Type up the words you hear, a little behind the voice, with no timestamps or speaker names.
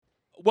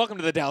Welcome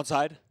to the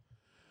downside.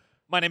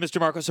 My name is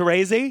Jamarco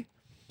Cerezi.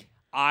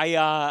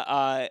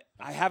 I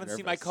haven't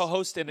seen my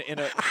co-host in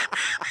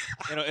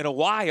a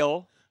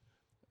while,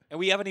 and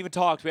we haven't even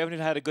talked. We haven't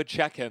even had a good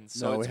check-in.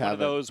 So it's one of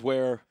those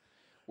where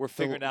we're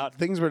figuring out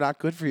things were not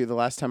good for you the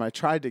last time I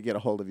tried to get a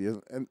hold of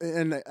you,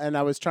 and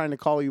I was trying to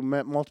call you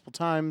multiple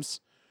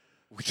times,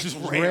 which is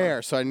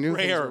rare. So I knew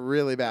things were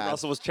really bad.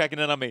 Russell was checking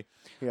in on me.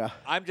 Yeah.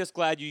 I'm just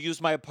glad you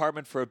used my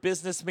apartment for a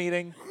business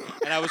meeting,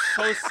 and I was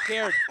so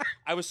scared.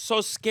 I was so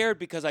scared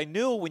because I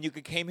knew when you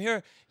came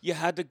here, you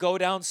had to go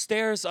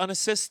downstairs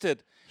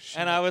unassisted.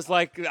 And I was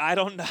like, I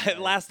don't know.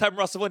 Last time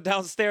Russell went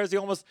downstairs, he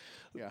almost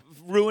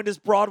ruined his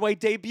Broadway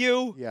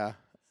debut. Yeah.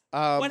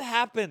 What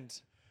happened?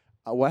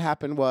 What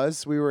happened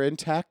was we were in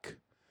tech,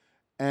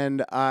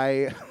 and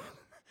my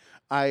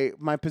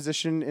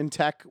position in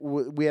tech,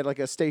 we had like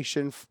a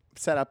station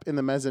set up in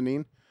the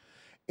mezzanine,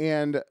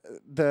 and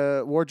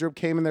the wardrobe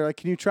came and they're like,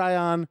 "Can you try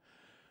on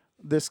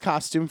this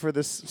costume for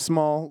this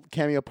small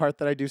cameo part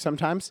that I do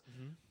sometimes?"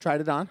 Mm-hmm.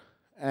 Tried it on,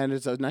 and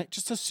it's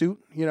just a suit,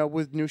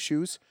 with new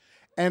shoes.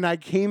 And I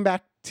came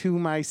back to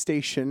my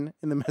station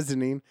in the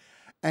mezzanine,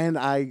 and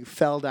I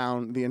fell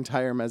down the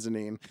entire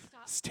mezzanine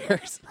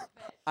stairs.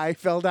 I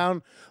fell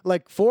down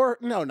not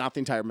the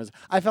entire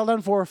mezzanine. I fell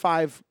down 4 or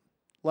 5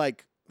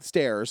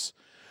 stairs.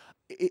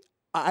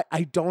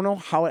 I don't know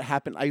how it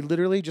happened. I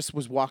literally just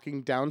was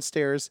walking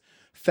downstairs,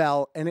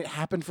 fell, and it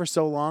happened for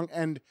so long.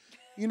 And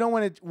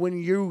when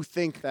you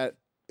think that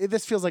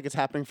this feels like it's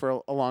happening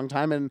for a long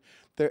time, and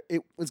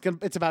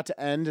it's about to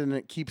end, and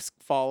it keeps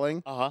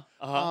falling.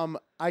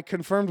 I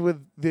confirmed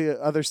with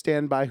the other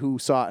standby who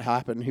saw it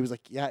happen. He was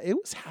like, "Yeah, it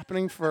was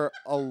happening for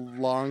a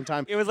long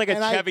time." It was like a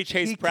Chevy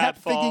Chase pratfall. Kept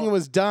thinking it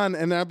was done,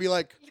 and then I'd be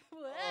like,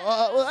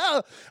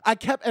 I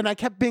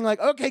kept being like,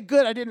 "Okay,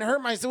 good, I didn't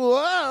hurt myself."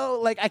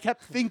 Whoa! I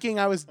kept thinking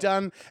I was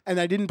done, and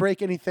I didn't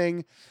break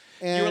anything.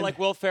 And you were like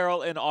Will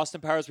Ferrell in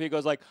Austin Powers, where he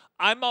goes like,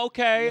 "I'm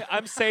okay,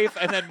 I'm safe,"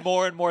 and then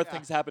more and more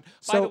things happen.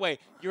 By the way,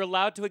 you're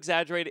allowed to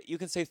exaggerate it. You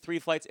can say 3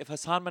 flights. If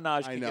Hassan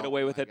Minaj can get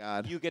away with it,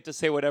 you get to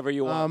say whatever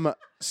you want.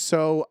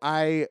 So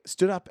I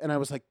stood up and I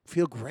was like,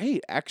 "Feel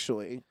great,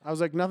 actually." I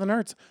was like, "Nothing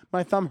hurts."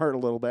 My thumb hurt a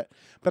little bit,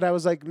 but I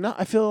was like, "No,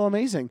 I feel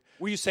amazing."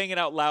 Were you saying it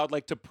out loud,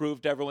 to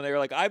prove to everyone? They were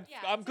like,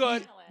 "I'm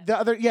good."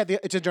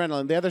 It's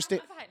adrenaline. I'm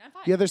fine.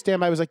 The other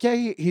standby was like,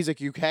 "Yeah." He's like,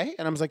 "You okay?"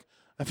 And I was like,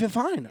 "I feel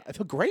fine. I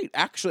feel great.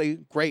 Actually,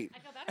 great."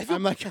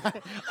 I'm like, "Oh,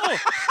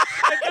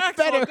 my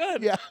better.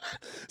 Good." Yeah.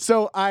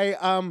 So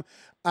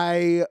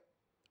I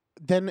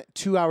then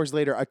 2 hours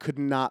later, I could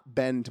not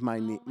bend my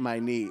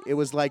knee. It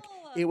was like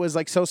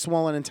so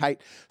swollen and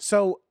tight.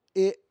 So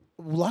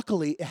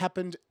luckily it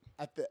happened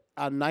at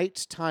a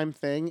nighttime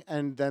thing,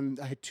 and then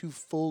I had 2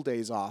 full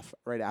days off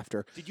right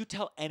after. Did you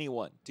tell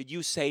anyone? Did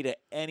you say to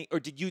any, or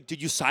did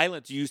you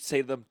silence? Did you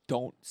say to them,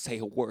 "Don't say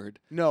a word"?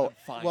 No. I'm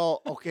fine.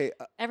 Well, okay.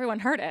 Everyone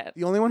heard it.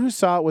 The only one who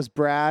saw it was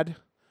Brad,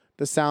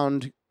 the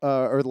sound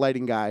or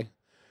lighting guy,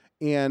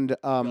 and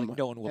no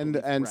one will and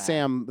Brad.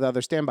 Sam, the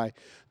other standby.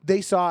 They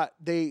saw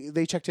it.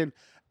 They checked in,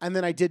 and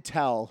then I did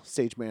tell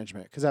stage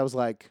management because I was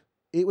like,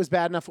 it was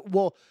bad enough.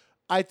 Well,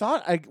 I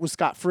thought I was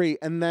scot-free,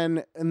 and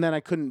then I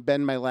couldn't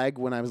bend my leg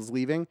when I was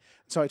leaving,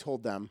 so I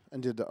told them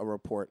and did a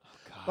report.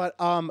 But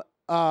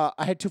I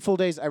had 2 full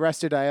days. I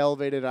rested, I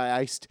elevated, I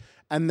iced,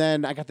 and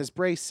then I got this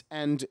brace,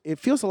 and it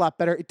feels a lot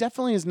better. It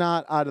definitely is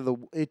not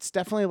it's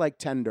definitely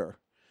tender.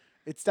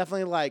 It's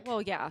definitely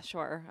Well, yeah,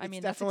 sure. I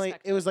mean, definitely.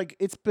 that's It was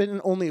it's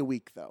been only a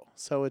week though,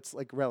 so it's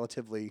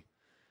relatively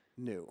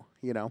new.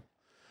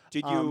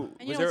 Did you?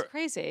 And what's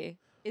crazy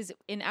is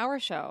in our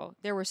show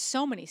there were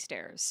so many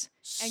stairs,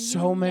 and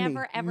so you many,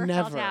 never ever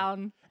fell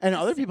down. And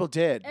other people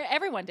did.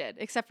 Everyone did,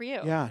 except for you.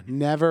 Yeah,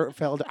 never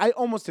fell down. I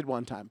almost did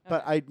one time,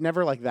 but I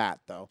never like that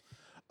though.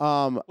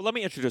 Well, let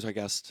me introduce our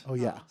guest. Oh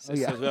yeah. So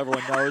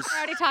everyone knows. We're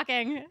already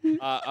talking.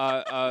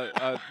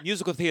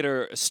 Musical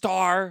theater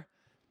star,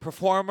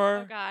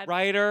 performer,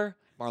 writer,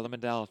 Marla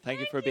Mindelle. Thank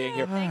you for being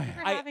here. Thank you for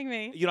having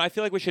me. I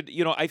feel like we should.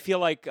 I feel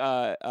like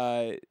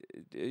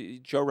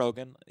Joe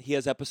Rogan. He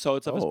has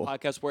episodes of his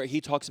podcast where he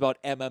talks about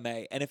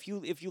MMA. And if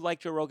you like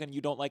Joe Rogan,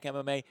 you don't like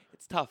MMA.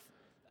 It's tough.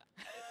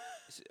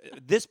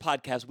 This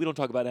podcast, we don't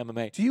talk about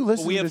MMA. Do you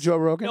listen to Joe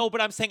Rogan? No,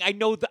 but I'm saying I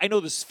know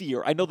the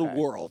sphere. I know the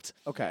world.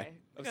 Okay.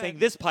 I'm saying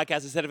this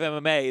podcast instead of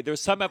MMA.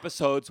 There's some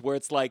episodes where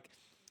it's like,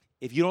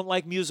 if you don't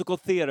like musical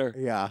theater,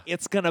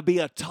 it's going to be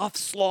a tough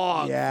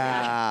slog.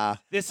 Yeah.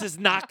 This is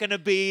not going to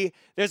be,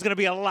 there's going to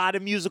be a lot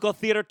of musical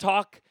theater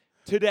talk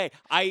today.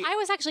 I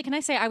was actually, can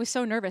I say, I was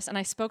so nervous, and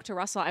I spoke to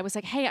Russell. I was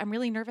like, "Hey, I'm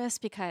really nervous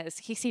because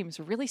he seems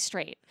really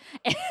straight."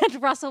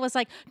 And Russell was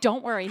like,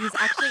 "Don't worry, he's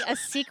actually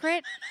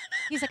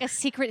he's like a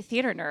secret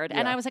theater nerd."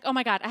 And I was like, "Oh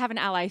my God, I have an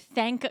ally.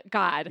 Thank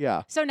God."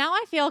 Yeah. So now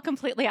I feel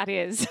completely at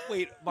ease.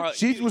 Wait, Marla.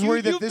 She was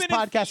worried that this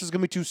podcast was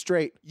going to be too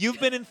straight. You've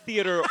been in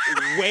theater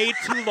way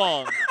too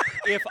long.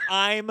 If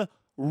I'm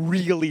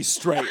really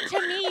straight. To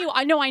me,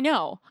 I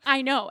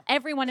know.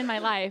 Everyone in my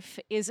life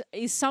is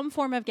some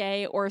form of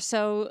gay or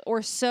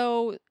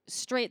so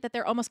straight that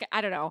they're almost gay.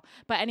 I don't know.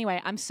 But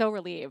anyway, I'm so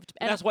relieved.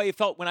 And that's why it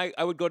felt when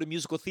I would go to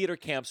musical theater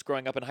camps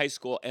growing up in high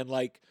school, and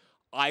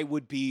I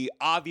would be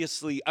on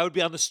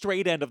the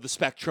straight end of the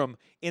spectrum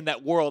in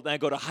that world, and I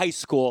go to high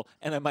school,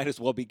 and I might as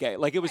well be gay.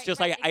 Like, it was just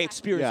like I exactly.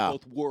 experienced Yeah.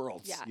 both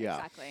worlds. Yeah.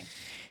 Exactly.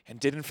 And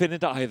didn't fit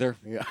into either.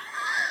 Yeah.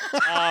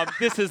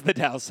 This is The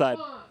Downside.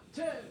 1,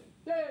 2,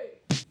 3.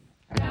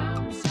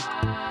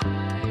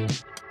 Downside.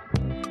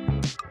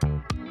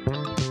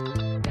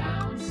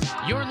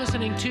 You're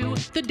listening to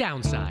The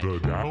Downside The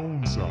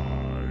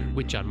Downside.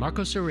 with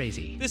Gianmarco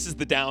Cerezi. This is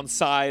The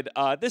Downside.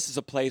 This is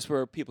a place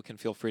where people can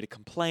feel free to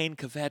complain,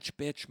 kvetch,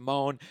 bitch,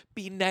 moan,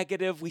 be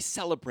negative. We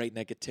celebrate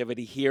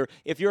negativity here.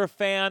 If you're a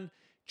fan,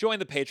 join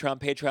the Patreon,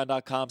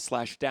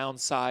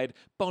 patreon.com/downside.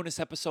 Bonus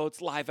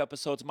episodes, live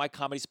episodes, my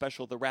comedy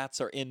special, The Rats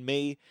Are In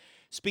Me.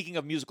 Speaking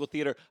of musical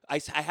theater, I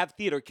have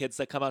theater kids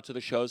that come out to the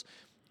shows,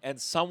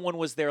 and someone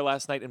was there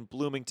last night in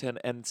Bloomington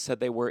and said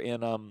they were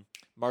in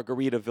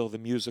Margaritaville, the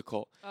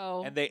musical.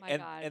 Oh, and they my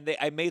God.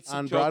 I made some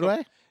On joke of-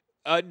 Broadway?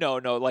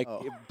 no, like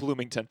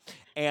Bloomington,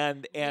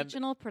 and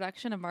Regional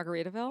production of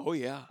Margaritaville. oh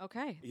yeah,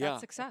 Okay, Yeah.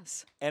 that's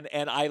success. and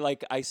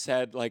I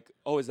said like,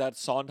 oh, is that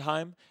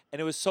Sondheim? And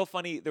it was so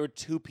funny. There were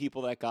 2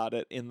 people that got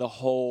it in the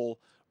whole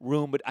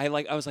room, but I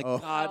was like, Oh.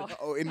 God,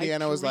 Oh,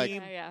 Indiana was like,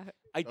 dream- Yeah.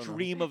 I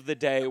dream of the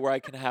day where I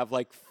can have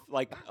like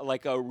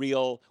a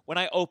real. When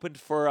I opened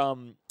for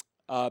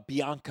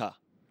Bianca,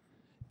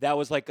 that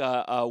was like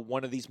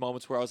one of these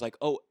moments where I was like,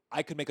 oh,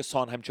 I could make a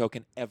Sondheim joke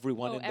and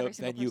everyone in every the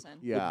single venue person.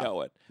 Yeah. would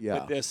know it. Yeah.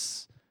 But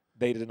this,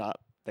 they did not.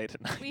 They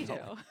did not. We do.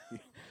 know.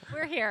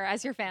 We're here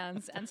as your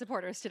fans and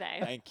supporters today.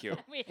 Thank you.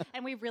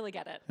 we really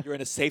get it. You're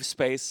in a safe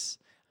space.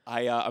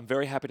 I'm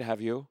very happy to have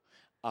you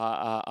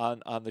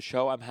on the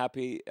show. I'm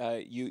happy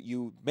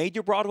you made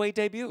your Broadway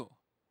debut.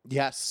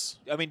 yes.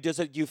 I mean,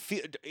 you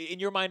feel in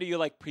your mind? Are you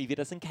like preview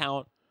doesn't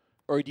count,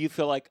 or do you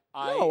feel like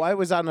No, I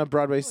was on a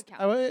Broadway. It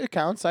counts. It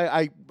counts.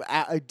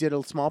 I did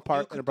a small you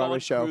part could in a go Broadway on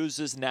show.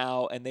 cruises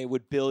now, and they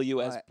would bill you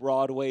as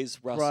Broadway's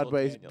Russell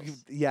Broadway's.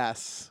 Daniels.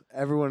 Yes.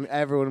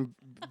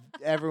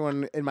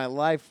 Everyone in my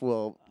life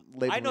will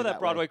label I know me that way.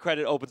 Broadway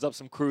credit opens up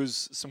some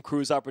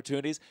cruise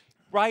opportunities,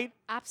 right?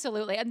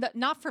 Absolutely. And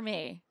not for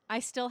me. I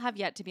still have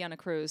yet to be on a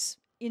cruise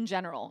in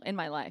general in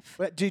my life.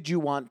 But have you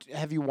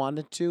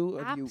wanted to?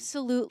 Have you?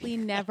 Absolutely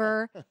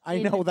never. I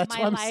in know, that's my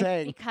what I'm life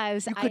saying.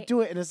 Because You could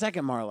do it in a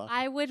second, Marla.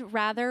 I would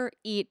rather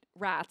eat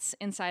rats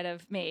inside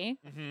of me.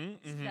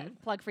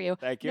 Plug for you.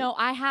 Thank you. No,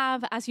 I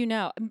have, as you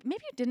know,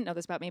 maybe you didn't know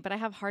this about me, but I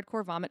have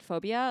hardcore vomit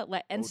phobia.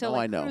 And so no,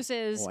 like I know.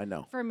 cruises, Oh, I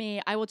know. for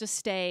me, I will just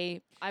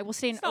stay. I will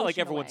stay in It's not like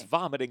ocean everyone's away.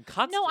 vomiting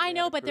constantly. No, I on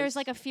know, a but there's cruise.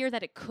 like a fear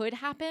that it could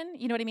happen.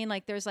 You know what I mean?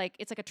 Like it's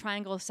like a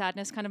triangle of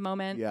sadness kind of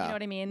moment. Yeah. You know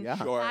what I mean? Yeah.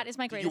 Sure. That is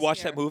my Did greatest you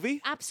watch fear. that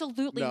movie?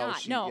 Absolutely No,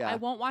 not. No, yeah. I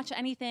won't watch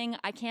anything.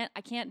 I can't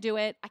do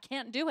it. I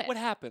can't do it. What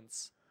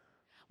happens?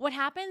 What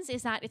happens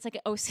is that it's like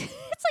it's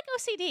like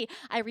OCD.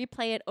 I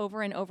replay it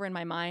over and over in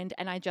my mind,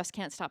 and I just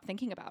can't stop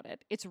thinking about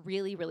it. It's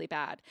really, really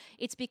bad.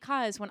 It's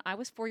because when I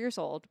was 4 years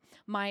old,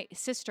 my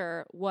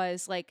sister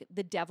was like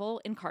the devil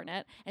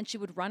incarnate, and she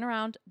would run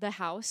around the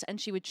house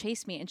and she would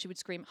chase me and she would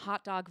scream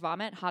hot dog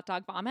vomit,"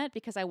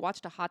 because I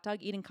watched a hot dog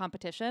eating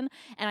competition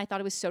and I thought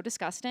it was so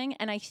disgusting.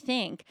 And I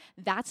think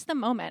that's the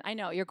moment. I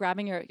know you're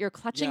grabbing you're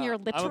clutching your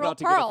literal I'm about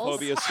to pearls.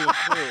 get a phobia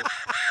soon too.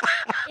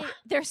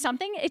 There's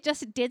something. It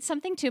just did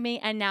something to me,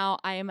 and now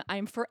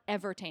I'm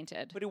forever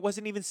tainted. But it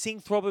wasn't even seeing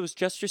throw up. It was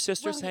just your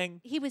sister Well,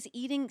 saying, he was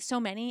eating so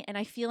many, and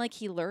I feel like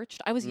he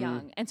lurched. I was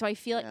young, and so I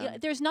feel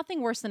like there's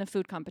nothing worse than a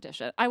food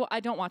competition. I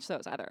don't watch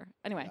those either.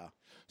 Anyway,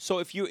 So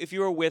if you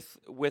were with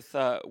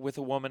a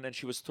woman and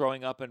she was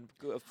throwing up and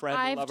a friend,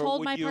 I've lover, told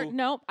would my you? partner.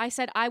 No, I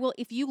said I will.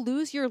 If you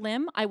lose your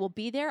limb, I will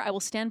be there. I will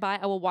stand by.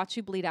 I will watch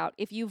you bleed out.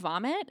 If you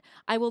vomit,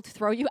 I will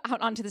throw you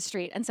out onto the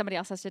street, and somebody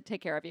else has to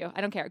take care of you.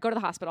 I don't care. Go to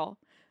the hospital.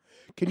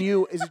 Can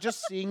you? Is it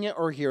just seeing it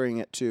or hearing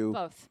it too?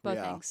 Both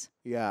Yeah. things.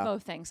 Yeah.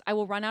 Both things. I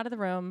will run out of the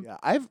room. Yeah.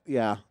 I have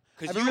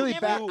a really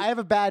bad. I have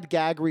a bad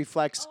gag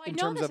reflex Oh, I in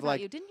know terms this of about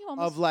like you. Didn't you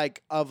of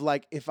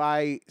like if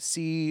I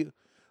see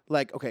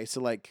like okay,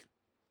 so like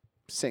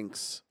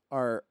sinks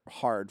are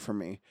hard for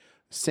me.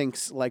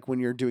 Sinks like when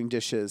you're doing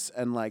dishes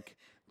and like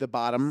the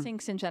bottom.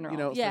 Sinks in general. You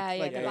know, yeah, like-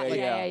 yeah, like- the like- bo-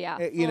 yeah, yeah.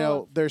 You Full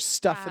know, of there's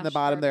stuff in the trash,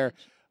 bottom there.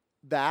 garbage.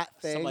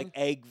 That thing. Some like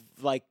egg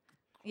like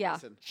Yeah.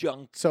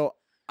 junk. So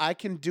I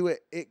can do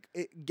it.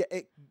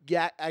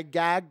 I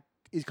gag.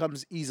 It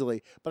comes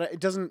easily, but it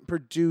doesn't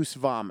produce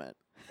vomit.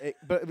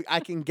 But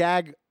I can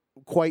gag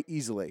quite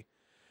easily,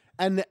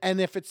 and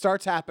if it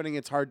starts happening,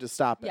 it's hard to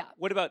stop it. Yeah.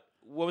 What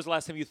was the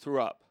last time you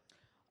threw up?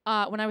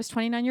 When I was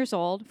 29 years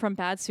old, from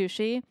Bad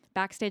Sushi,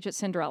 backstage at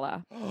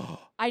Cinderella.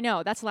 I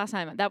know, that's the last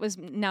time. That was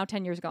now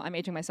 10 years ago. I'm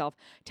aging myself.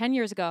 10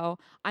 years ago,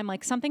 I'm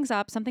like, something's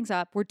up.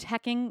 We're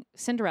teching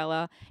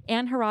Cinderella.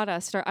 Anne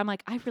Harada I'm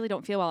like, I really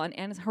don't feel well. And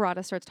Anne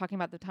Harada starts talking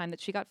about the time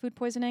that she got food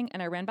poisoning,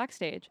 and I ran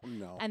backstage.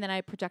 No. And then I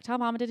projectile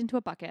vomited into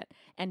a bucket.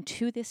 And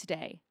to this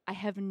day, I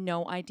have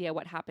no idea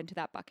what happened to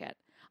that bucket.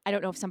 I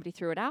don't know if somebody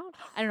threw it out.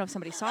 I don't know if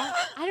somebody saw it.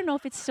 I don't know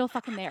if it's still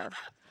fucking there.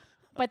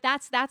 But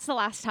that's the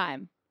last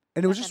time.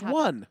 And it was That just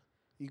happened. one.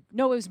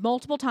 No, it was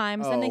multiple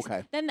times. Oh, Then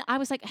okay. then I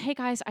was like, "Hey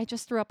guys, I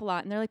just threw up a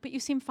lot," and they're like, "But you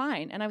seem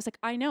fine." And I was like,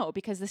 "I know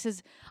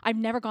because I've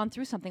never gone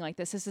through something like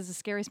this. This is the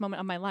scariest moment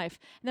of my life."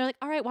 And they're like,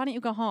 "All right, why don't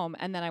you go home?"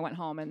 And then I went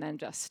home and then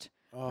just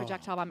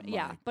projectile vomit.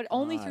 Yeah, but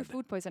only through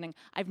food poisoning.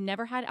 I've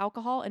never had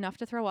alcohol enough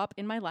to throw up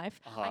in my life.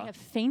 I have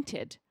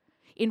fainted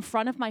in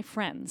front of my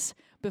friends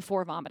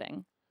before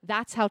vomiting.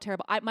 That's how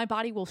terrible. My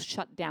body will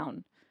shut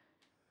down.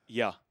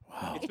 Yeah.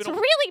 Wow. It's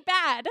really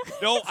bad.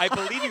 No, I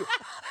believe you.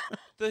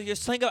 You're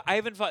saying I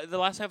haven't. The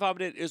last time I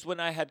vomited is when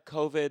I had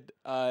COVID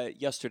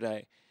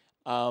yesterday.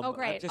 Oh, I'm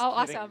great. just Oh,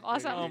 kidding.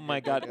 awesome. Oh my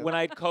God! When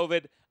I had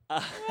COVID.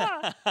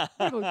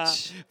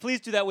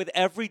 Please do that with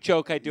every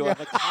joke I do on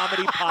the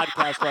comedy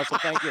podcast, Russell.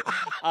 Thank you.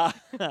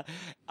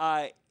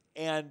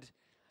 And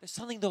there's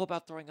something though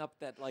about throwing up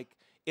that like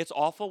it's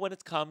awful when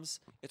it comes.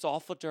 It's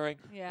awful during.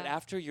 Yeah. But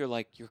after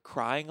you're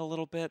crying a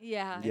little bit.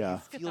 Yeah. Yeah.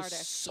 It's Feels cathartic.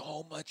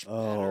 so much better.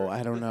 Oh,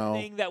 I don't the know.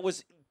 thing that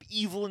was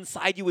evil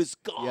inside you is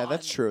gone. Yeah,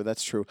 that's true.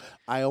 That's true.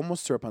 I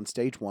almost threw up on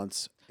stage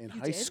once in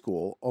high did?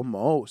 school,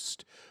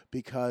 almost,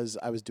 because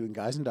I was doing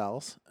Guys and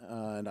Dolls,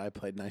 and I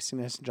played Nicey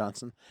Nice and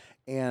Johnson,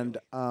 and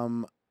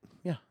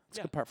yeah, it's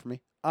a good part for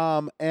me.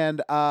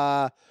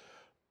 I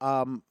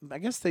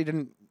guess they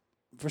didn't.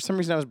 For some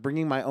reason, I was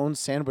bringing my own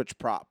sandwich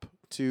prop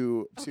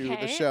to the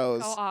Okay,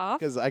 shows go off.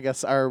 because I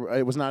guess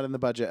it was not in the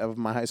budget of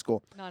my high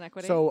school.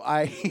 Non-equity. So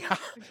I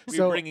Were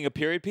you bringing a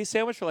period piece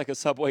sandwich for like a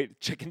Subway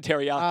chicken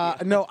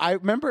teriyaki? no, I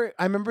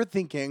remember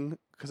thinking,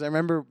 because I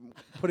remember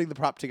putting the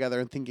prop together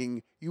and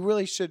thinking you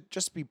really should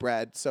just be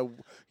bread, so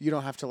you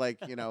don't have to like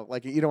you don't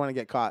want to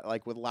get caught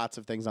like with lots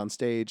of things on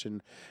stage,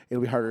 and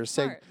it'll be harder to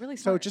sing. Smart, really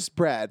So smart. just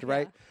bread,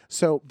 right? Yeah.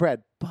 So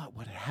bread. But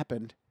what had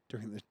happened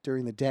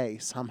during the day?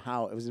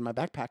 Somehow it was in my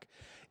backpack.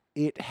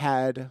 It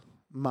had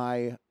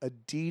my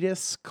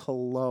Adidas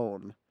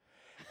cologne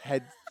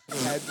had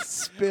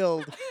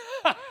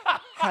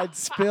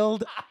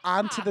spilled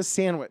onto the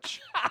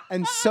sandwich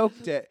and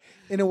soaked it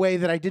in a way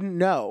that I didn't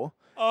know.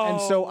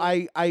 And so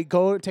I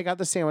go take out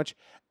the sandwich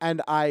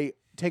and I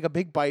take a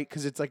big bite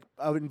because it's like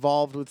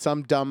involved with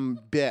some dumb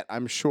bit,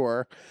 I'm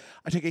sure.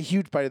 I take a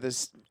huge bite of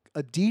this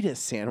Adidas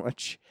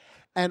sandwich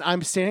and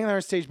I'm standing there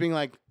on stage being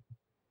like,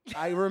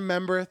 I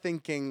remember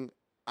thinking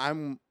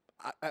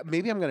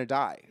maybe I'm going to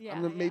die. Yeah,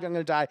 Maybe I'm going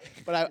to die.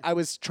 But I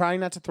was trying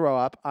not to throw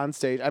up on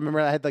stage. I remember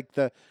I had like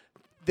the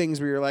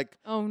things where you're like,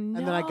 oh no.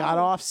 and then I got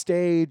off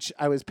stage.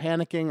 I was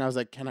panicking. I was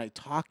like, can I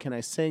talk? Can I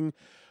sing?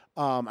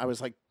 I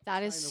was like,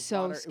 That is kind of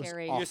so water. It was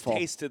scary. You just awful.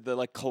 tasted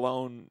the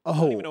cologne. I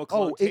don't even know what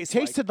cologne it tastes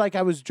tasted like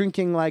I was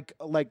drinking like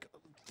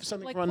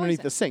something Like from underneath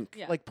poison. the sink,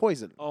 Yeah. like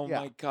poison. Oh Yeah.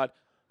 my God.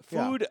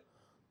 Yeah. Food.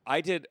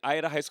 I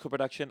had a high school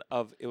production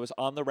of it was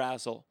On the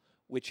Razzle,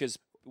 which is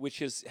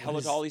Hello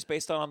Dolly's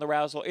based on the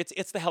Razzle.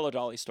 It's the Hello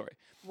Dolly story.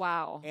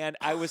 Wow. And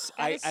I was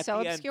That is at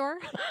so the obscure.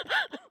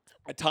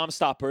 end Tom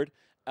Stoppard.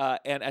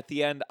 And at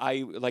the end,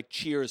 I like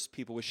cheers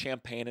people with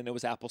champagne, and it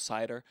was apple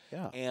cider.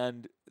 Yeah.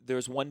 And there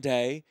was one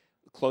day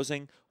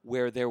closing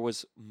where there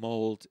was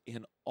mold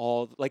in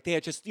all. Like they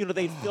had just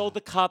they filled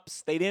the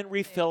cups, they didn't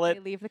refill They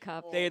it. leave the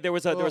cup. There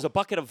was a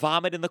bucket of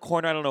vomit in the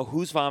corner. I don't know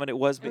whose vomit it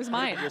was. It was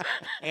mine.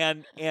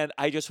 And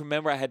I just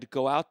remember I had to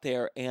go out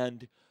there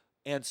and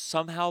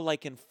somehow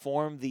like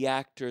inform the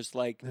actors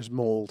like There's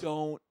mold.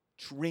 don't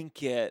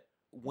drink it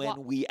when Wha-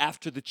 we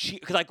after the cheer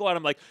because I go out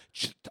I'm like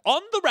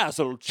on the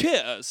Razzle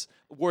cheers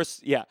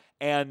worse yeah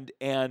and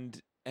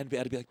I'd be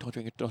like don't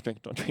drink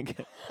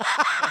it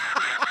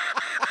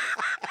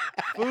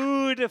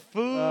food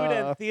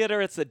and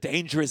theater it's a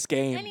dangerous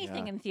game.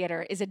 Anything in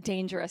theater is a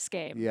dangerous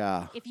game.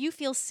 Yeah. If you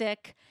feel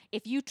sick,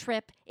 if you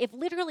trip, if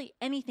literally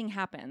anything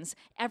happens,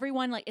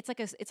 everyone it's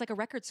like a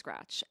record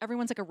scratch.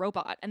 Everyone's like a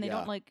robot and they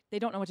Yeah.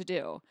 don't know what to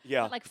do.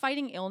 Yeah. Like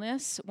fighting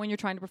illness when you're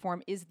trying to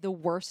perform is the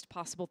worst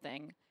possible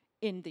thing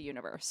in the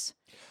universe.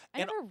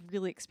 I And- never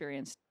really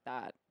experienced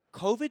that.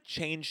 COVID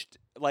changed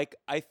like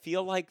I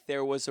feel like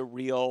there was a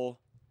real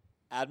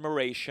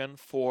admiration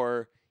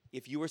for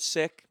if you were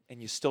sick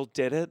and you still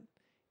did it,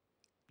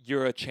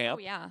 you're a champ.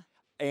 Oh yeah.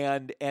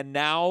 And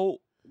now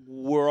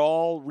we're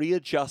all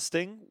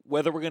readjusting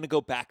whether we're going to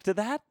go back to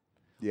that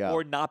Yeah.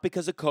 or not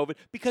because of COVID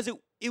because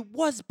it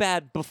was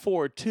bad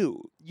before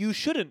too. You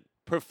shouldn't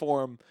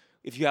perform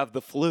if you have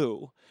the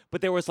flu,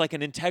 but there was like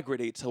an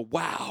integrity to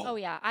wow. Oh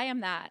yeah, I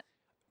am that.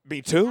 Me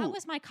too. That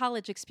was my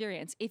college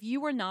experience. If you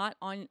were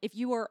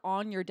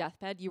on your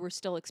deathbed, you were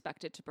still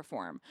expected to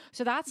perform.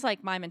 So that's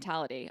like my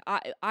mentality.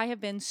 I have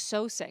been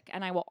so sick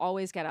and I will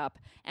always get up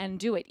and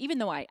do it, even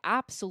though I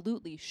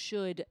absolutely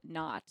should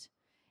not.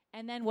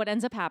 And then what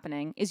ends up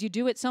happening is you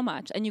do it so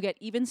much and you get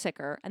even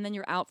sicker and then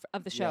you're out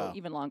of the show Yeah.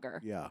 even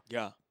longer. Yeah.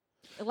 yeah.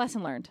 A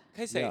lesson learned.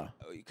 Can I say, Yeah.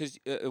 because,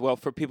 well,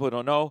 for people who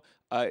don't know,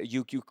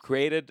 you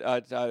created,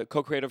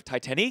 co-creator of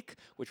Titanic,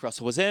 which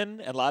Russell was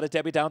in, and a lot of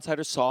Debbie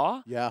Downsiders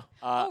saw. Yeah.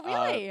 Oh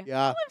really?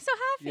 Yeah. Oh, I'm so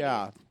happy.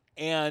 Yeah.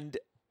 And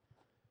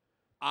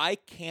I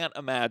can't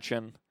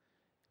imagine,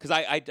 because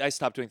I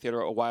stopped doing theater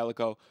a while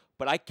ago,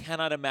 but I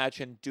cannot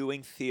imagine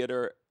doing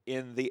theater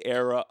in the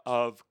era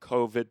of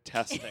COVID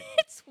testing.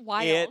 It's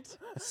wild.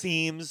 It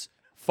seems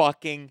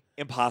fucking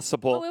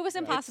impossible. Oh, it was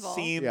impossible.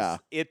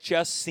 It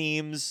just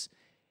seems,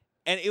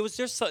 and it was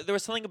just there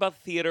was something about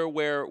theater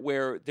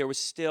where there was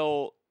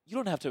still. You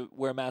don't have to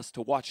wear a mask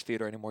to watch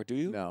theater anymore, do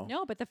you?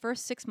 No, but the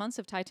first 6 months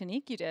of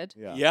Titanic, you did.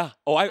 Yeah.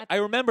 Oh, I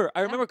remember.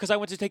 I remember because I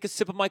went to take a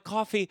sip of my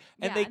coffee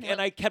and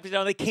I kept it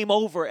down. They came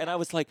over and I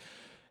was like,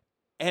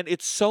 and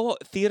it's so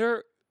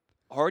theater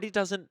already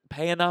doesn't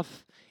pay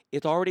enough.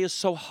 It already is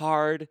so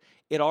hard.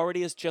 It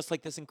already is just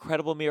like this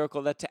incredible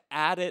miracle that to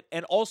add it,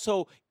 and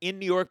also in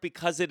New York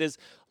because it is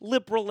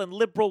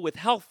liberal with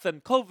health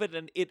and COVID,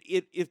 and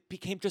it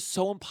became just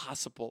so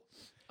impossible.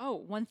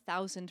 Oh,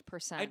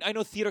 1,000%. I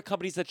know theater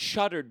companies that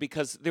shuttered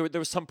because there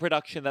was some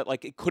production that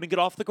like it couldn't get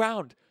off the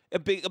ground, a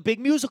big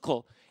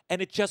musical,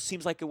 and it just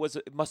seems like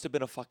it must have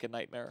been a fucking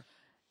nightmare.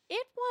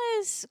 It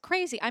was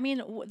crazy. I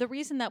mean, the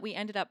reason that we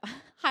ended up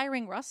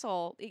hiring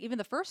Russell, even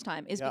the first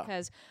time, is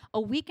because a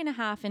week and a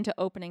half into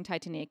opening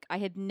Titanic, I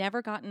had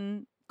never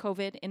gotten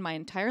COVID in my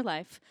entire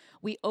life.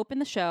 We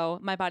opened the show.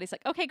 My body's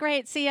like, okay,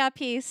 great. See ya.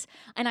 Peace.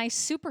 And I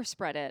super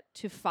spread it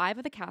to 5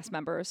 of the cast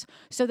members.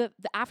 So that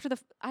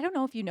I don't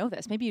know if you know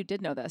this. Maybe you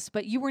did know this,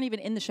 but you weren't even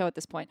in the show at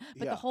this point.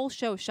 But the whole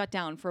show shut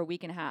down for a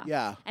week and a half.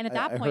 Yeah. And at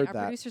that point, our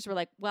producers were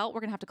like, well, we're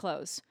going to have to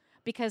close.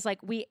 Because like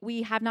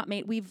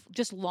we've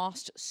just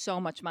lost so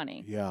much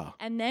money. Yeah.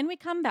 And then we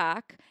come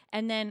back,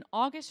 and then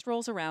August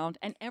rolls around,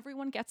 and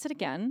everyone gets it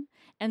again.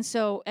 And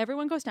so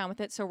everyone goes down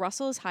with it. So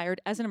Russell is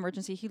hired as an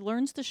emergency. He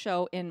learns the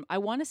show in, I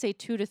want to say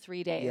 2 to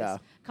 3 days. Yeah.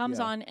 Comes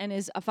on and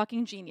is a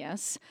fucking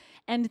genius.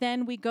 And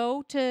then we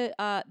go to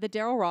the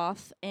Daryl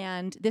Roth,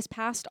 and this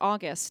past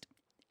August,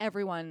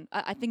 everyone,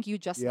 I think you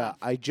just left.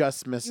 I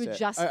just missed You it.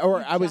 just- I you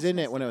was just in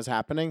it missed when it was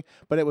happening,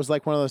 but it was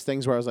like one of those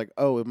things where I was like,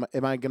 oh,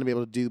 am I going to be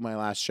able to do my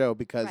last show?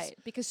 Because, Right,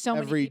 because so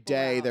many every people were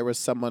day out. there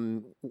was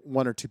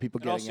one or two people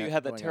And getting also, it. you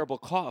had that going terrible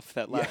cough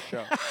that last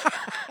show.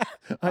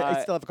 out.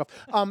 I still have a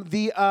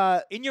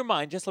cough. In your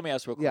mind, just let me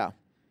ask real quick. Yeah.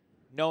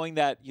 Knowing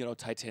that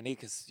Titanic,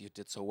 because you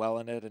did so well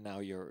in it, and now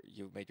you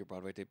made your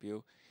Broadway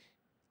debut.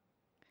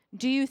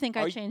 Do you think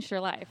I Are you- changed your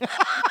life?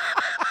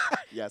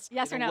 Yes.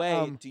 Yes or In a no?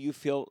 way, do you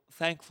feel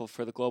thankful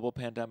for the global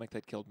pandemic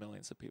that killed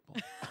millions of people?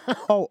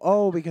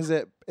 Because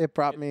it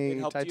brought me it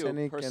helped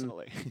Titanic you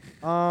personally.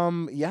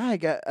 and yeah,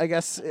 I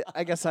guess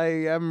I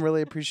am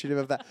really appreciative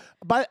of that.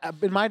 But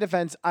in my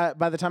defense,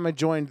 by the time I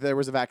joined, there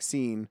was a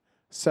vaccine,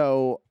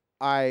 so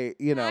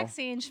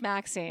Vaccine,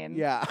 schmaxine.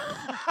 yeah.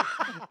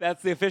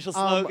 That's the official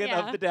slogan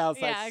Yeah. of the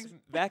downside. Yeah.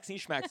 Vaccine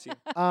schmaxine.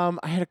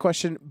 I had a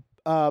question.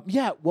 Well,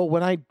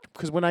 when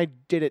I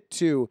did it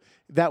too,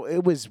 that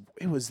it was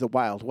the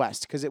Wild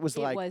West because it was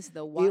It like was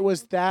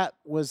the that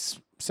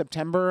was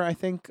September I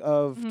think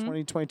of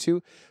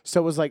 2022. So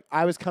it was like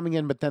I was coming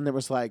in, but then there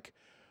was like,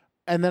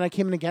 and then I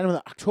came in again when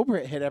October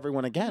it hit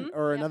everyone again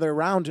or another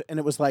round, and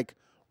it was like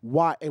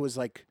what it was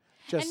like.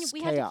 Just and we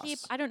chaos.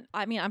 had to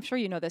keep, I'm sure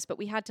you know this, but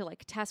we had to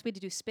like test. We had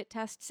to do spit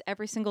tests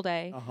every single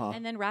day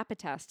and then rapid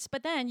tests.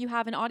 But then you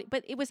have an audience,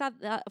 but it was at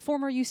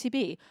former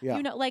UCB. Yeah.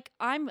 Like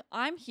I'm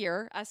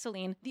here as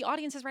Celine. The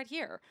audience is right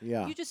here.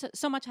 Yeah. You just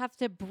so much have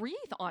to breathe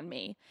on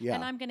me Yeah.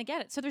 and I'm going to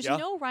get it. So there's Yeah.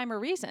 no rhyme or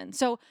reason.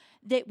 So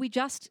that we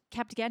just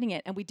kept getting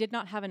it and we did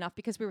not have enough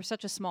because we were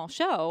such a small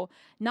show,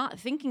 not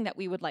thinking that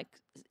we would like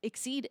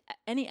exceed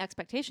any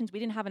expectations. We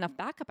didn't have enough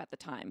backup at the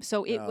time.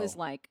 So it was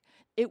like,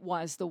 it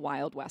was the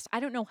Wild West. I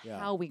don't know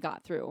how we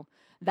got through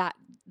that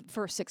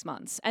first 6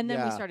 months. And then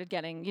we Yeah. started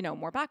getting,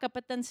 more backup.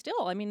 But then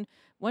still, I mean,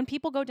 when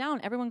people go down,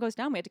 everyone goes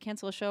down. We had to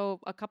cancel a show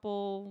a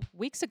couple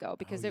weeks ago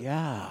because,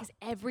 because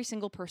every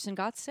single person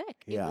got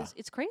sick. Yeah.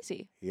 It's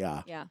crazy.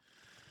 Yeah. Yeah.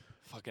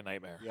 Fucking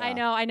nightmare. Yeah.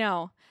 I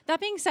know. That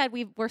being said,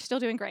 we're still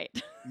doing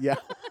great. Yeah.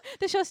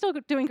 The show's still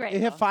doing great.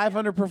 It hit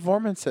 500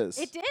 performances.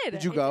 It did.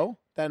 Did you It go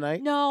that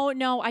night?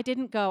 No, I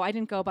didn't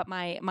go. But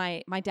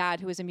my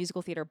dad, who is a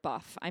musical theater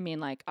buff, I mean,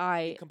 like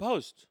He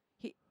composed.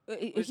 he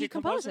Is he a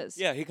composer? composes.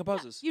 Yeah, he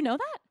composes. You know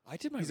that? I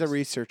did my He's a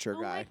research. researcher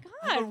Oh guy.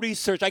 my I'm a god.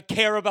 research. I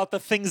care about the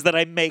things that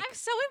I make. I'm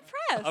so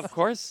impressed. Of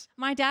course.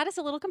 My dad is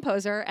a little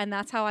composer, and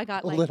that's how I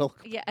got like Little.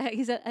 Yeah,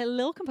 he's a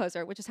little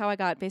composer, which is how I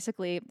got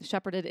basically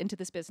shepherded into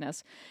this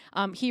business.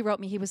 He wrote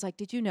me. He was like,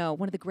 "Did you know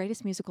one of the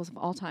greatest musicals of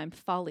all time,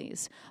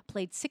 Follies,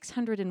 played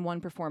 601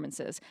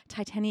 performances.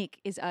 Titanic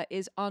is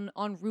en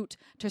route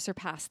to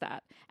surpass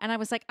that." And I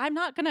was like, "I'm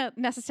not gonna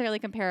necessarily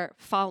compare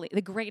Folly,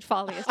 the great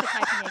Follies, to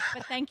Titanic,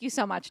 but thank you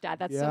so much, Dad.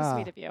 That's so Yeah.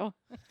 sweet of you."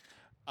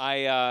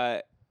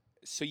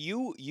 So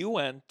you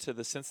went to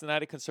the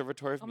Cincinnati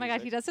Conservatory of Oh my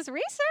Music. God, he does his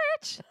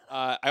research.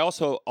 I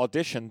also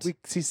auditioned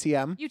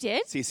CCM. You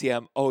did?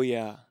 CCM. Oh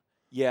yeah,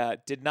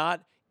 did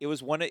not. It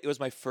was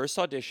my first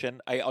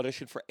audition. I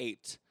auditioned for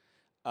 8.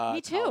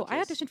 Me too. I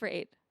colleges. auditioned for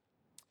 8.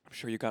 I'm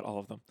sure you got all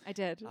of them. I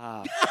did.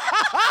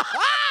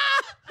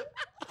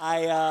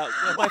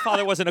 My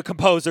father wasn't a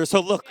composer,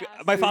 so look,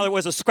 my father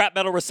was a scrap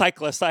metal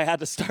recyclist. I had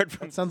to start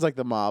from. That sounds like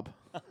the mob.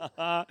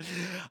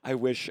 I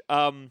wish.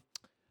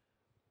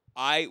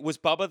 I was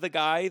Bubba the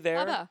guy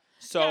there. Bubba.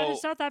 So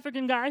South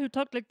African guy who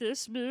talked like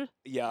this.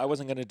 yeah, I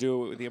wasn't gonna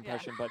do the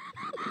impression, but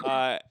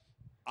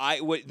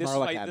this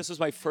Marla can. was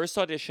my first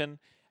audition.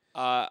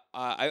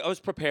 I was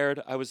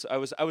prepared. I was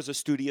a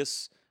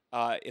studious,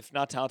 if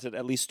not talented,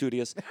 at least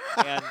studious.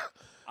 And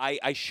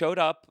I showed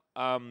up.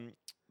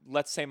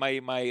 Let's say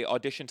my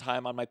audition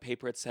time on my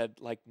paper, it said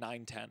like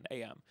 9:10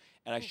 a.m.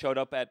 And I showed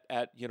up at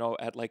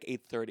like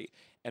 8:30.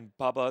 And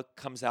Bubba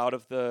comes out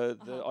of the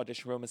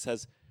audition room and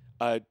says,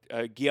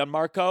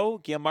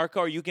 Gianmarco,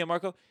 are you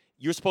Gianmarco?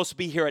 You're supposed to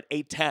be here at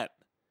 8:10.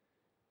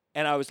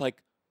 And I was like,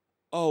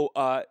 oh,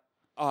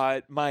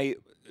 my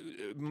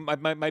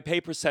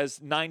paper says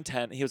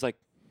 9:10. He was like,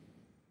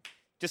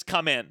 just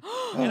come in.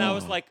 And I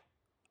was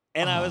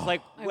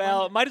like,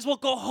 well, might as well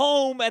go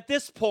home at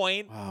this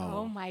point. Wow.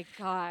 Oh my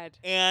God.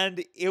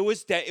 And it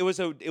was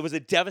a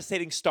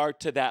devastating start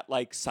to that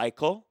like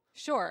cycle.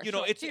 Sure. You know,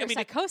 sure. it's To your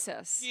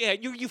psychosis. Yeah,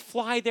 you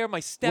fly there.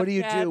 My stepdad. What do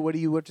you do? What do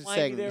you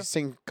flying sing? there. You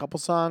sing a couple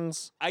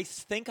songs? I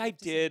think I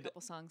Just a did.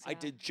 couple songs, I yeah.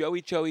 did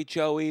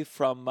Joey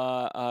from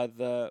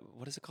the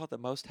what is it called? The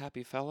Most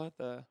Happy Fella.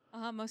 The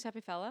Most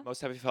Happy Fella. Most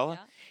Happy Fella.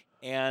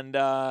 Yeah. And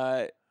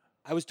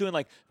I was doing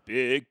like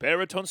big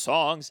baritone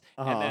songs,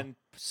 Uh-huh. and then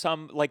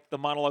some like the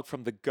monologue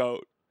from The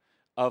Goat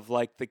of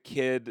like the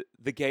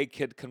gay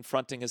kid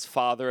confronting his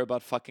father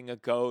about fucking a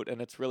goat,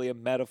 and it's really a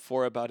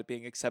metaphor about it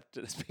being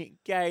accepted as being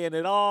gay, and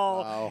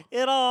Wow.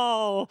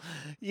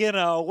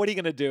 what are you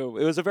gonna do?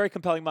 It was a very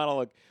compelling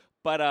monologue,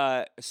 but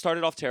it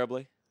started off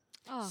terribly.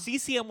 Oh.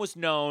 CCM was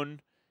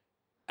known,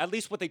 at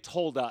least what they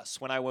told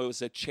us when I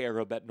was a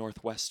cherub at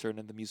Northwestern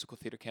in the musical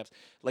theater camps.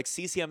 Like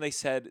CCM, they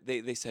said,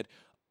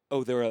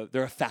 oh,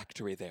 they're a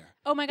factory there.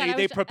 Oh my God.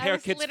 They I prepare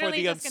was kids for literally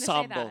the just gonna say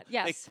ensemble. that.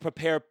 Yes. They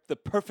prepare the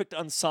perfect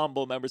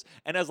ensemble members.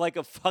 And as like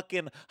a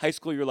fucking high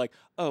school, you're like,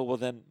 oh, well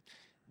then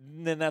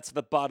that's at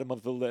the bottom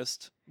of the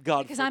list.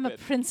 God Because I'm a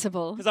forbid.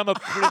 principal. Because I'm a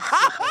principal.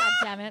 God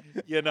damn it.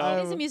 You know.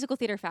 It is a musical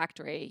theater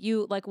factory.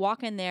 You like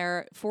walk in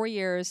there 4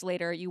 years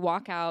later, you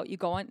walk out, you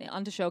go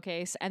onto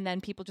showcase, and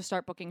then people just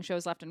start booking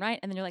shows left and right.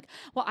 And then you're like,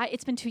 well,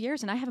 it's been 2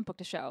 years and I haven't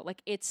booked a show.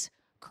 Like it's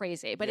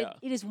crazy. But Yeah.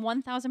 it is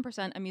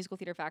 1000% a musical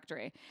theater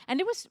factory. And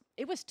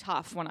it was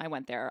tough when I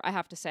went there, I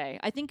have to say.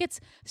 I think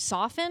it's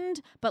softened,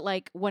 but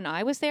like when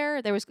I was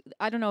there was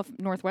I don't know if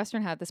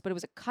Northwestern had this, but it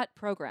was a cut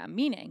program,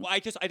 meaning Well, I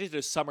did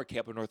a summer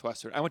camp at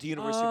Northwestern. I went to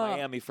University of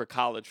Miami for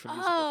college for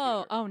musical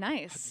theater. Oh,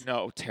 nice.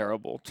 No,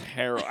 terrible.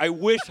 I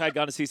wish I'd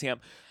gone to CCM.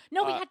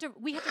 No, we had to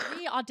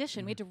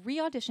re-audition. We had to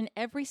re-audition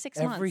every 6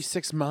 months. Every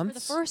 6 for months?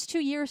 the first 2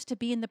 years to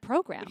be in the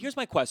program. But here's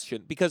my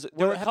question, because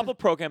there were a couple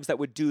programs that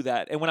would do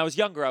that, and when I was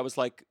younger, I was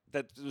like,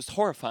 that was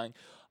horrifying.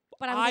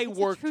 But I was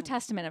like, it's a true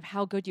testament of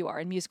how good you are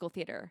in musical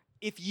theater.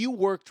 If you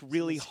worked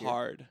really Someone's here.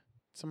 hard,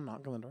 Someone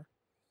knock on the door.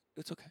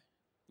 it's okay.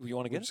 You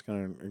want to I'm get it? just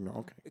going to ignore.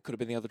 Okay. It could have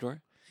been the other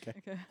door.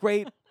 Okay.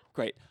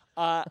 Great.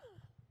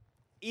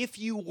 If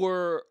you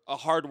were a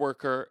hard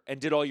worker and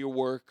did all your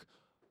work,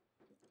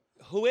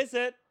 who is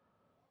it?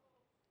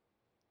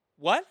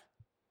 What?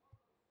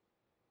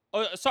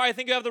 Oh, sorry, I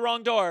think you have the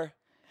wrong door.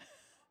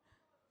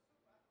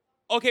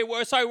 Okay,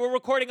 we're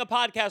recording a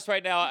podcast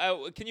right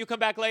now. Can you come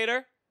back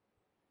later?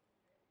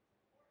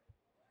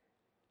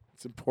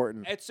 It's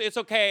important. It's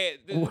okay.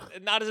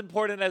 Not as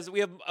important as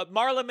we have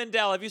Marla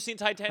Mindelle. Have you seen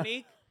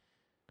Titanic?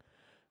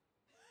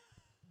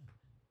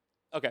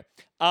 Okay.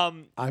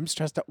 I'm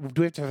stressed out.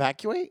 Do we have to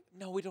evacuate?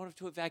 No, we don't have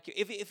to evacuate.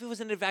 If it was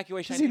an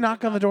evacuation, Does I he think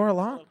knock we'd on the door a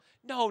lot?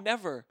 No,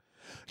 never.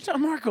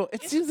 Marco, it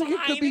It's seems like it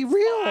could fine, be it's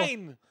real.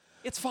 Fine.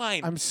 It's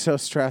fine. I'm so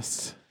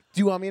stressed. Do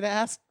you want me to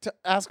ask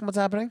him what's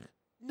happening?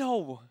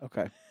 No.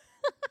 Okay.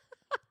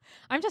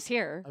 I'm just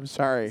here. I'm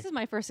sorry. This is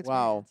my first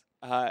Wow.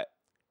 experience.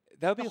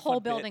 That would be The a fun whole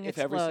bit building if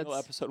every single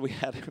explodes. episode we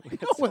had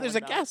Oh, there's a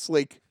someone die. gas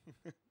leak.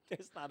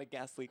 There's not a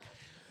gas leak.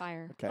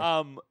 Fire. Okay.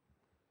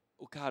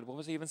 Oh God, what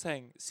was I even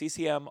saying?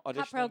 CCM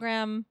audition. Top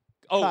program.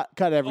 Oh,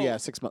 cut every oh.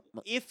 6 months.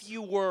 if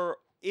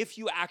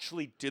you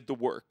actually did the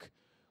work,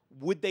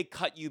 would they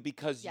cut you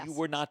because Yes. you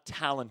were not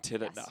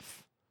talented Yes.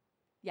 enough?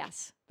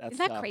 Yes. That's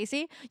Isn't that tough.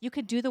 crazy? You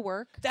could do the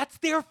work. That's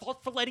their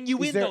fault for letting you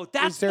Is in, there- though.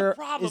 That's is there- the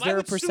problem. is there I a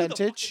would sue the fucking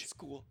percentage?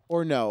 school.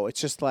 Or no, it's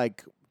just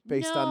like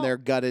based on No. their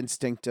gut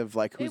instinct of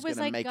like who's It was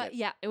going to like make it.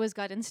 Yeah, it was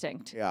gut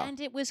instinct. Yeah. And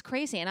it was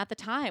crazy. And at the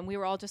time, we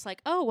were all just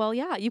like, oh, well,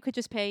 yeah, you could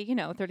just pay,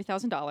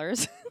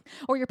 $30,000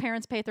 or your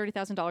parents pay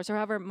 $30,000 or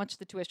however much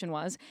the tuition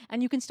was.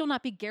 And you can still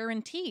not be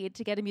guaranteed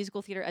to get a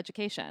musical theater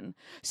education.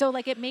 So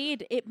like it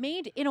made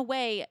in a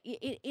way,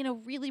 in a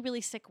really,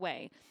 really sick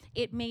way,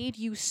 it made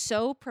you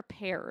so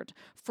prepared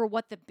for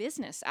what the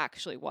business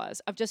actually was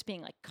of just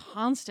being like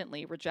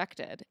constantly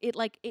rejected.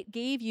 It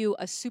gave you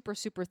a super,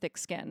 super thick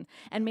skin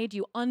and made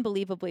you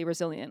unbelievably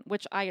resilient,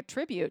 which I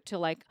attribute to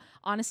like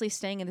honestly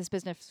staying in this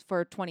business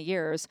for 20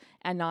 years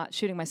and not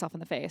shooting myself in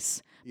the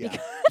face Yeah.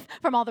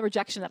 from all the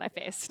rejection that I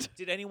faced.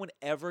 Did anyone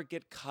ever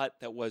get cut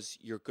that was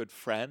your good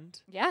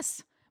friend?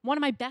 Yes. One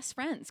of my best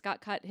friends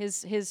got cut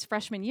his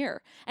freshman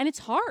year. And it's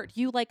hard.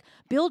 You like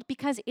build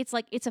because it's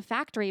a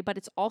factory, but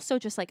it's also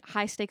just like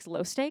high stakes,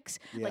 low stakes.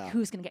 Like Yeah.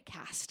 who's gonna get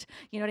cast?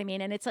 You know what I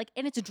mean? And it's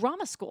a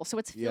drama school, so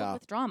it's filled Yeah.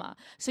 with drama.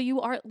 So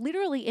you are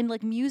literally in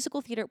like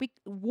musical theater,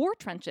 war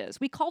trenches.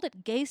 We called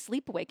it gay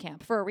sleepaway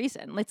camp for a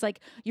reason. It's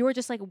like you were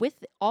just like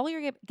with all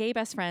your gay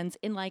best friends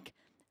in like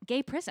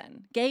gay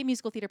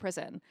musical theater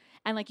prison.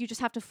 And like, you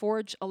just have to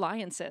forge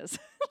alliances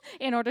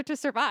in order to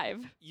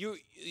survive. You,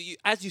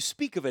 as you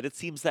speak of it, it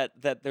seems that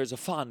there's a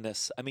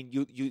fondness. I mean,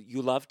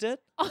 you loved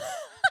it.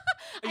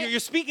 You're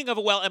speaking of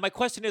it well, and my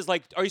question is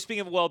like, are you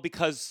speaking of it well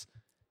because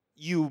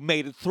you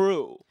made it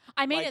through?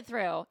 I made it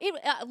through.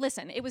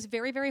 Listen, it was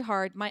very, very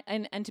hard.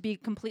 And to be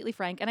completely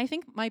frank, and I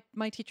think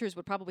my teachers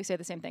would probably say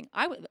the same thing.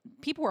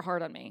 People were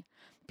hard on me.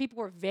 People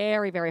were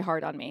very, very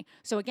hard on me.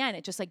 So again,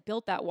 it just like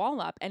built that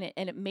wall up, and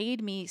it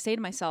made me say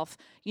to myself,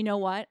 you know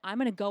what? I'm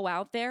going to go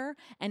out there,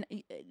 and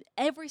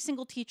every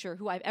single teacher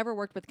who I've ever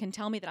worked with can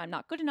tell me that I'm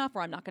not good enough,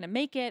 or I'm not going to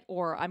make it,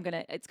 or I'm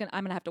going to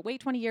have to wait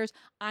 20 years.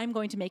 I'm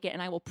going to make it,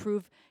 and I will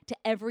prove to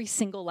every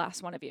single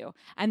last one of you.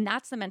 And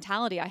that's the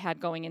mentality I had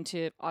going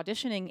into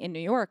auditioning in New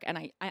York.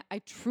 And I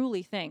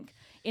truly think,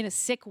 in a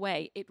sick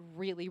way, it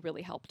really,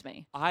 really helped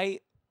me. I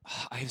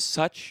have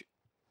such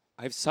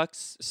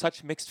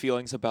mixed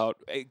feelings about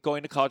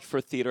going to college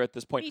for theater at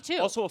this point. Me too.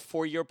 Also a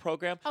 4-year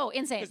program. Oh,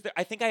 insane.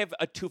 I think I have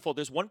a twofold.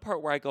 There's one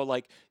part where I go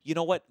like, you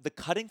know what? The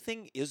cutting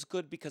thing is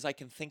good because I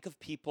can think of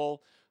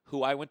people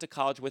who I went to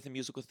college with in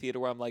musical theater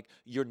where I'm like,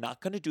 you're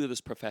not going to do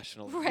this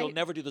professionally. Right. You'll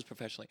never do this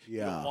professionally. You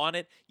Yeah. don't want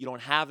it. You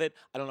don't have it.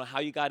 I don't know how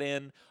you got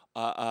in.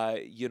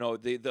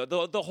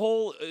 The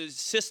whole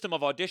system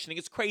of auditioning,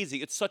 it's crazy.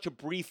 It's such a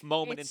brief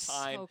moment It's in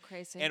time. so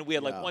crazy. And we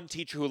had like Yeah. one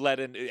teacher who let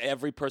in,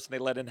 every person they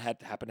let in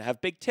happened to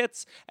have big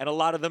tits. And a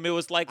lot of them, it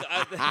was like,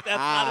 that's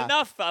not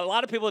enough. A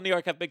lot of people in New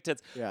York have big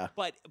tits. Yeah.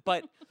 But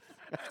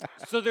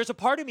so there's a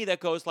part of me that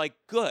goes like,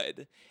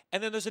 good.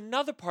 And then there's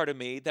another part of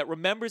me that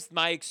remembers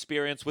my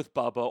experience with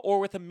Bubba or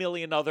with a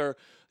million other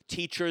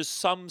teachers,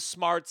 some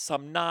smart,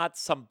 some not,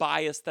 some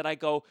biased, that I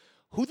go,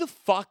 who the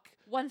fuck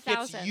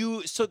 1,000. gets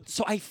you? So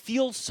I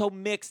feel so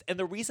mixed. And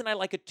the reason I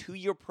like a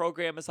 2-year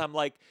program is I'm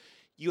like,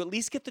 you at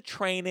least get the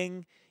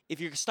training. If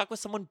you're stuck with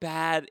someone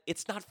bad,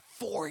 it's not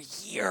 4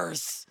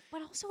 years.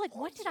 But also, like,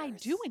 what did I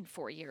do in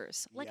 4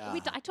 years? Like, Yeah.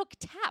 I took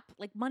tap,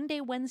 like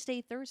Monday,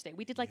 Wednesday, Thursday.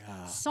 We did like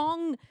Yeah.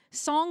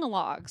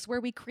 songalogues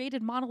where we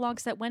created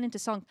monologues that went into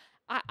songs.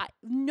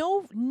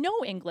 No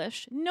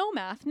English, no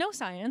math, no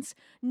science,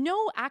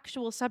 no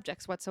actual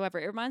subjects whatsoever.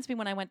 It reminds me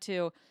when I went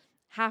to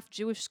half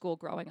Jewish school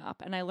growing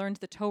up, and I learned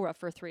the Torah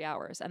for 3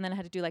 hours, and then I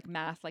had to do like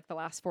math like the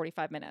last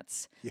 45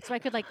 minutes. So I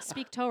could like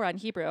speak Torah in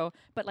Hebrew,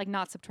 but like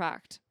not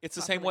subtract. It's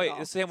the same properly way. at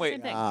all. It's the same way.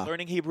 Same thing.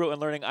 Learning Hebrew and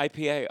learning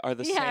IPA are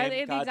the Yeah, same.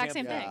 the exact goddamn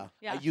same thing. thing.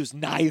 Yeah. I use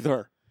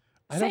neither.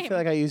 I don't Same. feel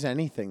like I use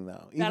anything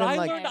though. Even I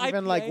like learned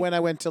even IPA. like when I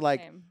went to like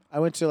Same. I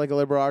went to like a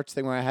liberal arts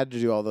thing where I had to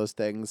do all those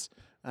things,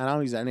 and I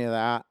don't use any of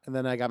that. And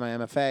then I got my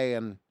MFA,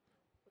 and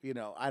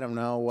I don't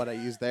know what I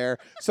use there.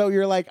 So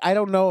you're like, I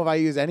don't know if I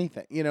use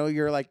anything.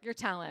 You're like, Your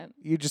talent.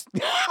 you just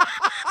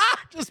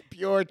just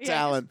pure Yeah,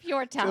 talent, just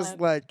pure talent. just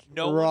like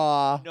No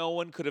raw. One, no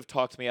one could have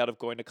talked me out of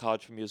going to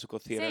college for musical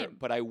theater, Same.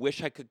 but I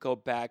wish I could go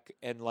back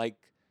and like.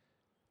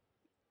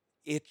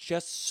 It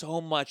just so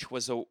much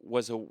was a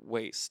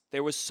waste.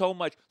 There was so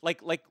much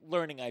like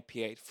learning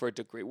IPA for a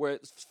degree. Where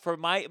for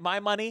my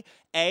money,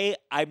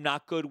 I'm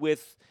not good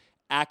with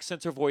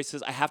accents or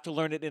voices. I have to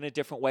learn it in a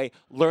different way.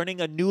 Learning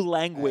a new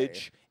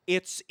language,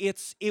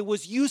 it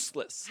was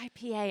useless.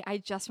 IPA. I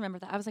just remember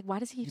that. I was like, why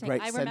does he You'd think?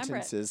 write I remember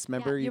sentences. it.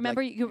 Remember, you you'd,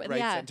 remember like, you write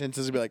yeah.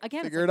 sentences and be like, Again,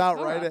 it's figure like it out,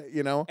 Torah. write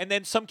it. And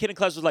then some kid in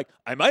class was like,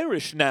 I'm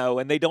Irish now,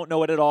 and they don't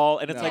know it at all.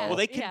 And it's like, No. well,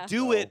 they can Yeah.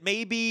 do No. it.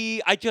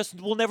 Maybe I just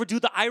will never do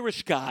the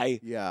Irish guy.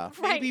 Yeah.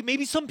 Right.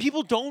 Maybe some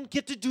people don't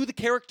get to do the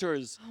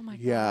characters. Oh my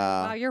god!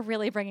 Yeah. Wow, you're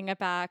really bringing it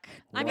back.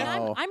 I mean,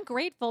 Wow. I'm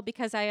grateful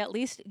because I at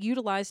least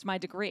utilized my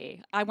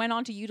degree. I went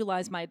on to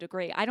utilize my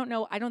degree. I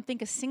don't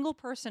think a single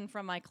person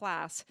from my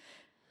class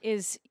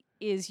is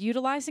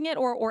utilizing it,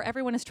 or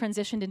everyone has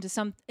transitioned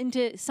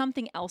into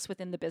something else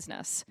within the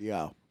business.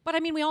 Yeah. But I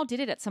mean, we all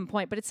did it at some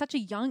point. But it's such a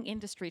young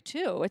industry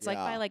too. It's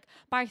Yeah. like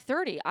by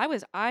 30, I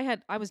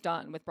was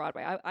done with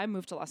Broadway. I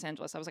moved to Los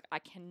Angeles. I was like, I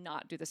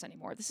cannot do this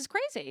anymore. This is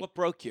crazy. What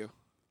broke you?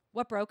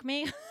 What broke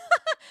me?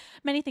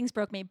 Many things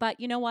broke me. But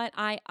you know what?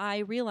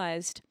 I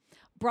realized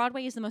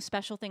Broadway is the most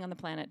special thing on the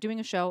planet. Doing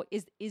a show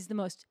is the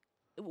most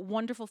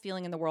wonderful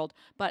feeling in the world.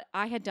 But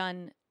I had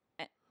done,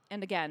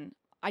 and again,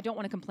 I don't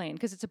want to complain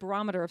because it's a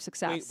barometer of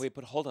success. Wait,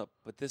 but hold up.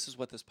 But this is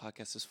what this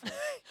podcast is for.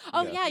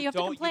 Oh yeah, you have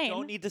to complain. You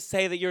don't need to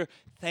say that you're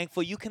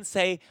thankful. You can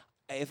say,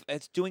 if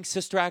it's doing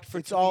Sister Act for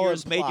It's 2 all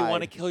years made you want to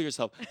implied. kill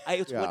yourself.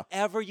 It's Yeah.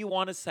 whatever you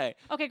want to say.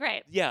 Okay,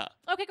 great. Yeah.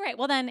 Okay, great.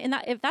 Well then,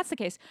 if that's the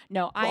case,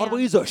 no,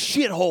 Broadway's a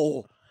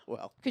shithole.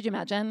 Well. could you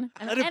imagine?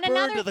 And, Let it and burn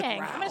another to the thing,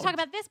 I'm going to ground. talk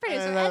about this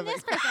producer and another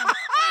this person. and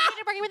I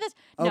need to work with this.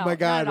 Oh No, my not at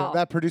God, all.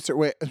 that producer!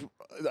 Wait,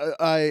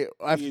 I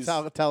have Please.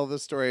 to tell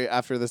this story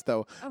after this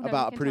though Okay,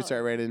 about a we can producer I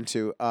tell it. ran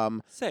into.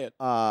 Say it.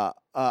 I'm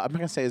not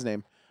gonna say his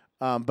name,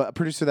 but a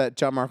producer that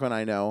John Marco and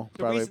I know.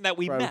 The reason that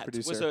we met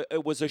producer.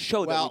 was a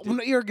show Well, that we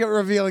did. you're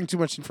revealing too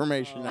much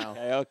information now.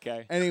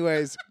 Okay.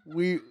 Anyways,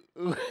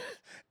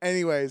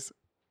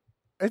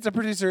 it's a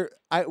producer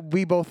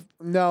we both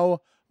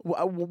know.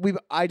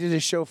 I did a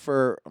show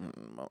for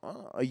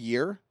a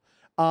year,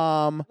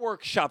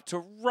 Workshop to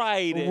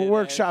write it.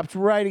 Workshopped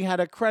writing, had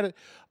a credit.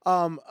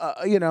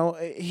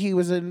 He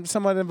was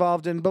somewhat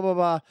involved in blah blah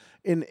blah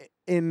in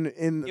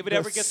If it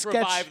ever gets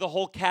revived, the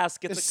whole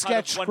cast gets a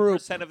cut of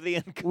 1% of the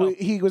income.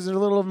 He was a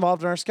little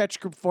involved in our sketch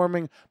group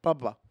forming. Blah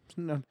blah.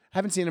 No,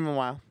 haven't seen him in a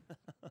while.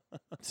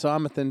 So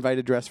I'm at the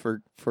invited dress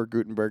for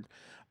Gutenberg.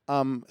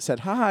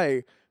 Said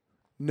hi.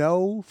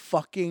 No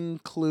fucking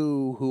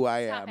clue who I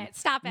am.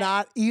 Stop it.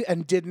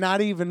 And did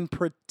not even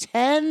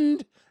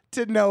pretend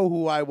to know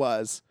who I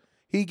was.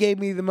 He gave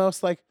me the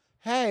most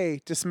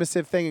hey,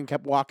 dismissive thing and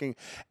kept walking.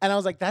 And I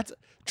was like, that's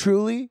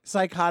truly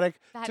psychotic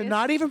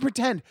not even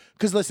pretend.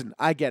 Because listen,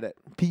 I get it.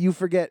 You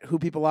forget who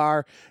people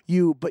are,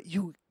 but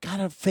you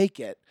gotta fake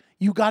it.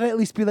 You gotta at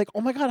least be like,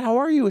 oh my God, how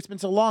are you? It's been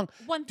so long.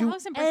 1000%. Do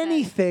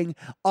anything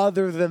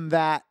other than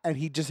that. And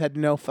he just had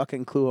no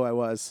fucking clue who I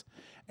was.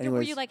 Anyways,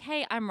 were you like,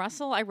 hey, I'm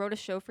Russell. I wrote a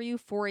show for you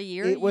for a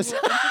year. It was you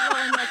were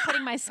integral in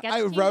putting my sketch.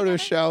 I team wrote together? a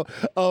show.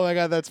 Oh my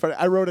God, that's funny.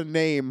 I wrote a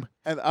name,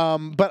 and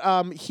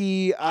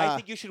he. I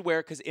think you should wear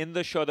it because in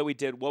the show that we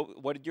did,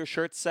 what did your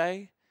shirt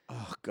say?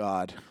 Oh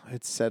God,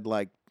 it said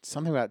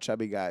something about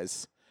chubby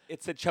guys.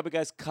 It said chubby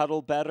guys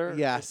cuddle better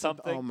or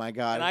something. Oh my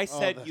God. And I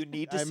said you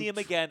need to see him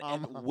again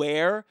and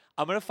wear.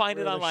 I'm going to find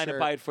it online and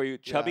buy it for you.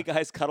 Chubby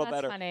guys cuddle That's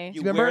better. funny.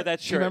 You wear that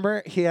shirt. Do you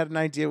remember he had an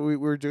idea? We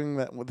were doing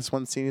that with this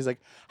one scene. He's like,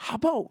 how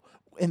about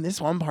in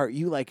this one part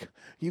you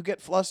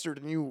get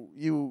flustered and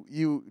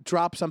you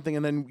drop something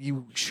and then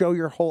you show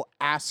your whole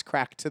ass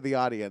crack to the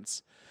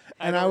audience.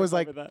 And I was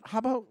like, how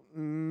about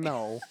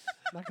no?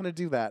 I'm not going to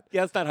do that.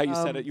 Yeah, that's not how you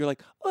said it. You're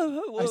like,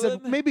 I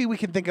said, maybe we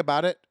can think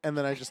about it. And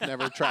then I just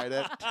never tried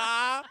it.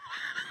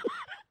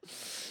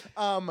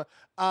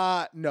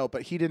 No,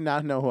 but he did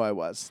not know who I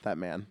was, that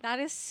man. That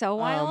is so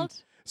wild.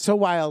 So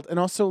wild. And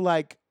also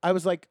I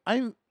was like,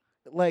 I'm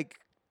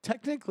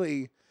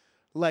technically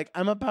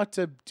I'm about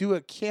to do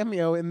a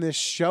cameo in this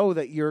show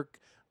that you're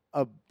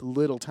a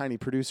little tiny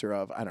producer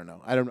of. I don't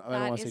know. I don't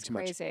want to say too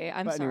much. Crazy.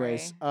 I'm but sorry.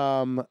 anyways,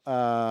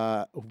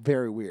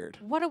 very weird.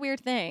 What a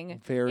weird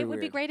thing. Very It would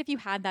be weird. great if you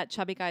had that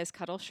chubby guy's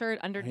cuddle shirt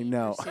underneath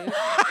know. your suit.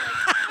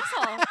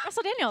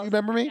 Russell Daniels. You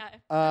remember me?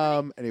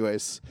 Yeah.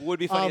 Anyways. What would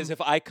be funny is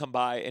if I come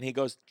by and he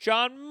goes,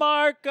 John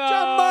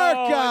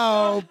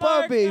Marco,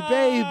 Bubby,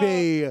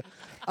 baby.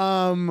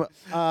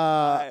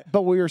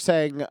 But we were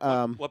saying,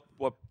 what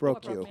broke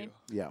broke you? me?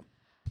 Yeah.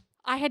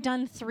 I had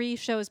done 3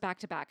 shows back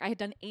to back. I had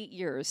done 8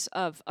 years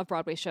of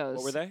Broadway shows.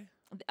 What were they?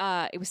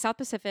 It was South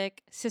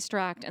Pacific, Sister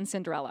Act, and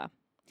Cinderella.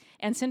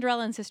 And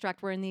Cinderella and Sister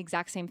Act were in the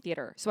exact same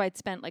theater. So I'd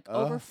spent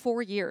over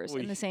 4 years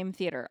in the same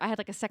theater. I had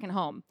a second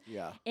home.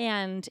 Yeah.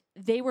 And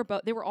they were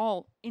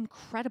all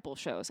incredible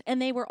shows.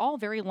 And they were all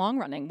very long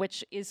running,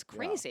 which is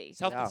crazy.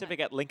 South Pacific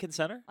at Lincoln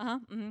Center? Uh-huh.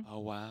 Mm-hmm. Oh,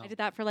 wow. I did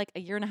that for a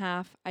year and a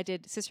half. I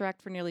did Sister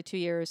Act for nearly 2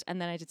 years.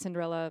 And then I did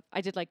Cinderella. I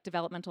did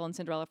developmental and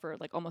Cinderella for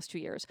almost 2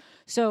 years.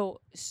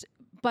 So,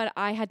 but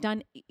I had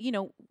done,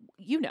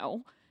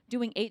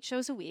 doing 8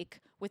 shows a week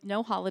with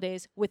no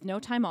holidays, with no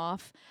time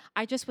off.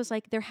 I just was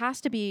like, there has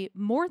to be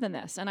more than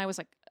this. And I was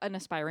an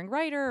aspiring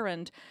writer.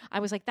 And I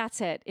was like, that's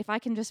it. If I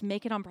can just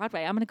make it on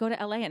Broadway, I'm going to go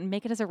to LA and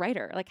make it as a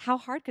writer. How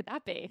hard could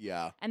that be?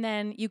 Yeah. And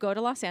then you go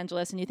to Los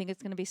Angeles and you think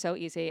it's going to be so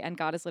easy. And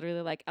God is literally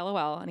like,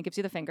 LOL. And he gives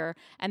you the finger.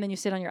 And then you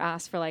sit on your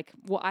ass for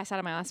I sat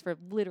on my ass for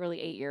literally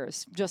 8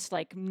 years, just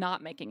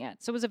not making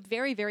it. So it was a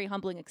very, very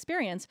humbling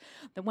experience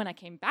that when I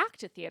came back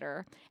to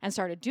theater and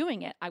started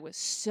doing it, I was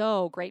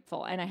so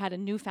grateful. And I had a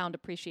newfound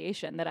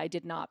appreciation that I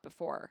did not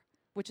before,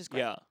 which is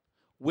great. Yeah.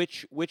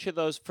 Which of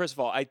those, first of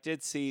all, I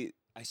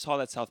saw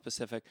that South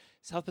Pacific.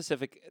 South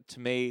Pacific, to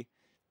me,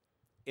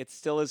 it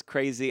still is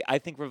crazy. I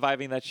think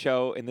reviving that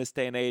show in this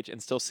day and age and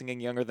still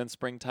singing Younger Than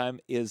Springtime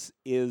is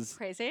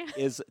crazy.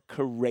 Is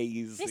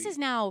crazy. This is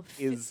now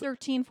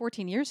 13,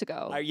 14 years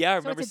ago. I so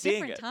remember it's a seeing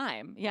different it.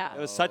 time. Yeah. It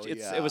was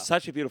it was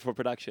such a beautiful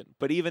production.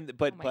 But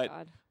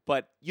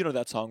but you know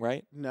that song,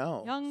 right?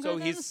 No. Younger So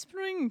than he's-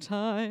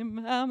 springtime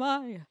am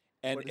I.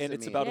 And What does it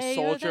it's mean? about a Gayer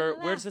soldier.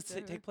 than Where does it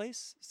laughter. take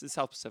place? It's the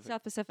South Pacific.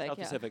 South Pacific, South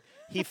yeah. Pacific.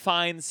 He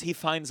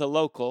finds a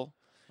local.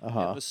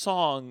 And the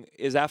song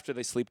is after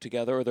they sleep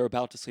together or they're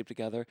about to sleep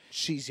together.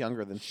 She's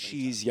younger than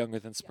She's younger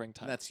than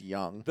springtime. That's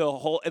young. The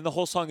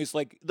whole song is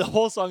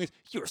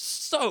you're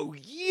so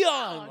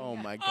young. Oh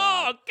my God.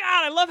 Oh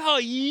God, I love how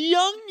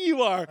young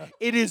you are.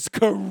 It is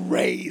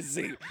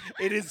crazy.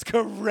 It is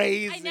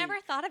crazy. I never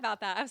thought about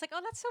that. I was like,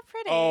 oh, that's so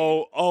pretty.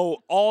 Oh,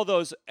 all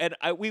those and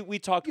we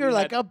talked. You're we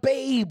like had- a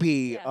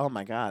baby. Yeah. Oh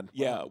my God.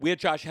 Yeah, we had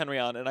Josh Henry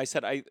on, and I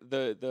said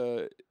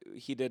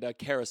he did a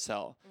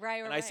carousel,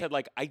 Right, and right, I said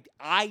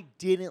I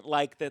didn't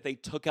like that they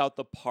took out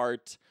the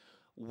part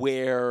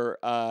where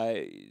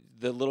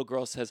the little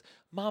girl says,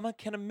 "Mama,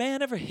 can a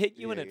man ever hit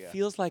you and it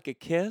feels like a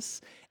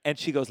kiss?" And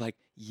she goes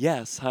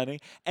 "Yes, honey."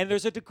 And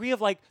there's a degree of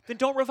then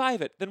don't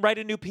revive it, then write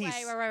a new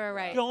piece.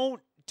 Right.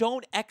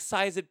 Don't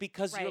excise it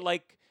because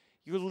Right.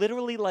 you're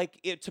literally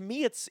it. To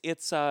me, it's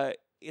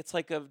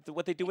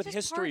what they do with just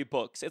history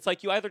books. It's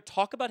you either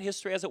talk about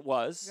history as it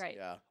was, Right.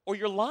 Yeah. or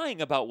you're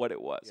lying about what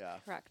it was. Yeah.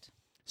 Correct.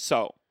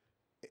 So,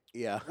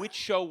 Yeah. which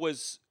show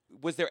was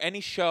was there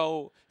any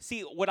show?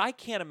 See, what I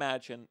can't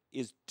imagine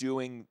is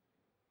doing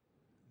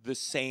the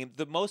same.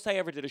 The most I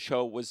ever did a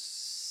show was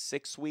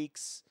 6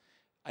 weeks.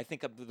 I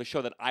think the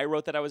show that I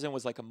wrote that I was in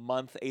was like a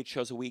month, 8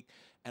 shows a week,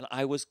 and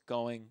I was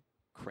going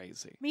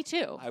crazy. Me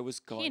too. I was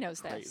going He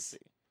knows crazy. this.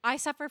 I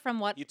suffer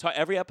from what?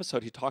 Every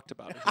episode he talked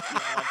about it.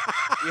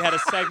 We had a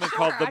segment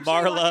called the I'm sure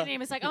he walked Marla. in and he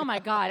was like, oh my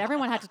God,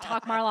 everyone had to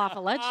talk Marla off a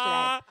ledge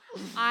today.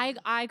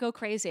 I go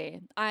crazy.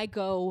 I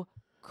go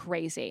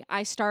crazy.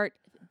 I start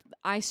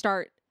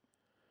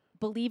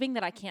believing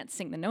that I can't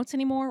sing the notes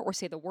anymore or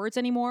say the words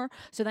anymore.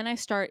 So then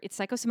it's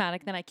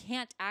psychosomatic. Then I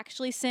can't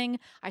actually sing.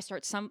 I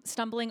start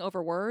stumbling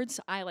over words.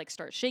 I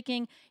start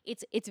shaking.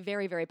 It's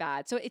very, very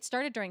bad. So it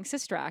started during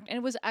Sister Act. And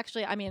it was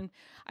actually, I mean,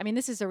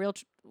 this is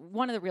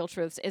one of the real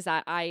truths is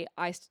that I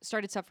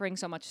started suffering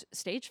so much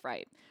stage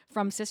fright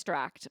from Sister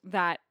Act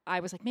that I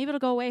was like, maybe it'll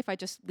go away if I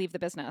just leave the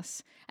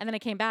business. And then I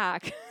came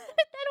back and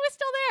it was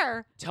still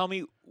there. Tell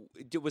me,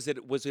 was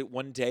it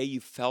one day you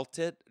felt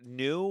it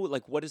new?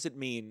 Like, what does it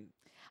mean?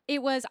 We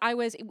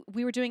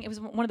were doing, it was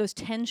one of those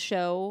 10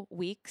 show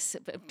weeks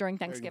during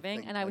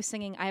Thanksgiving. And I was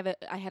singing, I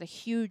had a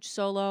huge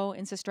solo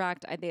in Sister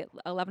Act. I had the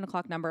 11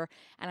 o'clock number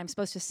and I'm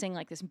supposed to sing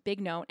like this big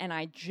note and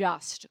I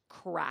just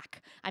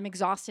crack. I'm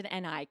exhausted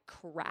and I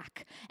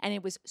crack. And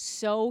it was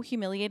so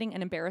humiliating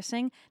and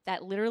embarrassing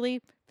that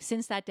literally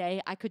since that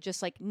day, I could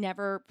just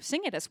never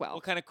sing it as well.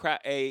 What kind of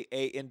crack? A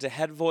into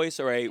head voice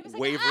or a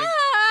wavering?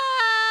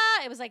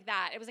 It was like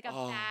that. It was like a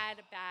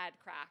bad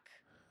crack.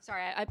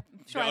 Sorry, I'm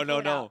sure I No.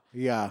 out.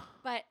 Yeah.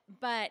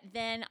 But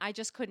then I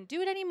just couldn't do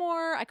it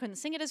anymore. I couldn't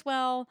sing it as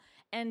well.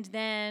 And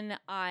then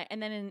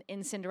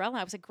in Cinderella,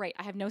 I was like, great,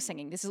 I have no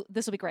singing. This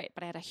will be great.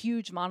 But I had a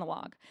huge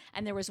monologue.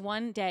 And there was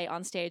one day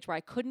on stage where I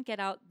couldn't get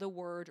out the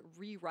word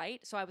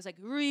rewrite. So I was like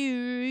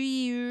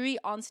re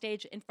on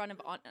stage in front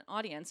of an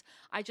audience.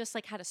 I just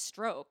had a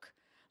stroke.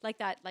 Like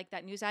that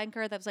news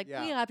anchor that was like,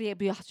 Yeah. Steve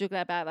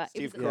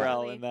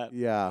Carell in that.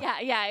 Yeah.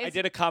 Yeah. I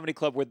did a comedy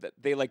club where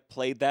they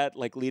played that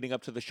leading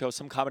up to the show.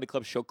 Some comedy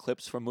clubs show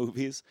clips from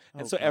movies,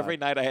 and so every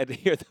night I had to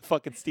hear the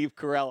fucking Steve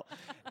Carell.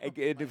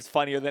 It was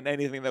funnier than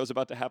anything that was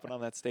about to happen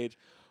on that stage.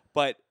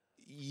 But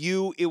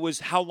it was,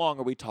 how long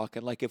are we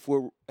talking? Like if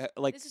we're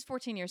this is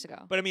 14 years ago.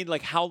 But I mean,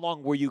 how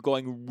long were you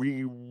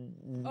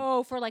going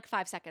For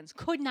 5 seconds.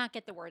 Could not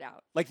get the word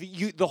out. Like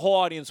the whole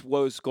audience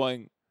was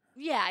going.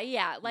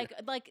 Yeah. Like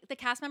the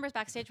cast members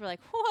backstage were like,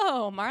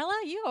 "Whoa, Marla,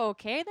 you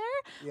okay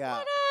there?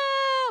 Yeah.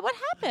 What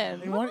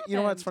happened? You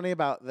know what's funny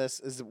about this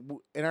is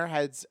in our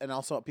heads, and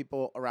also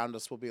people around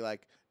us will be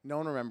like, no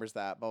one remembers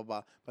that, blah,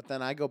 blah, blah. But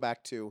then I go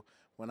back to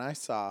when I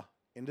saw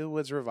Into the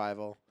Woods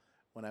Revival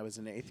when I was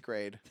in 8th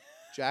grade,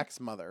 Jack's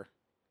mother,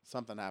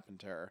 something happened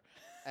to her.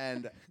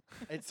 And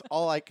it's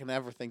all I can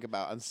ever think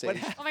about on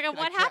stage. Oh my God,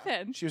 what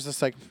happened? She was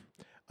just like,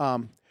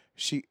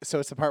 so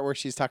it's the part where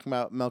she's talking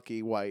about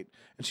Milky White,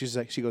 and she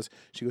goes,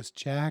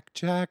 Jack,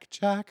 so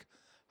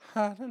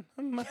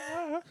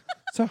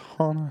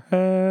on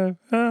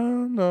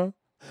heaven,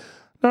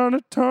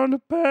 turn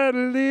the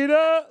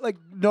pedalita. Like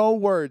no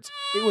words.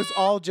 It was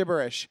all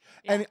gibberish.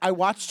 Yeah. And I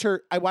watched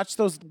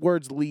those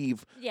words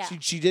leave. Yeah.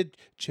 She did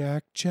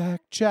Jack, and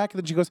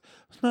then she goes,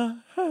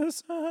 and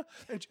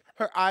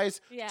her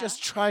eyes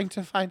just trying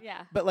to find,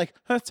 but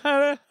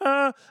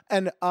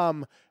and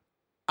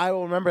I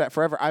will remember that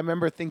forever. I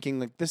remember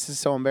thinking this is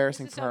so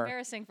embarrassing for her.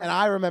 Embarrassing for and her.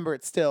 I remember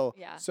it still.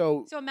 Yeah.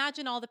 So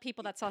imagine all the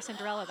people that saw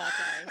Cinderella that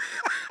day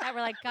that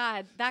were like,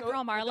 God, that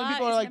girl Marla.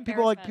 people is are an like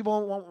embarrassment."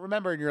 people won't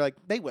remember, and you're like,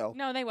 they will.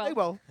 No, they will. They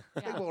will.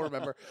 Yeah. They will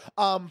remember.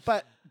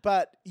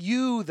 But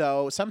you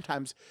though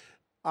sometimes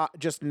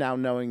just now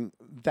knowing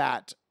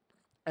that,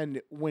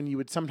 and when you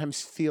would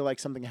sometimes feel like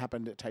something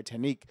happened at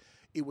Titanic,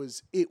 it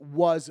was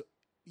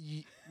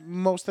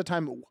most of the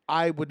time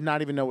I would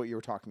not even know what you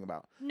were talking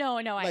about. No,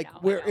 I know.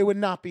 Where I know. it would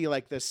not be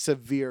like this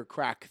severe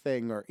crack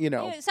thing or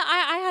Yeah, so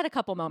I had a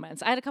couple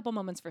moments. I had a couple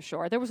moments for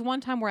sure. There was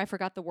one time where I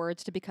forgot the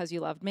words to Because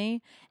You Loved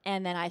Me,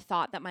 and then I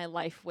thought that my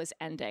life was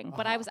ending.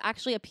 But I was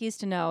actually appeased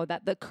to know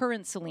that the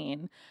current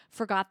Celine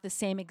forgot the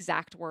same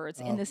exact words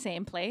in the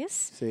same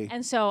place. See.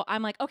 And so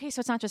I'm like, okay, so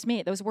it's not just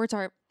me. Those words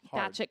are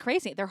Hard. batshit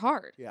crazy. They're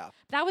hard. Yeah.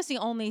 That was the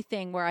only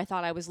thing where I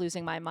thought I was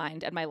losing my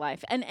mind and my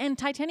life. And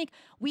Titanic,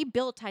 we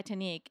built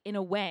Titanic in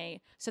a way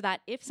so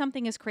that if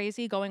something is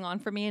crazy going on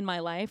for me in my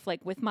life,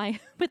 like with my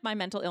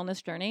mental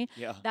illness journey,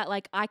 that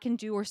I can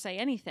do or say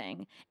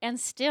anything, and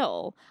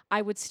still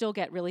I would still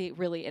get really,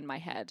 really in my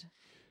head,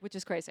 which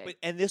is crazy.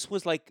 And this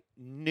was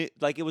new,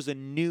 it was a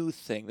new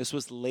thing. This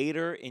was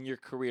later in your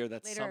career.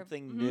 That's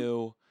something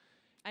new.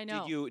 I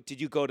know.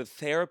 Did you go to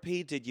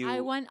therapy? Did you?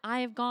 I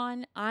have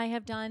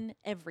done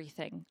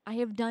everything.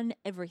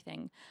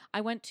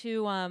 I went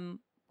to an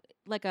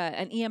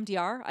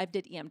EMDR. I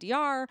did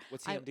EMDR.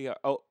 What's EMDR?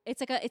 Oh,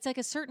 it's like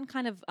a certain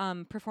kind of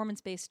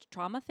performance-based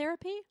trauma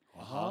therapy.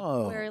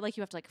 Oh. Where you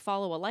have to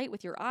follow a light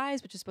with your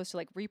eyes, which is supposed to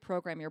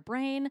reprogram your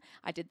brain.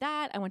 I did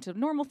that. I went to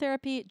normal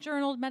therapy,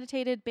 journaled,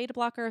 meditated, beta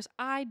blockers.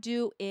 I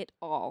do it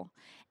all.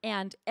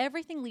 And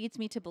everything leads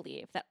me to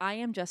believe that I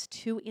am just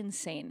too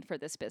insane for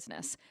this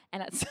business.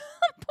 And at some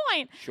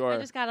point, Sure. I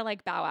just got to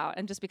like bow out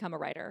and just become a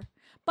writer.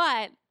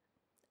 But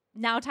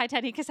now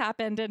Titanic has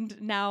happened,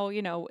 and now,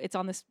 it's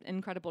on this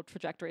incredible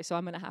trajectory. So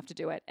I'm going to have to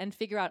do it and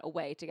figure out a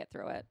way to get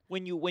through it.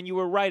 When you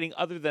were writing,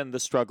 other than the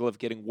struggle of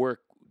getting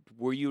work,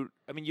 were you?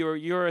 I mean,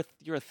 you're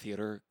a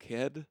theater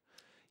kid.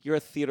 You're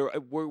a theater.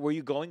 Were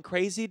you going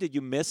crazy? Did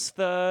you miss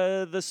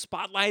the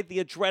spotlight,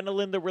 the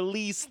adrenaline, the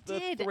release,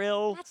 the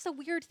thrill? That's the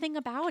weird thing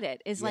about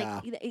it is like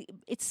Yeah.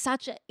 it's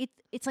such a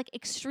it's like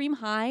extreme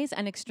highs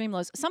and extreme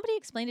lows. Somebody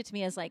explained it to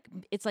me as like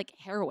it's like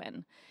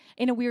heroin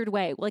in a weird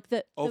way. Like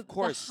the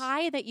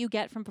high that you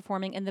get from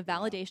performing and the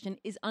validation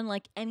is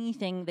unlike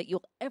anything that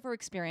you'll ever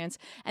experience.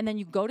 And then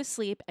you go to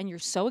sleep and you're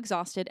so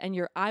exhausted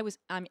and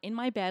I'm in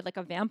my bed like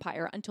a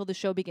vampire until the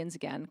show begins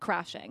again,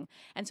 crashing.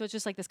 And so it's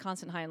just like this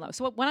constant high and low.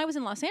 So when I was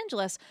in Los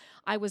Angeles,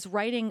 I was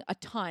writing a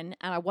ton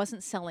and I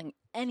wasn't selling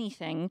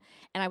anything,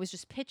 and I was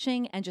just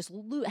pitching and just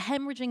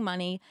hemorrhaging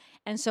money.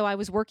 And so I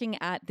was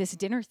working at this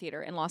dinner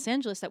theater in Los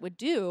Angeles that would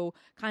do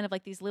kind of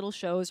like these little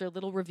shows or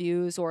little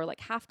reviews or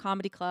like half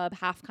comedy club,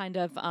 half kind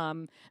of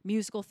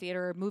musical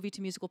theater, movie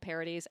to musical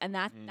parodies. And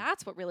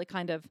that's what really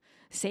kind of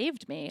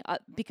saved me,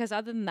 because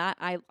other than that,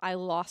 I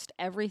lost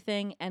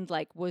everything and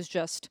like was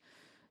just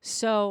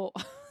so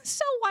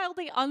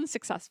wildly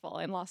unsuccessful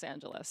in Los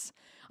Angeles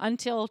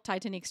until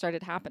Titanic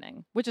started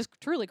happening, which is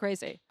truly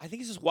crazy. I think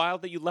it's just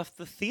wild that you left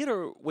the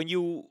theater when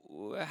you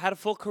had a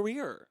full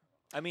career.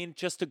 I mean,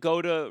 just to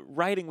go to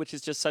writing, which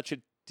is just such a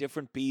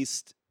different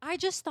beast. I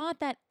just thought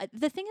that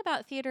the thing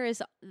about theater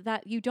is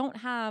that you don't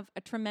have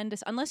a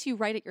tremendous, unless you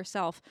write it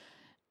yourself.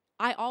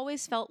 I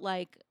always felt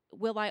like,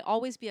 will I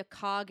always be a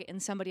cog in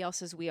somebody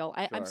else's wheel?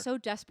 I'm so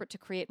desperate to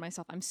create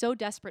myself. I'm so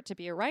desperate to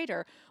be a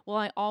writer. Will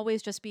I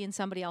always just be in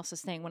somebody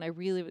else's thing when I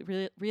really,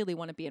 really, really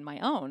want to be in my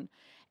own?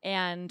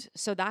 And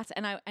so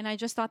I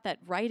just thought that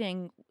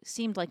writing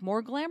seemed like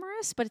more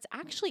glamorous, but it's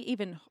actually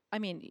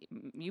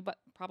you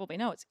probably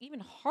know, it's even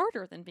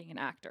harder than being an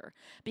actor,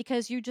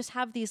 because you just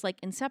have these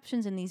like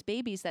inceptions and these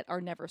babies that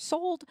are never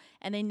sold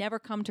and they never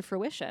come to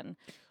fruition.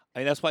 I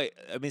mean, that's why,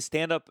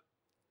 stand-up,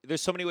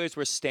 there's so many ways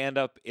where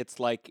stand-up,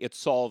 it's like it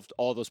solved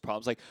all those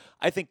problems. Like,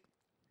 I think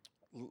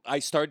I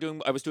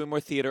was doing more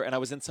theater, and I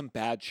was in some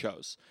bad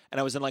shows, and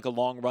I was in like a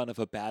long run of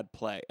a bad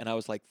play, and I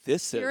was like,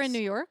 Here in New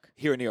York?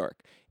 Here in New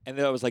York. And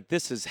then I was like,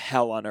 this is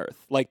hell on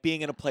earth. Like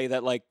being in a play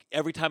that like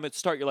every time it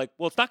starts, you're like,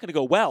 well, it's not going to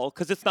go well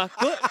because it's not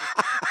good.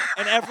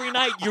 And every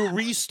night you're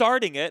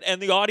restarting it,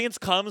 and the audience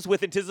comes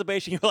with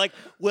anticipation. You're like,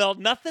 well,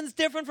 nothing's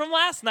different from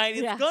last night.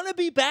 It's going to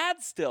be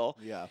bad still.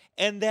 Yeah.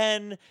 And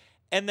then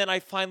I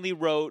finally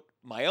wrote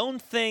my own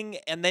thing,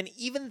 and then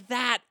even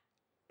that,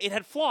 it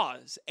had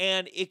flaws,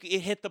 and it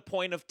hit the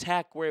point of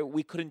tech where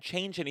we couldn't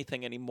change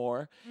anything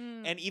anymore.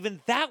 And even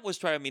that was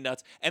driving me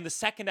nuts. And the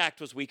second act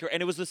was weaker, and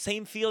it was the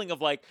same feeling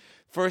of like,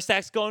 first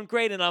act's going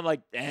great, and I'm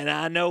like, and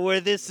I know where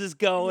this is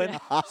going.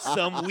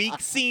 Some weak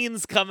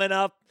scenes coming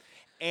up.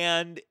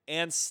 And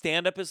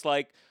stand-up is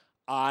like,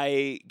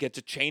 I get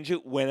to change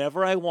it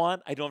whenever I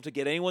want. I don't have to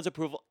get anyone's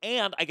approval,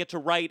 and I get to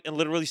write and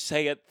literally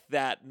say it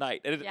that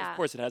night. And of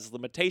course, it has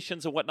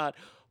limitations and whatnot,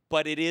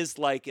 but it is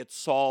like it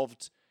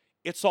solved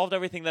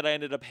everything that I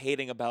ended up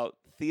hating about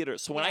theater.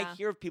 So when I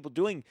hear of people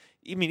doing,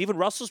 even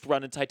Russell's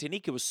run in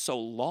Titanic, it was so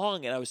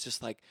long, and I was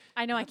just like,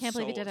 I know, I can't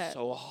believe he did it.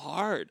 So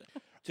hard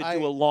to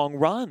do a long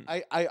run.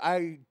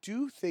 I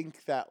do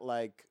think that,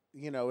 like,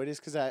 it is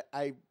because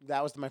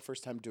that was my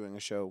first time doing a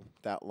show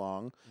that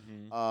long.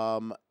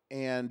 Mm-hmm.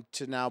 And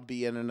to now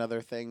be in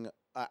another thing,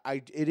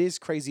 it is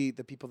crazy,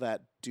 the people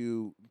that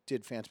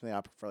did Phantom of the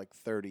Opera for like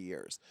 30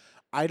 years.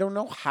 I don't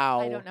know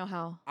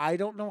how. I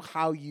don't know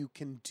how you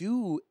can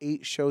do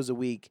 8 shows a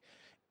week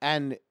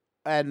and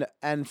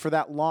for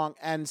that long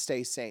and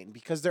stay sane,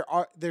 because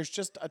there's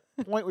just a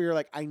point where you're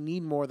like, I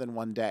need more than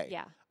one day.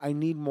 Yeah. I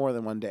need more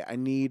than one day. I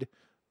need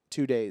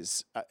 2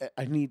 days.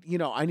 I need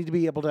to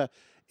be able to,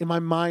 in my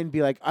mind,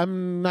 be like,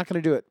 I'm not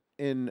going to do it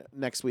in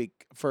next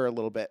week for a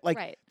little bit.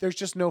 Like, there's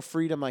just no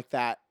freedom like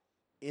that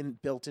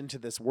built into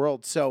this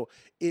world. So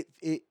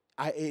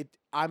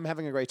I'm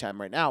having a great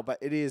time right now, but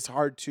it is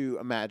hard to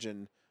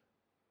imagine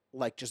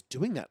like just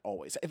doing that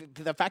always.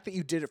 The fact that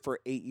you did it for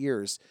 8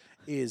 years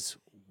is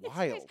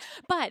wild.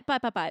 But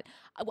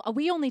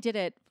we only did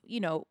it,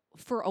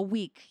 for a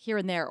week here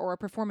and there, or a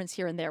performance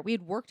here and there. We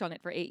had worked on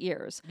it for 8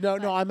 years. No,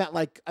 I meant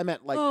like when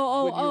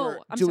you were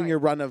doing your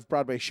run of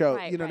Broadway show.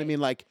 You know what I mean?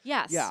 Like,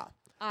 yes, yeah.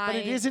 But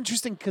it is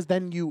interesting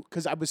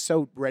because I was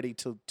so ready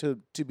to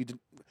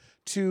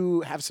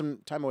have some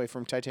time away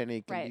from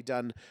Titanic and be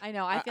done. I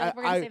know. I feel like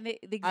we're gonna say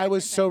the exact I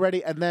was same so thing.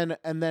 ready, and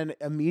then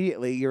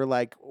immediately you're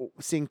like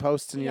seeing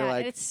posts, and you're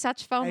like, and it's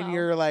such FOMO. and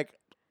you're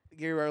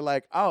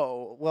like,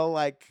 oh well,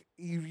 like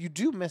you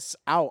do miss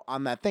out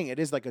on that thing. It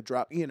is like a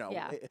drop,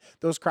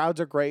 those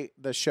crowds are great.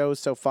 The show's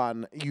so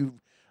fun. You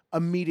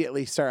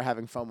immediately start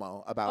having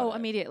FOMO about it. Oh,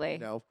 immediately.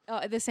 Oh,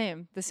 the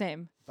same.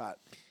 But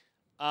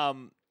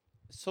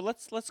so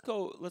let's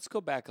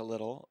go back a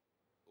little.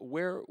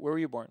 Where were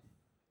you born?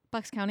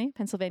 Bucks County,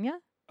 Pennsylvania.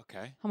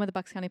 Okay. home of the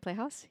Bucks County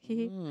Playhouse.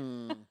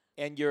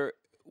 And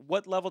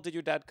what level did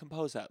your dad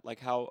compose at? Like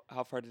how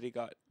far did he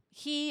go?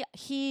 He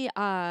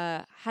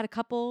had a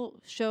couple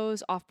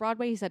shows off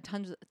Broadway. He's had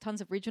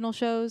tons of regional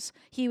shows.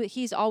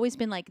 He's always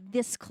been like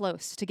this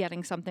close to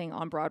getting something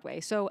on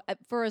Broadway. So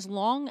for as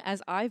long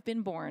as I've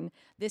been born,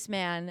 this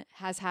man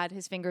has had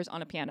his fingers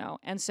on a piano.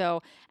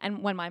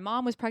 And when my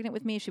mom was pregnant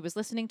with me, she was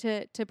listening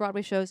to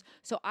Broadway shows.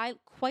 So I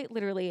quite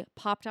literally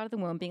popped out of the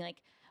womb being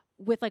like,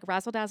 with like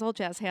razzle dazzle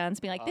jazz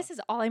hands, being like, this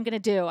is all I'm gonna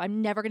do.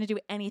 I'm never gonna do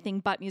anything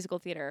but musical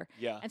theater.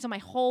 Yeah. And so my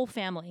whole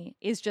family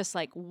is just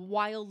like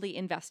wildly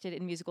invested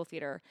in musical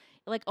theater.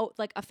 Like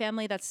a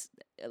family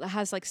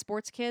has like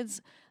sports kids.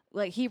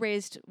 Like he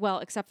raised, well,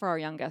 except for our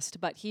youngest,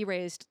 but he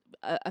raised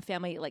a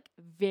family like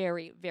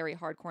very, very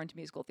hardcore into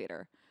musical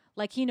theater.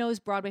 Like he knows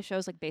Broadway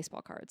shows like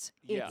baseball cards.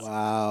 Yeah. It's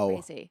Wow.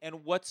 crazy.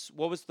 And what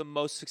was the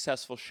most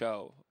successful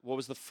show? What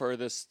was the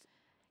furthest?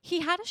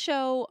 He had a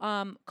show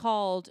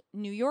called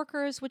New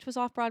Yorkers, which was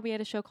off Broadway. He had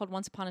a show called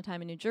Once Upon a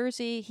Time in New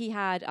Jersey. He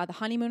had The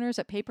Honeymooners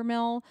at Paper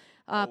Mill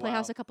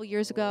Playhouse a couple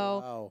years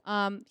ago.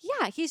 Wow.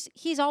 Yeah,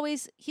 he's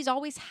always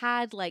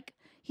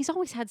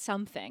had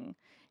something.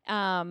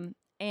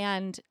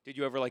 And Did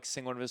you ever like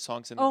sing one of his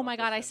songs? oh my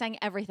God, I sang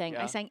everything.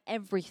 Yeah. I sang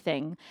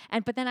everything.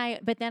 And but then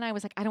I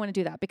was like, I don't want to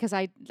do that because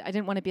I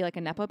didn't want to be like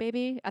a nepo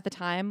baby at the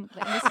time.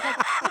 And this is like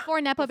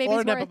before nepo babies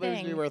were Nepo a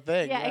babies thing. were a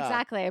thing, Yeah, yeah.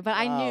 exactly. But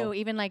I Wow. knew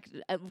even like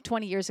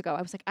 20 years ago,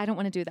 I was like, I don't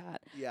want to do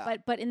that. Yeah.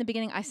 But in the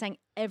beginning, I sang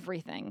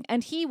everything,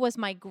 and he was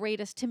my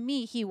greatest. To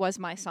me, he was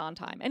my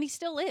Sondheim, and he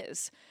still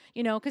is.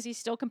 You know, because he's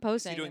still Is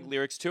composing. he doing and-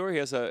 lyrics too, or he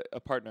has a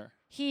partner?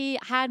 He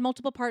had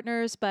multiple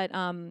partners, but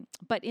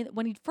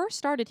when he first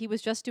started, he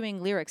was just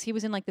doing lyrics. He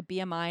was in like the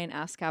BMI and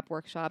ASCAP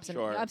workshops, and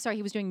Sure. I'm sorry,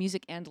 he was doing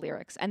music and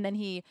lyrics. And then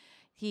he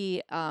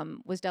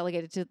was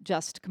delegated to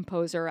just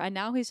composer, and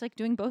now he's like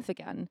doing both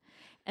again.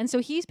 And so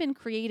he's been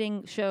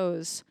creating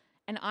shows,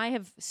 and I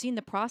have seen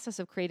the process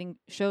of creating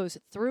shows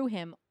through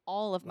him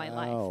all of my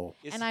life. Wow.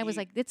 And I was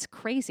like, it's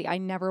crazy. I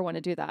never want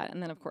to do that.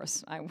 And then of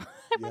course I went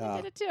Yeah.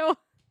 and did it too.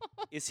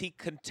 Is he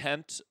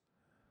content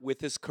with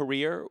his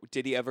career?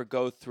 Did he ever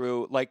go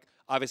through like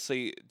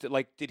obviously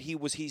like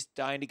was he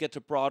dying to get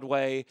to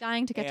Broadway?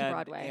 Dying to get to and-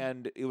 Broadway.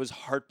 And it was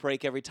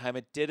heartbreak every time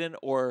it didn't,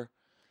 or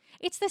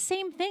It's the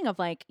same thing of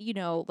like, you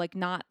know, like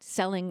not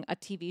selling a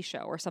TV show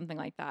or something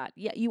like that.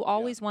 Yeah, you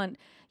always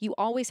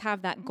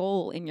have that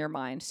goal in your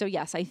mind. So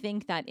yes, I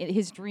think that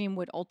his dream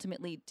would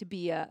ultimately to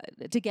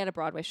get a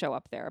Broadway show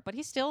up there. But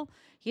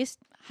he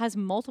has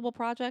multiple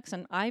projects,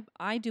 and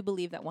I do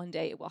believe that one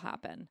day it will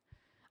happen.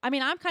 I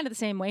mean, I'm kind of the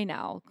same way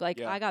now. Like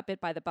Yeah. I got bit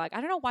by the bug.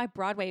 I don't know why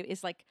Broadway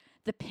is like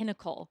the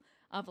pinnacle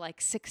of like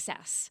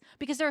success,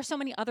 because there are so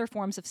many other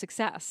forms of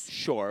success.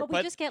 sure, But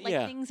we just get like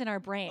yeah, things in our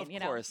brain, Of you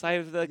know. course, I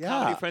have the Yeah,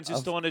 comedy friends who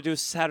still want to do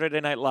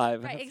Saturday Night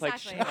Live, Right, and it's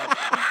exactly. like, shut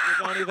up.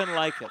 You don't even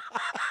like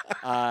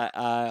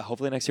it.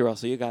 Hopefully next year,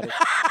 also, you got it.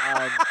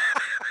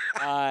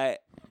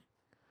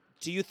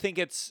 Do you think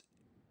it's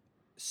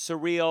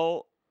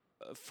surreal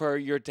for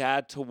your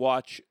dad to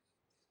watch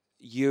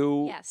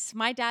you? Yes,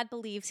 my dad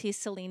believes he's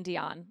Celine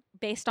Dion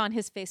based on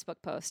his Facebook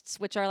posts,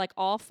 which are like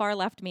all far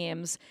left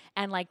memes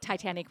and like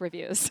Titanic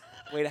reviews.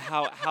 Wait,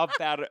 how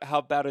bad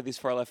are these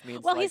far left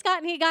memes? Well, like,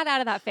 he got out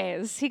of that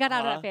phase. He got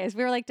out of Uh-huh. that phase.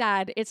 We were like,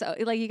 Dad, it's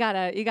like you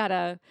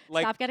gotta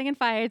Like- stop getting in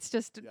fights.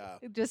 Just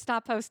Yeah.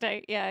 stop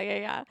posting.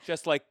 Yeah.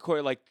 just like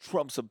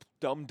Trump's a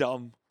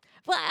dumb.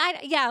 Well,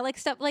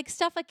 like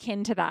stuff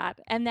akin to that,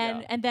 and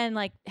then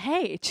like,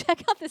 hey,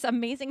 check out this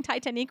amazing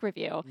Titanic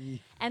review.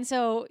 And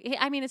so,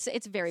 I mean, it's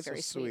very So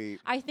very sweet. sweet.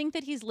 I think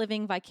that he's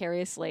living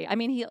vicariously. I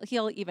mean,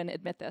 he'll even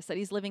admit this, that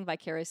he's living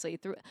vicariously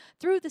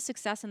through the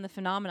success and the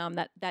phenomenon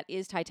that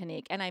is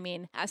Titanic. And I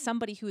mean, as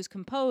somebody who's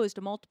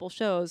composed multiple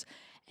shows,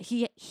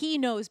 he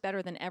knows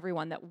better than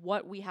everyone that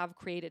what we have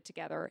created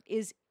together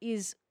is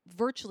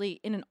virtually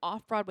in an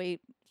off-Broadway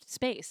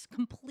space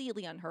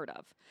completely unheard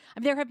of. I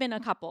mean, there have been a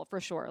couple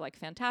for sure, like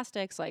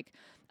Fantastics, like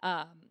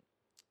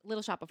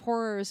Little Shop of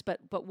Horrors, but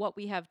what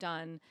we have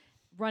done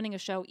running a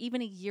show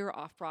even a year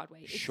off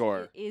Broadway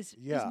Sure. is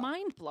Yeah.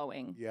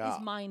 mind-blowing. Yeah.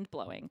 Is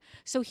mind-blowing.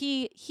 So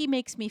he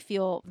makes me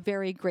feel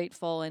very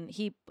grateful, and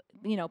he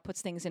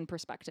puts things in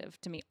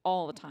perspective to me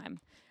all the time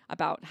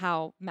about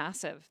how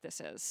massive this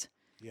is.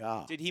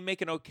 Yeah. Did he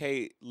make an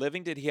okay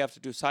living? Did he have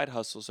to do side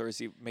hustles, or is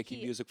he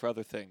making music for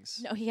other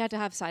things? No, he had to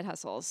have side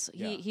hustles.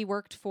 Yeah. He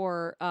worked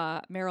for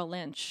Merrill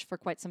Lynch for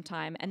quite some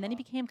time, and then he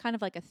became kind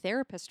of like a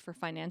therapist for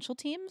financial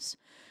teams.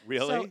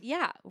 Really? So,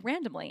 yeah,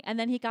 randomly. And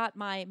then he got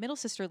my middle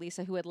sister,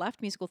 Lisa, who had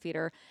left musical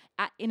theater,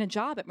 in a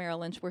job at Merrill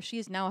Lynch where she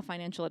is now a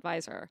financial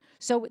advisor.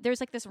 So there's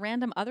like this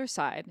random other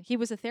side. He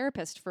was a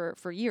therapist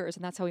for years,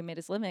 and that's how he made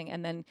his living.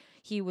 And then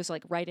he was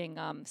like writing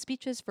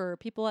speeches for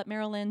people at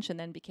Merrill Lynch, and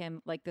then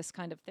became like this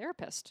kind of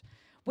therapist,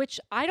 which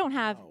I don't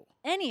have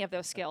any of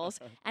those skills.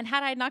 And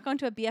had I not gone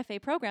to a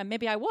BFA program,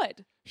 maybe I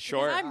would.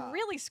 Sure. Because I'm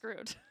really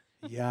screwed.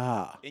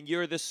 Yeah. And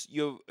you're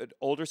an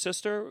older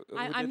sister? who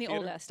I'm did the theater?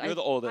 oldest. You're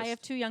the oldest. I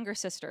have 2 younger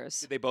sisters.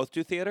 Did they both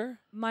do theater?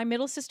 My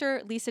middle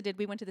sister, Lisa, did.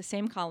 We went to the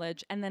same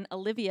college. And then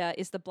Olivia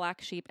is the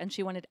black sheep, and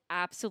she wanted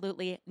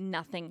absolutely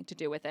nothing to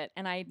do with it.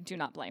 And I do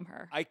not blame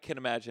her. I can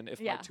imagine if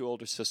my Yeah. 2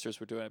 older sisters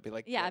were doing it, I'd be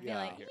like, Yeah, I'd be get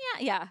like, out of here.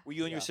 yeah. Were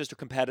you and your sister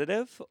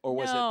competitive, or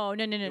was No.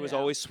 it was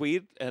always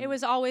sweet? And It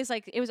was always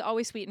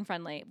sweet and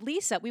friendly.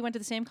 Lisa, we went to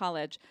the same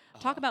college.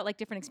 Talk about like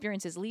different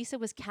experiences. Lisa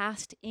was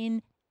cast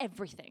in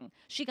everything.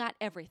 She got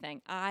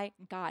everything. I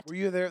got. Were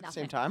you there at the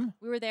nothing. same time?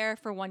 We were there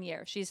for 1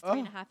 year. She's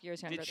 3.5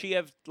 years younger. Did she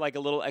have like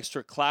a little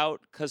extra clout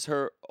because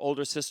her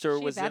older sister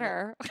She was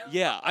better. in it?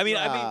 Yeah, I mean,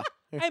 I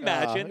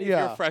imagine if you're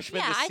a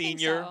freshman to I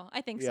senior. think so.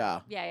 I think Yeah.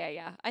 so.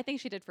 Yeah. I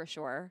think she did for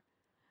sure.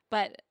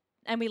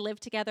 And we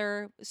lived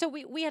together. So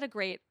we had a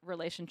great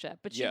relationship,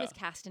 but she Yeah. was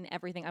cast in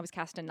everything. I was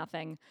cast in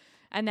nothing.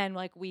 And then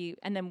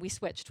we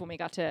switched when we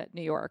got to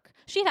New York.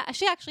 She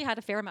actually had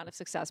a fair amount of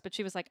success, but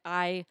she was like,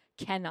 I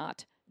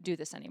cannot do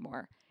this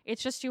anymore.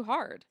 It's just too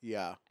hard.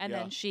 Yeah. And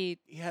then she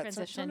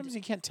transitioned. Sometimes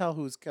you can't tell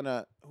who's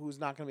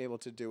not gonna be able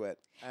to do it.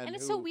 And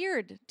it's so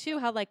weird too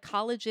how like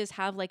colleges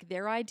have like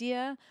their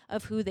idea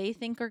of who they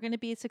think are going to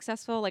be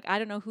successful. Like I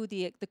don't know who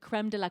the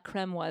creme de la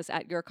creme was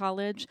at your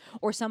college,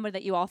 or somebody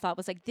that you all thought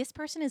was like, this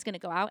person is going to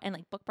go out and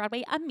like book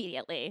Broadway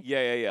immediately.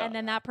 Yeah. And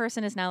then that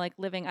person is now like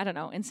living, I don't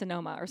know, in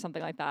Sonoma or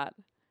something like that.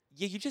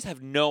 Yeah, you just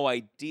have no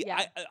idea.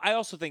 Yeah. I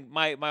also think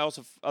my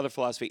other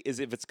philosophy is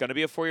if it's going to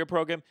be a 4-year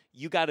program,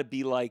 you got to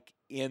be like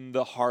in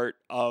the heart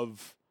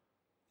of.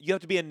 You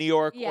have to be in New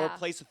York or a Yeah.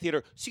 place of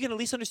theater, so you can at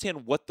least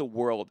understand what the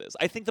world is.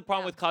 I think the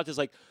problem with college is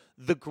like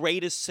the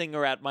greatest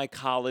singer at my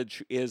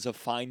college is a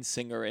fine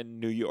singer in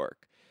New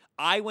York.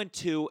 I went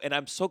to, and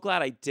I'm so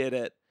glad I did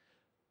it,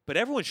 but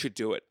everyone should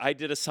do it. I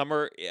did a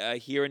summer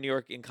here in New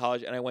York in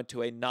college, and I went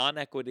to a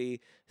non-equity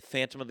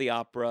Phantom of the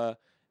Opera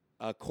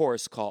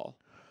chorus call.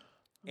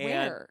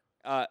 Where?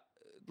 And,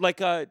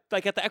 like at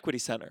the Equity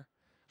Center.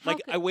 How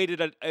Like could- I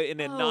waited in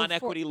a Oh,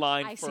 non-equity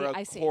line I for see, a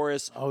I see.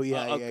 chorus. Oh,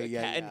 yeah, and,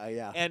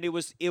 yeah. And it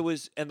was,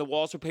 and the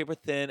walls were paper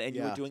thin, and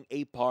you were Yeah. doing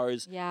 8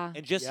 bars. Yeah.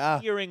 And just Yeah.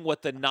 hearing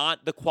what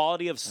the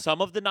quality of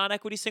some of the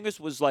non-equity singers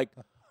was like,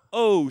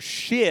 oh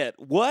shit,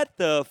 what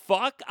the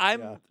fuck?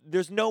 Yeah.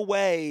 There's no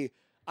way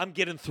I'm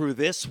getting through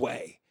this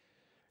way.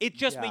 It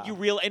just made you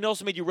real, and it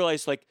also made you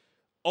realize like,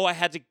 oh, I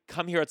had to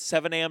come here at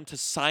 7 a.m. to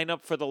sign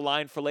up for the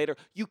line for later.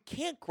 You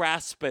can't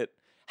grasp it.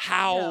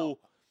 How No,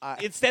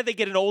 instead they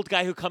get an old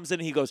guy who comes in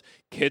and he goes,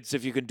 kids,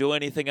 if you can do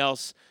anything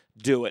else,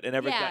 do it. And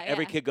every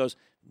Yeah. kid goes,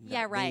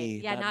 Yeah, "Not right. me,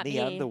 Yeah, not me. me.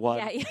 I'm the one."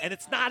 Yeah. And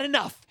it's not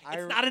enough.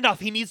 It's not enough.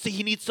 He needs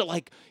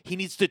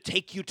to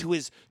take you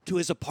to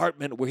his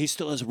apartment where he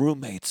still has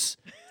roommates.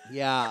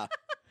 Yeah.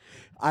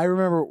 I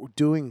remember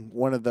doing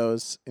one of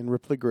those in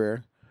Ripley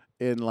Greer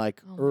in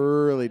like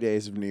early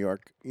days of New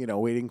York,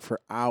 waiting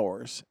for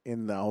hours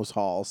in those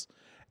halls.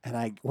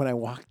 And when I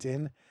walked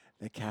in,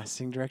 the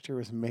casting director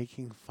was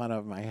making fun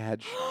of my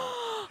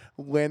headshot.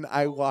 When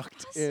I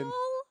walked in, Russell?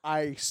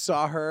 I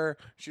saw her.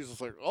 She was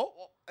just like, oh.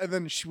 And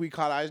then we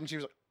caught eyes and she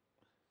was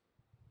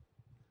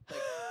like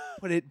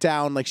put it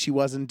down like she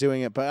wasn't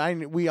doing it.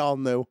 But we all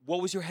knew.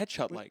 What was your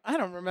headshot like? I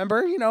don't remember.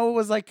 It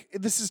was like,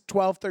 this is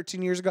 12,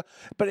 13 years ago.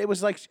 But it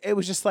was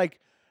just like,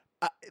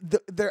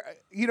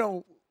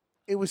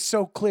 it was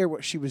so clear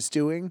what she was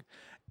doing.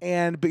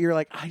 But you're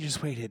like, I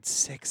just waited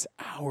 6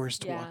 hours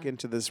to walk Yeah.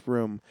 into this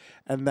room.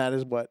 And that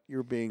is what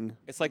you're being.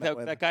 It's like met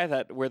with. that guy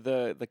where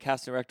the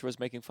casting director was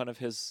making fun of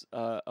his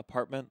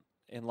apartment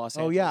in Los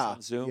Oh, Angeles yeah.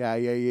 on Zoom.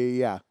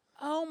 Yeah.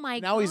 Oh my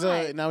Now god. he's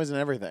in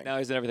everything. Now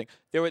he's in everything.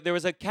 There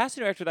was a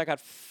casting director that got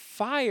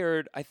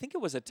fired. I think it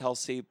was a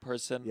Telsey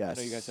person. I know you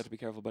guys Yes. have to be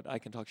careful, but I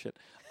can talk shit.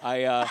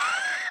 I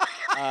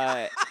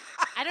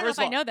don't know First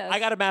if of I know all, this. I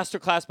got a master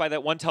class by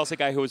that one Telsey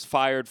guy who was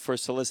fired for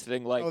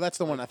soliciting like. Oh, that's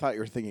the one I thought you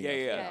were thinking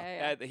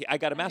Yeah. of. I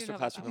got a I do master know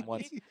class about from him that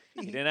once.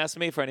 He didn't ask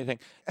me for anything,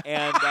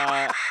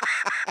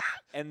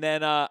 and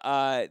then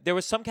there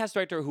was some cast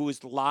director who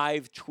was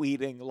live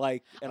tweeting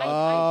like. And I I-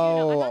 do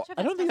know. I'm not Oh, sure if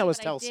I don't that's think that was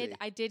but Telsey.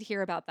 I did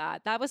hear about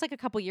that. That was like a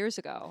couple years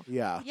ago.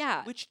 Yeah.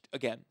 Yeah. Which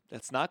again,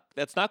 that's not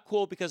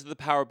cool because of the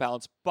power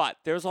balance. But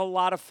there's a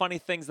lot of funny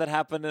things that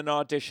happen in an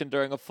audition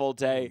during a full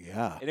day.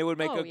 Yeah. And it would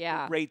make Oh, a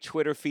yeah. great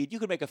Twitter feed. You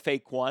could make a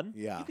fake one.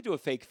 Yeah. You could do a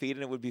fake feed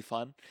and it would be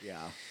fun. Yeah.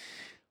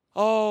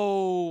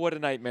 Oh, what a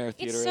nightmare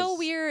theater It's so is.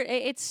 weird.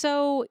 It's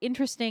so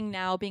interesting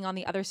now being on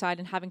the other side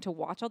and having to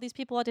watch all these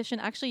people audition.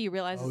 Actually, you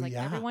realize Oh, it's like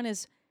yeah. everyone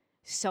is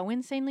so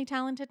insanely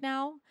talented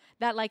now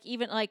that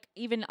even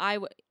I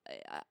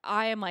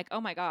am like, oh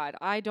my god,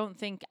 I don't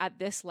think at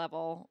this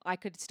level I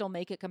could still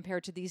make it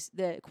compared to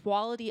the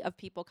quality of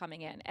people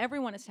coming in.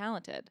 Everyone is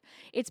talented.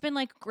 It's been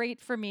like great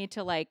for me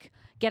to like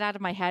get out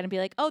of my head and be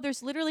like, oh,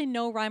 there's literally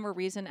no rhyme or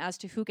reason as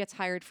to who gets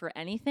hired for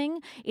anything.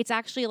 It's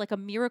actually like a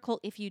miracle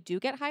if you do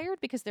get hired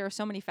because there are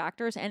so many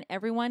factors and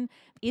everyone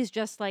is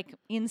just like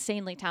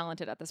insanely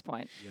talented at this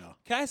point. Yeah.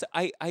 Guys,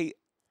 I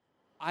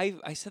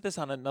said this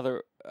on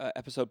another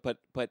episode, but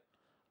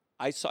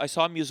I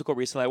saw a musical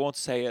recently. I won't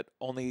say it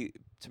only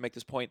to make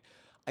this point.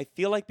 I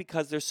feel like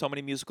because there's so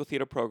many musical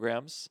theater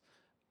programs,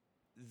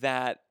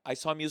 that I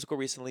saw a musical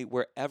recently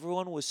where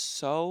everyone was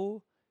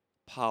so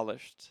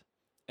polished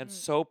and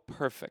so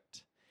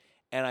perfect.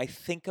 And I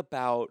think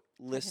about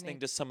listening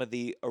to some of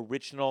the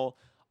original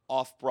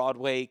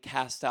off-Broadway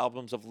cast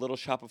albums of Little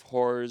Shop of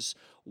Horrors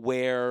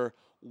where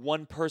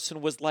one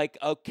person was like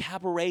a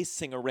cabaret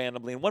singer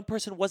randomly and one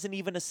person wasn't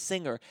even a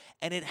singer.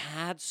 And it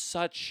had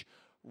such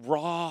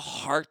raw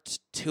heart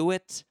to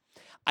it.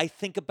 I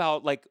think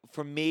about, like,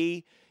 for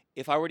me,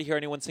 if I were to hear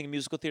anyone sing a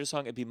musical theater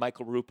song, it'd be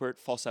Michael Rupert.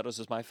 Falsettos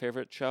is my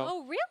favorite show.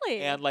 Oh,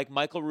 really? And like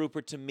Michael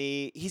Rupert, to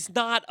me, he's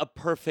not a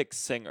perfect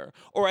singer.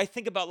 Or I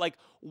think about like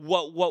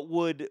what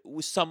would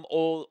some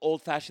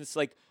old fashioned,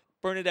 like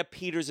Bernadette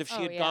Peters, if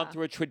she had gone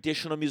through a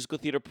traditional musical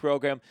theater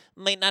program,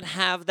 might not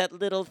have that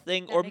little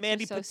thing. That or makes her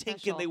Mandy so Patinkin,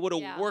 special. they would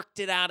have worked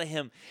it out of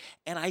him.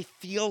 And I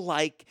feel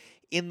like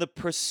in the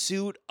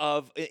pursuit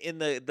of, in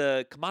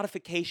the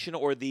commodification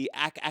or the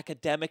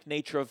academic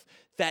nature of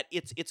that,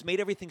 it's made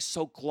everything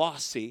so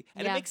glossy.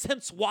 And it makes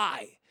sense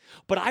why.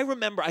 But I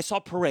remember I saw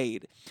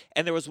Parade,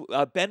 and there was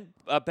Ben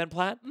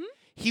Platt.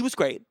 He was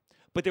great.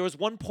 But there was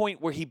one point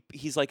where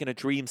he's like in a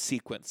dream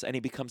sequence and he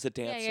becomes a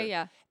dancer.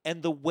 Yeah.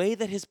 And the way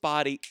that his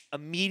body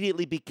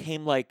immediately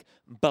became like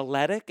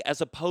balletic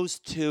as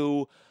opposed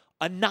to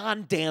a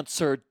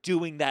non-dancer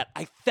doing that,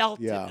 I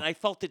felt it, and I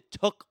felt it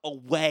took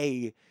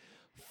away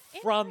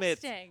from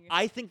it. Interesting.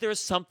 I think there's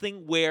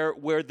something where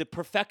the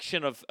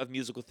perfection of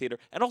musical theater,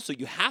 and also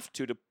you have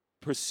to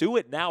pursue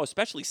it now,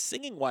 especially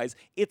singing-wise,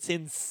 it's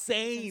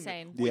insane. It's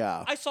insane.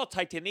 Yeah. I saw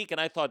Titanic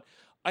and I thought,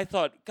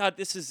 God,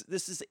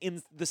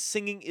 the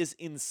singing is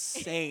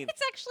insane.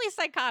 It's actually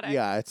psychotic.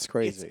 Yeah, it's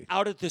crazy. It's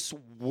out of this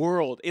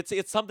world.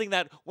 It's something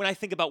that when I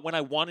think about when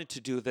I wanted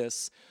to do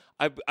this,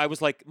 I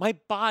was like, my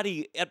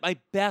body at my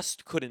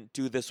best couldn't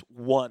do this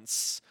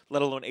once,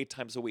 let alone 8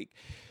 times a week.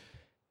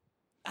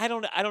 I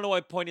don't know what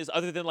my point is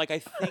other than like I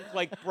think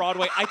like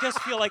Broadway. I just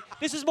feel like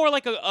this is more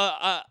like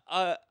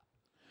a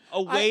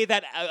way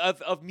that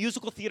of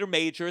musical theater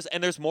majors,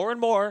 and there's more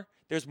and more.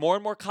 There's more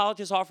and more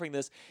colleges offering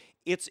this.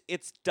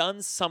 It's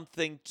done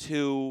something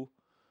to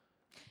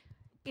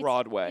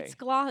Broadway. It's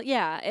I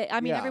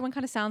mean, Yeah. everyone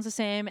kind of sounds the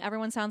same.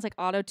 Everyone sounds like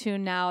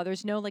auto-tune now.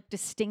 There's no like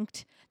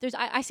distinct.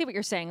 I see what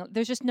you're saying.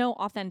 There's just no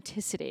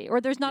authenticity,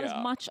 or there's not as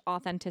much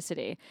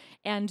authenticity.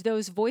 And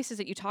those voices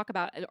that you talk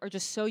about are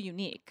just so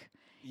unique.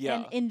 Yeah.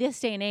 And in this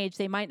day and age,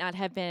 they might not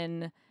have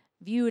been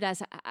viewed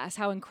as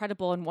how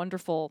incredible and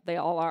wonderful they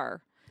all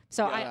are.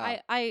 So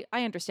I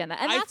understand that,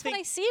 and that's what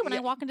I see when I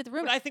walk into the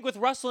room. But I think with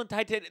Russell and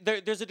Titanic,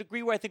 there's a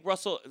degree where I think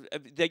Russell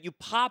that you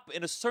pop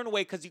in a certain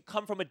way because you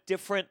come from a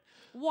different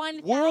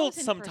world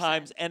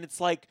sometimes, and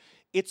it's like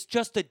it's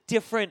just a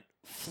different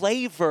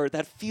flavor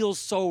that feels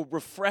so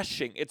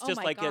refreshing. It's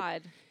just like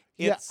God.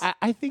 It's,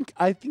 I think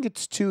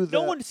it's too.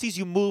 No one sees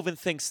you move and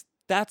thinks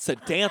that's a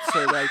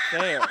dancer right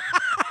there.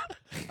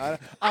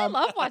 I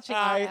love watching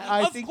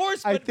that. Of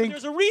course, but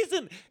there's a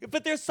reason.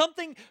 But there's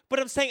something. But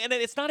I'm saying, and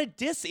it's not a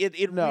diss.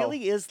 It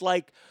really is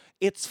like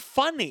it's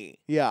funny.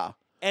 Yeah.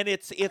 And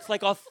it's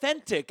like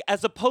authentic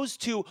as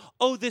opposed to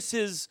this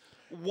is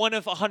one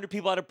of 100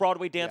 people at a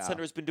Broadway dance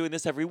center has been doing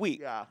this every week.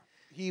 Yeah.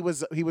 He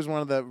was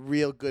one of the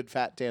real good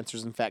fat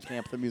dancers in Fat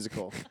Camp the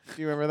musical.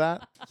 Do you remember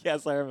that?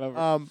 Yes, I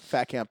remember.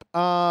 Fat Camp.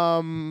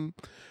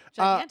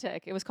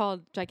 Gigantic. It was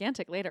called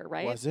Gigantic later,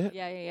 right? Was it?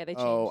 Yeah. They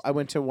changed. Oh, I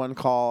went to one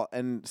call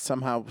and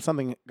somehow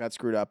something got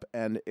screwed up,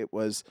 and it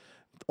was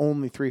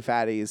only 3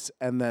 fatties,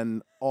 and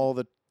then all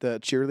the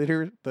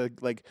cheerleader,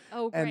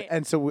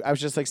 and so I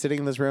was just like sitting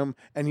in this room,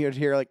 and you'd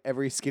hear like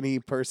every skinny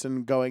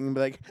person going and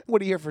be like,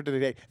 "What are you here for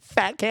today?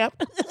 Fat Camp?"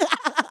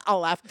 I'll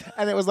laugh,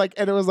 and it was like,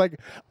 and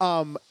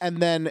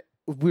then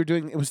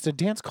it was a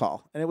dance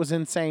call, and it was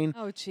insane.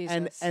 Oh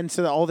Jesus! And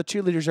so all the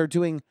cheerleaders are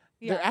doing.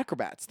 They're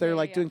acrobats. They're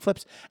doing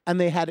flips, and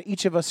they had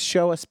each of us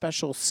show a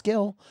special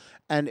skill,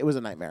 and it was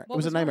a nightmare. It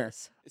was a nightmare.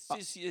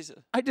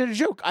 I did a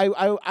joke.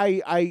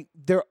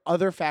 Their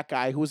other fat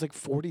guy who was like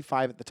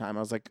 45 at the time.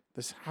 I was like,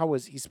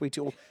 he's way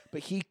too old,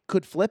 but he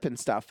could flip and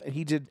stuff, and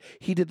he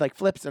did like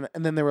flips, and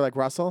then they were like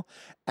Russell,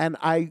 and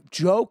I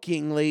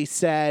jokingly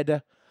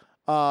said,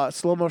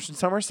 slow motion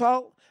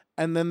somersault,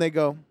 and then they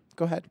go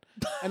ahead,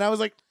 and I was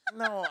like,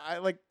 no,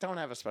 I don't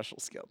have a special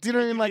skill. Do you know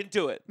what I mean? Like, didn't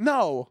do it.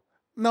 No,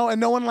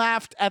 and no one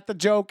laughed at the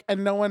joke,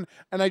 and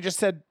I just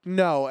said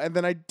no, and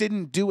then I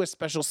didn't do a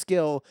special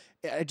skill.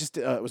 I just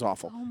it was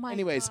awful. Oh my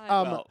Anyways,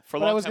 God. For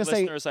long-time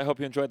listeners, I hope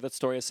you enjoyed that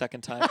story a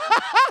second time.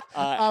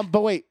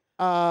 but wait,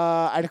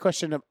 I had a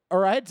question,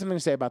 or I had something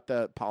to say about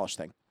the polish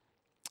thing.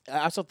 I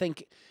also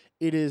think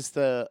it is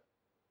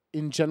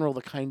in general,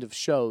 the kind of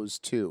shows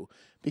too,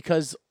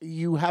 because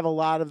you have a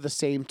lot of the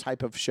same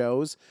type of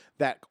shows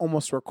that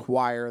almost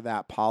require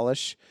that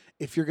polish.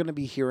 If you're going to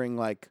be hearing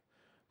like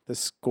the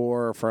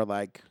score for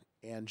like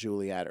Anne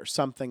Juliet or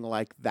something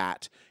like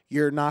that,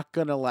 you're not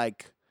gonna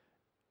like.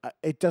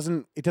 It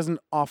doesn't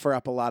offer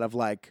up a lot of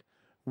like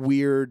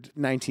weird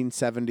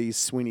 1970s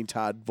Sweeney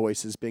Todd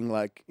voices being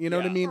like, you know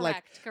what I mean?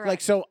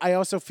 Correct. So I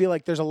also feel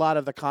like there's a lot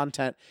of the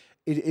content.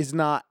 It is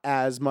not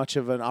as much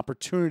of an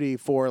opportunity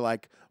for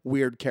like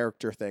weird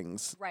character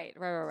things. Right.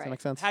 Does that make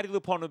sense? Hattie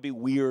Lupone would be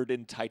weird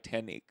in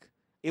Titanic.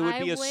 It would I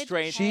be a would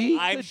strange. pay-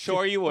 I'm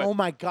sure you would. Oh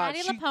my God.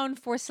 Patty she- LuPone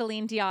for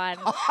Celine Dion,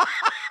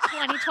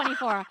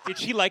 2024. Did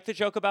she like the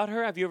joke about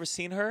her? Have you ever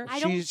seen her? I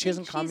don't She think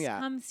hasn't come she's yet.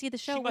 come see the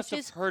show. She must which have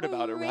is heard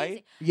about it, right?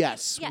 crazy.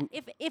 Yes. Yeah,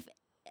 if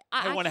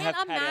I I wanna can't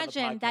have Patty on the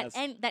imagine that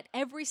podcast. that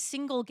every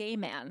single gay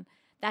man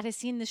that has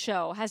seen the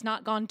show has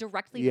not gone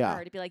directly Yeah. to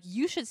her to be like,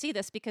 you should see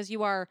this because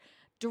you are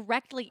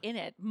directly in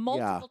it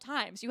multiple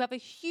times. You have a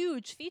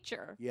huge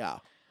feature. Yeah.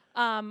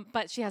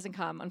 But she hasn't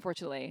come,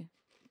 unfortunately.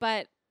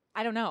 But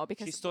I don't know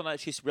because She's still not.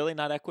 She's really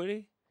not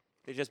equity.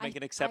 They just make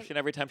an exception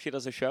every time she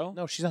does a show.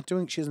 No, she's not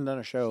doing. She hasn't done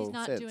a show. she's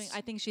not since. doing.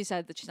 I think she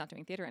said that she's not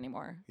doing theater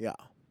anymore. Yeah.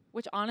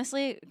 Which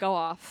honestly, go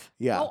off.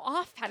 Yeah. Go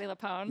off, Patty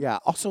LuPone. Yeah.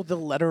 Also,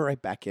 they'll let her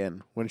right back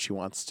in when she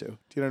wants to. Do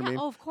you know what I Yeah, mean?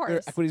 oh, of Their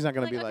course. equity's not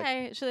going to be like.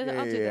 okay, yeah,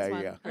 I'll do this yeah,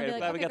 one. yeah. I'll Great. be I'm like,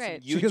 glad we okay, got some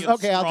great. She goes, union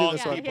 "Okay, I'll do strong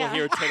this one." people Yeah.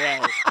 here today.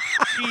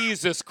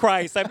 Jesus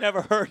Christ, I've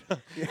never heard.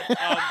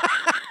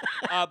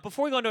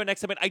 Before we go into our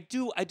next segment, I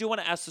do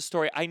want to ask the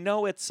story. I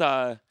know it's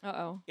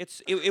Uh-oh.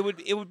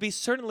 it would be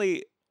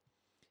certainly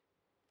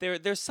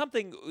there's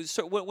something.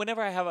 So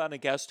whenever I have on a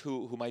guest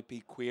who might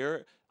be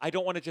queer, I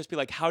don't want to just be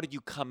like, how did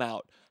you come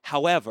out?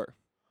 However,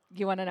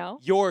 You want to know?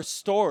 your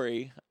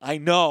story, I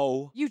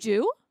know. You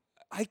do?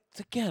 I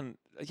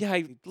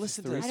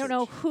listened to the this. I don't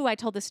know who I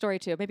told this story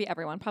to. Maybe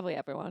everyone. Probably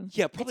everyone.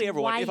 Yeah, probably It's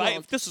everyone. If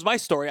wild. this was my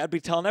story, I'd be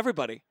telling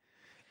everybody.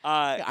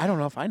 I don't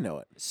know if I know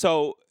it.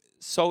 So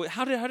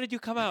how did you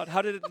come out?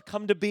 How did it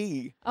come to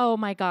be? Oh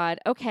my God.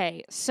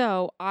 Okay.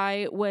 So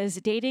I was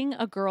dating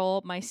a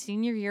girl my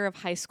senior year of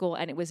high school,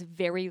 and it was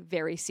very,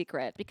 very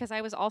secret because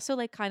I was also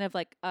like kind of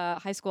like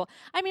high school.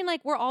 I mean,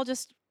 like we're all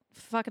just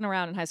fucking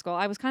around in high school.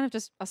 I was kind of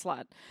just a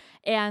slut.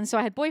 And so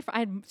I had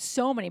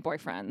so many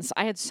boyfriends.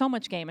 I had so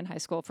much game in high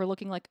school for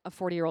looking like a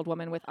 40-year-old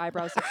woman with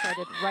eyebrows that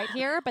started right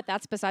here, but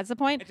that's besides the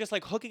point. And just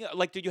like hooking up,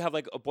 like, did you have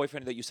like a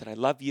boyfriend that you said I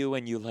love you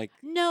and you like?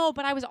 No,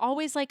 but I was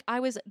always like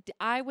I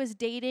was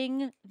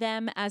dating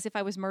them as if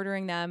I was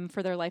murdering them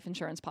for their life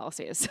insurance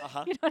policies.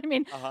 Uh-huh. You know what I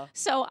mean? Uh-huh.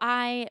 So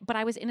I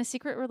was in a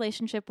secret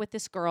relationship with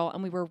this girl,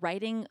 and we were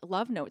writing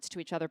love notes to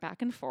each other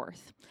back and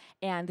forth.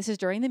 And this is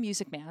during the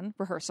Music Man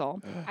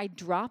rehearsal. I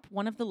drop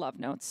one of the love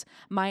notes.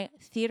 My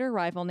theater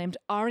rival named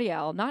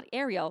Ariel, not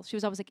Ariel, she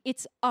was always like,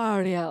 "It's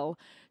Ariel."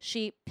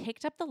 She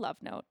picked up the love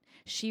note.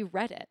 She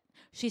read it.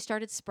 She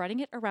started spreading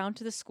it around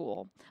to the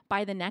school.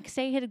 By the next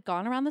day, it had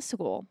gone around the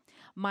school.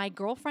 My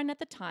girlfriend at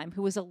the time,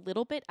 who was a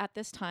little bit at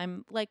this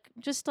time,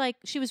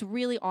 she was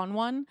really on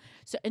one.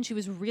 So, and she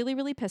was really,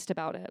 really pissed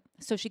about it.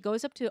 So she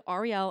goes up to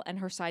Ariel and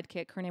her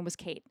sidekick. Her name was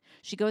Kate.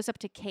 She goes up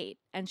to Kate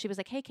and she was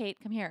like, "Hey, Kate,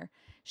 come here."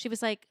 She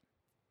was like,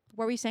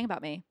 "What were you saying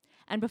about me?"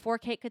 And before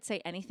Kate could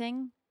say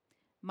anything,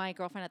 my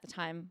girlfriend at the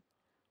time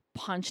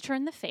punched her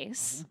in the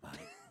face.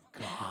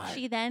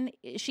 God.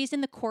 She's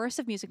in the chorus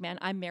of Music Man.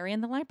 I'm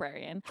Marion the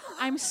librarian.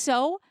 I'm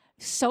so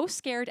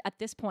scared at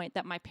this point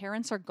that my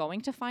parents are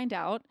going to find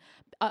out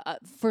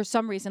for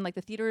some reason, like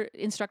the theater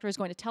instructor is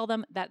going to tell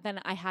them that then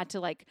I had to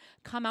like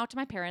come out to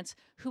my parents,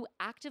 who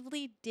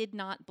actively did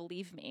not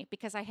believe me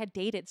because I had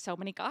dated so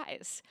many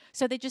guys.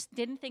 So they just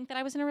didn't think that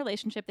I was in a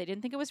relationship. They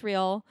didn't think it was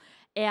real.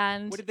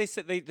 And What did they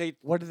say? They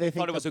What did they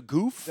thought think it was the- a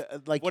goof.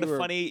 like What you a were-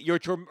 funny you're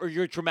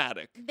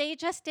dramatic. they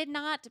just did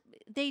not.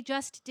 They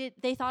just did.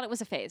 They thought it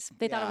was a phase.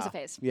 They thought it was a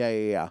phase.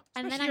 Yeah.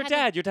 And Especially then your I had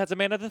dad. Your dad's a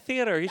man of the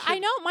theater. He I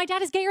should- know my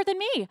dad is gayer than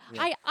me.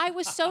 I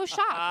was so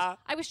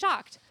shocked. I was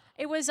shocked.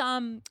 It was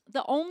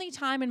the only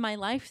time in my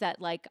life that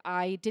like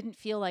I didn't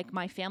feel like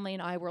my family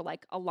and I were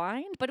like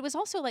aligned, but it was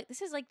also like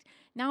this is like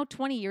now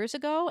 20 years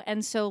ago,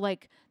 and so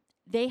like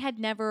they had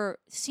never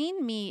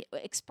seen me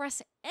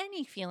express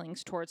any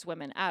feelings towards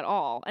women at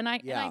all. And I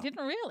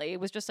didn't really. It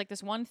was just like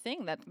this one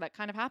thing that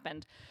kind of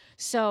happened.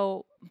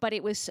 So, but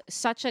it was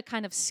such a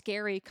kind of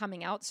scary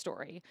coming out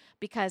story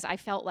because I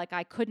felt like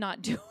I could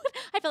not do it.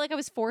 I felt like I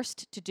was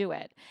forced to do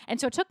it. And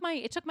so it took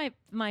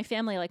my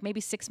family like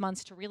maybe 6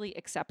 months to really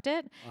accept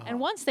it. And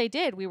once they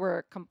did, we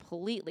were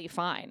completely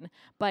fine.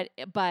 But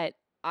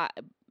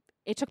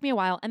it took me a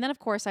while. And then, of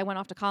course, I went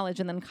off to college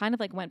and then kind of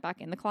like went back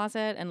in the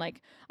closet. And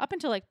like up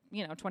until like,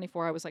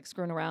 24, I was like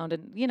screwing around.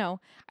 And,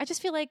 I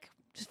just feel like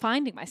just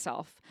finding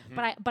myself.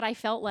 But I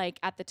felt like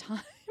at the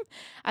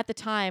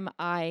time,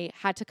 I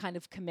had to kind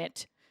of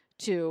commit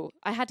to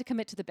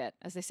the bit,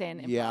 as they say in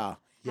improv. Yeah.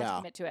 Had to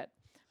commit to it.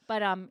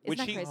 But isn't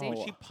that crazy?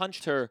 When she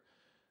punched her,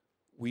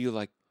 were you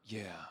like,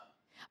 yeah?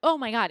 Oh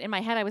my God. In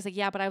my head, I was like,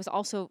 yeah, but I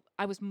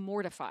was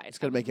mortified. It's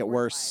gonna make it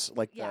worse.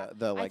 Like the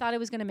I like. thought it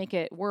was going to make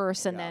it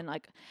worse. And Yeah. then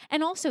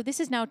and also this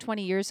is now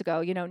 20 years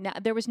ago, now,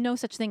 there was no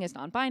such thing as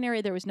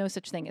non-binary. There was no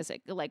such thing as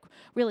like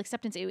real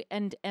acceptance.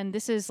 And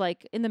this is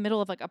like in the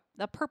middle of like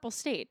a purple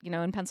state,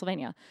 in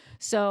Pennsylvania.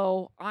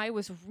 So I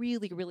was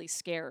really, really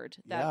scared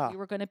that we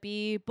were going to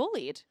be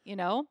bullied,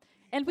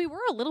 And we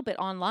were a little bit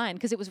online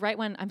because it was right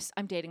when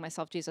I'm dating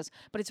myself, Jesus.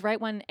 But it's right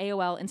when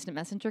AOL Instant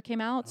Messenger came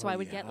out, so I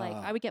would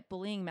get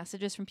bullying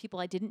messages from people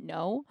I didn't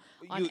know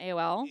on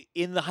AOL.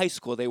 In the high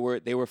school, they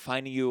were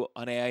finding you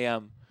on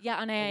AIM. Yeah,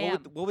 on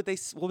AIM. What would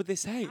they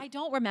say? I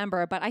don't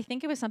remember, but I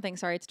think it was something.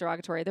 Sorry, it's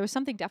derogatory. There was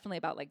something definitely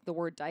about like the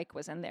word dyke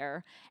was in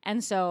there,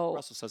 and so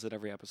Russell says it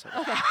every episode.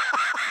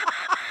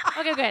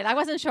 Okay, good. I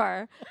wasn't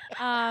sure.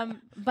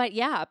 But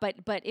yeah, but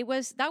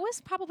that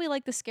was probably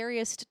like the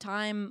scariest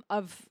time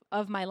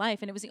of my life,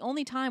 and it was the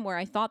only time where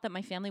I thought that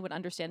my family would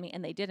understand me,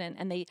 and they didn't.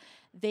 And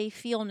they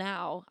feel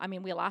now. I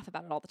mean, we laugh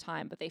about it all the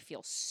time, but they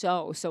feel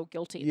so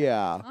guilty.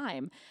 Yeah. At the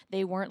time,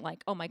 they weren't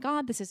like, "Oh my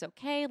God, this is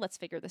okay. Let's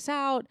figure this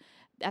out."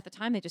 At the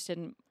time, they just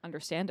didn't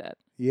understand it.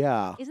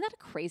 Yeah. Isn't that a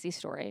crazy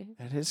story?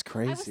 That is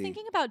crazy. I was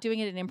thinking about doing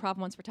it in improv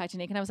once for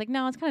Titanic, and I was like,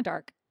 no, it's kind of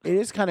dark. It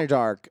is kind of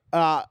dark.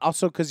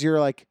 Also, because you're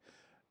like,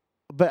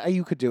 but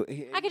you could do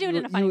it. I could do it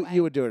in a funny way.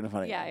 You would do it in a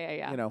funny Yeah, way. yeah,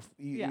 yeah. You know,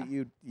 Yeah.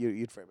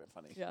 you'd frame it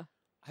funny. Yeah.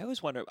 I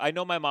always wonder. I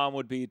know my mom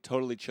would be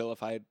totally chill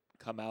if I had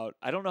come out.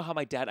 I don't know how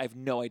my dad. I have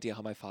no idea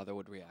how my father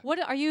would react. What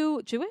are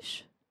you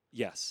Jewish?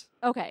 Yes.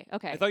 Okay.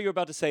 I thought you were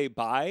about to say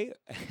bye.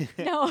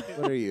 No.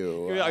 What are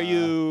you? Are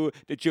you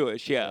the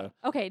Jewish? Yeah.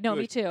 Okay. No,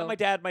 me Jewish. too. And my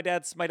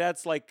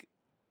dad's like,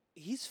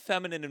 he's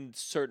feminine in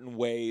certain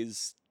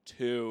ways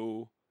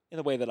too, in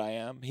the way that I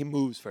am. He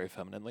moves very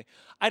femininely.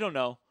 I don't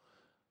know.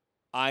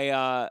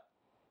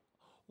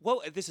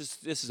 Well, this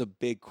is a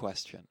big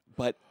question,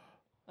 but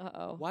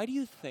Uh-oh. why do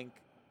you think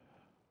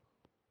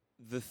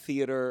the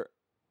theater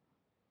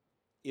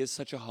is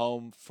such a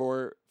home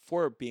for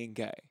being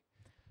gay,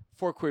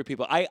 for queer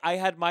people? I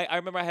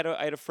remember I had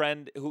a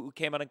friend who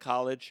came out in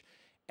college,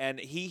 and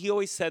he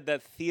always said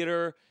that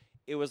theater,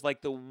 it was like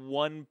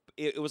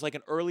it was like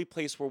an early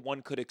place where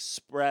one could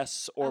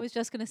express I or was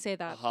just going to say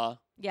that. uh-huh.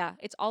 Yeah,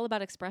 it's all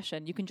about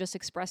expression. You can just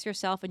express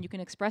yourself, and you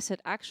can express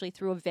it actually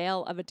through a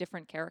veil of a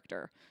different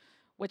character,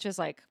 which is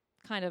like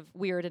kind of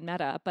weird and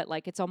meta, but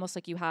like it's almost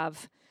like you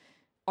have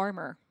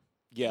armor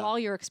Yeah. while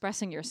you're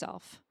expressing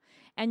yourself.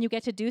 And you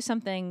get to do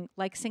something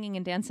like singing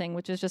and dancing,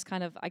 which is just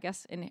kind of, I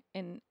guess,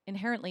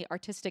 inherently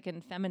artistic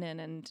and feminine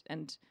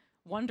and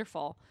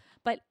wonderful.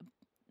 But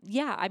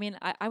yeah, I mean,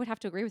 I would have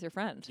to agree with your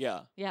friend.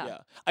 Yeah. Yeah.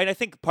 And I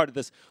think part of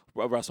this,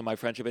 Russell, my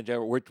friendship in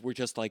general, we're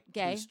just like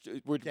Gay?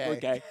 We're Gay.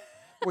 gay.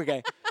 We're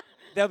gay.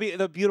 That'll be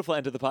the beautiful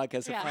end of the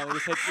podcast. Yeah. If finally we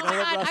said, you Oh know my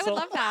what, God, I Russell? would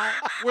love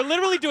that. We're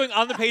literally doing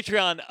on the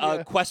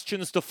Patreon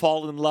questions to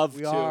fall in love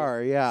We to.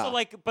 are, yeah.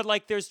 So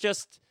there's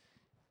just,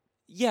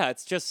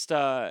 it's just,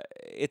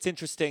 it's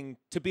interesting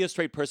to be a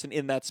straight person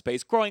in that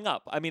space. Growing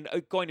up, I mean,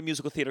 going to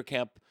musical theater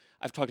camp,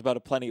 I've talked about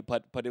it plenty,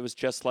 but it was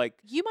just like.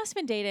 You must have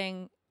been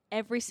dating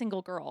every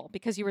single girl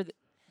because you were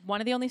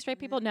one of the only straight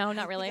people. No,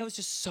 not really. I was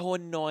just so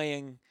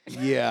annoying.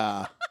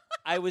 Yeah.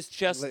 I was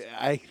just.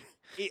 I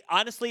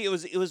Honestly, it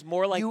was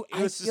more like You- it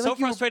I was feel so like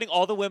you were- frustrating.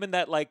 All the women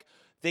that like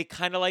they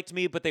kind of liked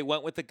me, but they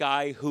went with the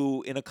guy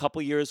who, in a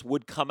couple years,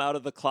 would come out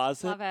of the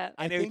closet. Love it. And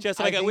I it was think- just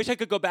I like I think- wish I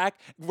could go back,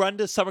 run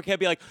to summer camp,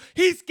 be like,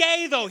 he's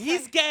gay though,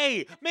 he's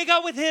gay. Make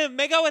out with him.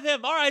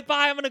 All right,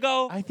 bye. I'm gonna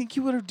go. I think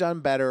you would have done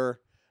better.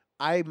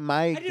 I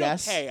did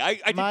guess. okay. I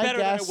did my better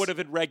than I guess- would have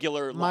in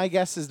regular. My life.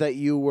 guess is that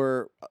you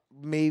were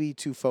maybe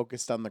too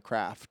focused on the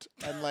craft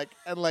and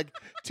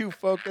too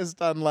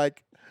focused on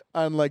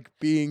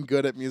being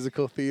good at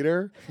musical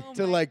theater Oh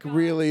to my God.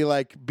 really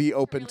be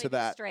open really to be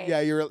that. straight.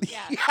 Yeah, you're really.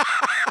 Yeah.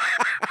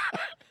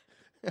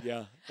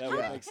 Yeah, that How-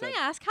 would can make sense. I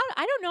ask?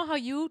 I don't know how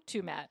you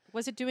two met.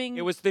 Was it doing?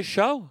 It was this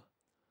show.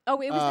 Oh,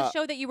 it was the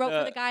show that you wrote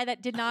for the guy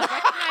that did not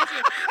recognize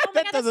you. Oh my That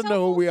God, that's doesn't so know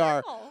who full we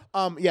are.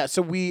 circle. Yeah.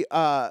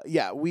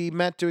 So we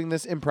met doing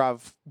this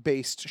improv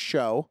based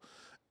show,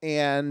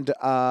 and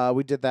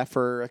we did that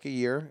for like a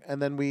year,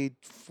 and then we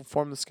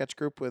formed the sketch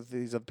group with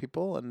these other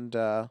people, and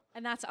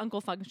And that's Uncle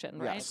Function,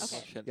 right? Yes.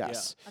 Okay. Shit,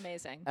 yes,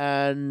 Amazing.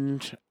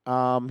 and that's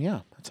how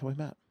we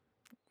met.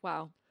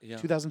 Wow. Yeah.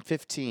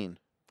 2015.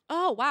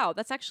 Oh wow,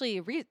 that's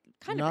actually kind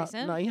of Not,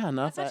 recent. not not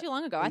That's not that too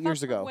long ago. I years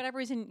thought for ago. whatever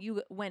reason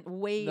you went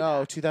way No,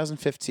 back.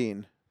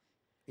 2015.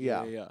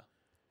 Yeah. Yeah.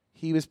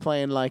 He was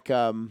playing like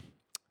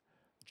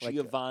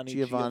Giovanni.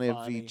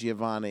 Giovanni.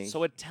 Giovanni.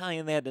 So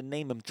Italian, they had to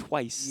name him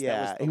twice. That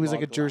yeah, the he was like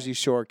a log Jersey line.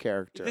 Shore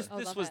character. This, Oh,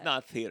 this love was it.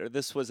 not theater.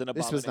 This was an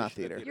This was not abomination of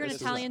theater. You're an This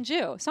was Italian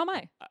Jew. So am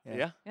I. Yeah.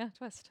 Yeah. Yeah,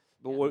 twist.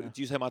 But what,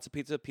 do you say matzo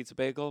pizza, pizza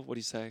bagel? What do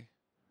you say?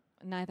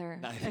 Neither.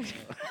 Matzo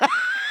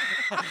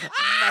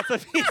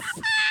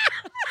pizza.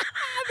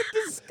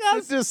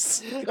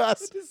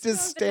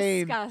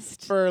 Disdain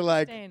Disgust. for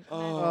like. Disdain. Oh.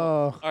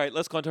 All right,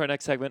 let's go on to our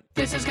next segment.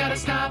 This has gotta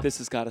stop. This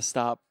has got to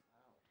stop.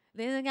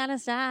 This is gonna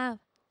stop.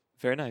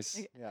 Very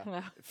nice. Yeah.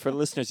 No, For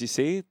listeners, you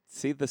see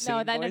the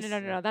same no, voice?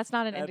 no. That's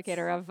not an That's-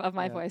 indicator of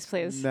my voice,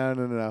 please.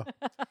 No.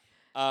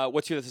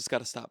 What's your this has got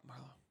to stop, Marla?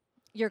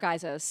 Your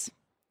guys's.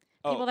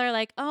 Oh. People that are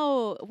like,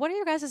 oh, what are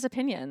your guys'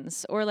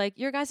 opinions? Or like,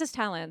 your guys'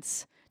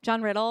 talents.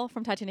 John Riddle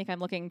from Titanic, I'm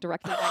looking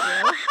directly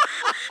at you.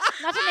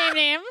 Not to name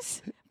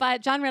names,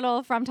 but John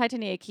Riddle from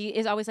Titanic, he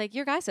is always like,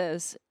 your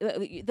guys's.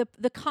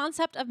 The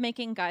concept of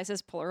making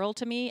guys's plural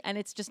to me, and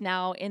it's just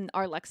now in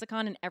our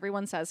lexicon and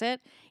everyone says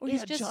it. Oh, is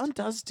yeah, just, John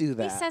does do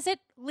that. He says it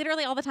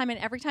literally all the time, and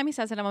every time he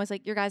says it, I'm always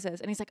like, your guys's.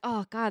 And he's like,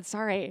 oh, God,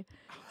 sorry.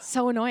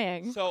 So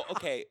annoying. So,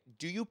 okay,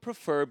 do you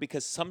prefer,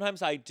 because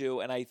sometimes I do,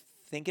 and I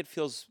think it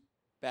feels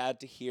bad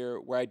to hear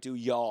where I do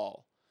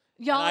y'all.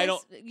 I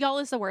Y'all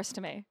is the worst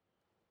to me.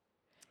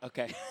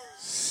 Okay.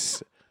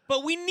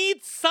 But we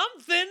need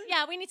something.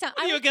 Yeah, we need to.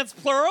 Are you against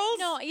plurals?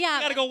 No, yeah.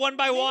 You gotta go one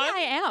by Maybe one. I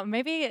am.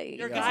 Maybe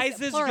Your this guys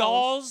is is plurals.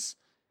 y'all's.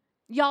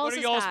 Y'all's What are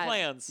is y'all's bad.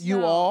 plans? You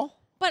No.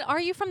 all? But are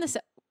you from the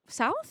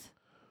South?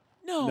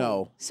 No.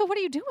 No. So what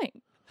are you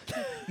doing?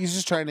 He's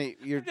just trying to.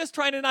 You're I'm just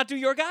trying to not do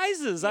your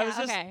guys's. I Yeah, was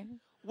just. okay.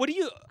 What do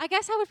you? I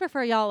guess I would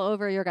prefer y'all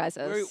over your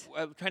guys's.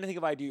 I'm trying to think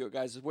if I do your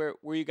guys'. Where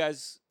you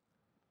guys?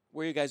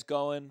 Where you guys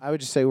going? I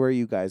would just say, where are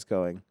you guys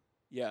going?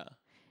 Yeah.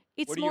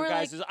 It's What are more your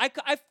like guys'?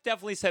 I've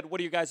definitely said. What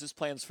are your guys'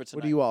 plans for tonight?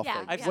 What do you all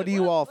Yeah, think? yeah. What do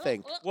you all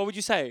think? What would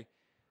you say?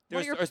 What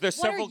are your- There's what are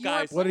several your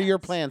guys. What are your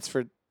plans?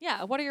 plans for?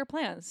 yeah. What are your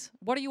plans?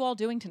 What are you all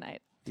doing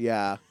tonight?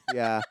 Yeah,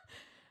 yeah,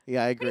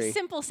 yeah. I Pretty agree.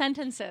 simple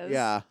sentences.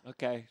 Yeah,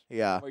 Okay.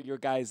 yeah, What your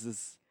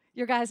guys'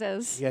 Your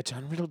guys's. yeah.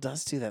 John Riddle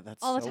does do that.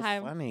 That's All the so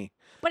time. funny.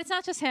 But it's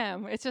not just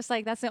him. It's just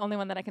like that's the only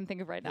one that I can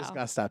think of right Just now.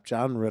 gotta stop,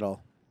 John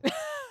Riddle.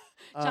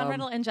 John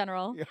Riddle in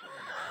general. yeah.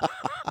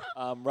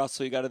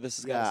 Russell, you got to. This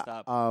has got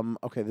to stop.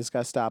 Okay, this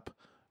gotta stop.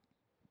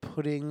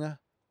 Putting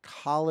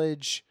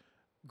college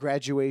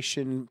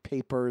graduation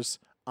papers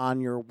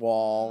on your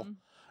wall. Mm.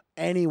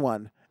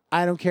 Anyone.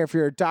 I don't care if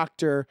you're a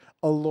doctor,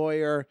 a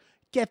lawyer.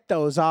 Get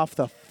those off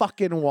the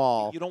fucking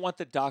wall. You don't want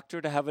the doctor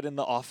to have it in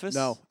the office?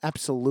 No,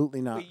 absolutely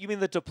not. Wait, you mean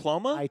the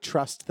diploma? I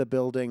trust the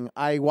building.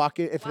 I walk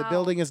it. If the Wow.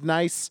 building is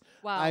nice,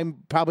 Wow.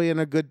 I'm probably in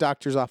a good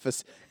doctor's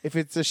office. If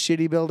it's a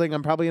shitty building,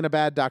 I'm probably in a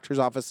bad doctor's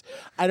office.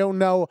 I don't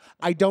know.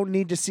 I don't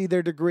need to see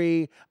their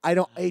degree. I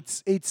don't.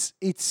 It's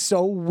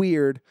so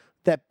weird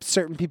that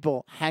certain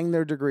people hang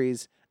their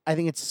degrees. I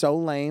think it's so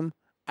lame.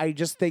 I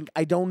just think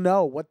I don't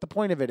know what the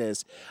point of it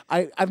is.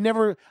 I've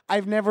never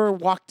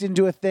walked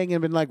into a thing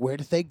and been like, where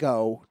did they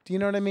go? Do you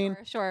know what I mean?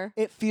 Sure.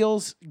 It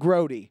feels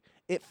grody.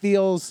 It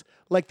feels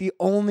like the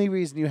only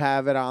reason you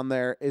have it on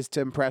there is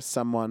to impress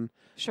someone.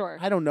 Sure.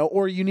 I don't know.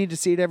 Or you need to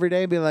see it every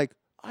day and be like,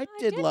 I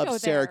did did love go there.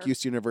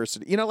 Syracuse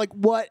University. You know, like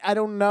what? I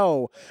don't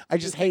know. I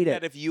just hate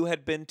That it. if you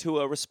had been to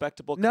a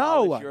respectable No,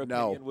 college, your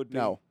no, opinion would be.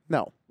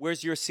 no.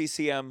 Where's your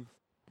CCM?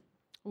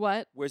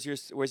 What? Where's your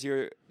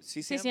CCM?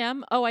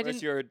 CCM? Oh, I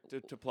Where's didn't. your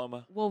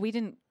diploma? Well, we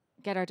didn't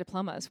get our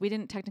diplomas. We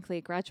didn't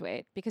technically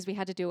graduate because we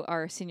had to do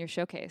our senior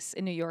showcase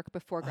in New York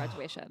before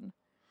graduation.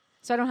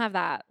 So I don't have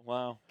that.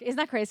 Wow. Isn't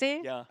that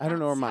crazy? Yeah. I don't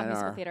know where That's how mine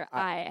musical are. Theater.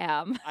 I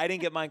am. I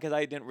didn't get mine because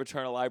I didn't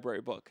return a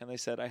library book, and they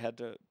said I had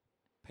to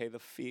pay the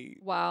fee.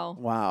 Wow.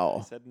 I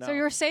Wow. said no. So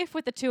you're safe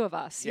with the two of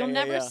us. Yeah, You'll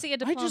yeah, never yeah. see a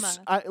diploma.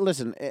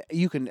 Listen.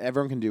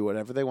 Everyone can do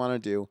whatever they want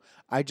to do.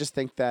 I just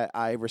think that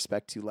I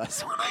respect you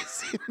less when I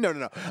see it.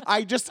 No.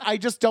 I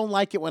just don't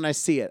like it when I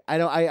see it. I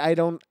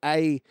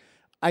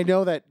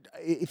know that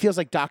it feels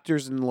like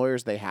doctors and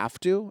lawyers they have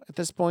to at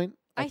this point.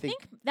 I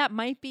think that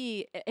might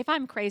be, if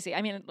I'm crazy,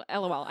 I mean,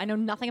 LOL, I know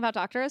nothing about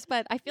doctors,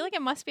 but I feel like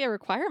it must be a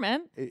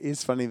requirement. it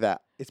is funny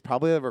that it's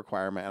probably a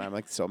requirement, and I'm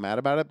like so mad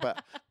about it.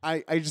 But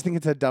I just think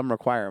it's a dumb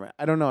requirement.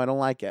 I don't know. I don't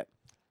like it.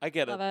 I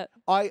get Love it.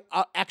 it.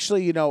 I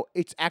actually,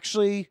 it's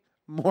actually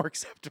more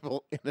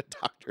acceptable in a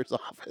doctor's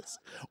office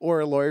or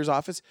a lawyer's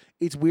office.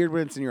 It's weird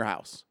when it's in your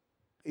house.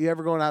 You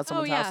ever going out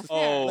someone's yeah, house?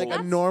 fair. Like a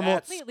That's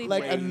normal, completely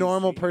like fair. a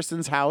normal crazy.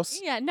 person's house.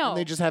 Yeah, no. And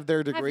they just have their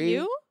Have degree.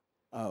 you?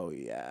 Oh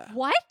yeah.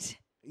 What?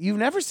 You've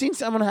never seen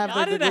someone have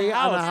Not their in degree a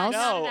on a house. house?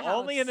 Not No, in a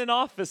only house. in an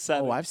office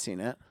setting. Oh, I've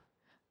seen it.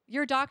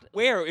 Your doctor.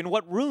 Where? In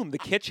what room? The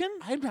kitchen?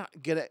 I'm not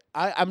gonna.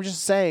 I'm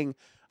just saying.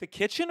 The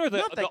kitchen or the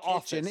Not the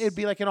office? kitchen. It'd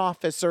be like an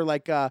office or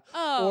like a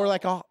or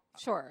like a.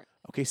 Sure.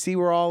 Okay, see,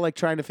 we're all like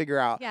trying to figure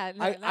out. Yeah,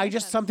 no, I that just makes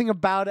sense. something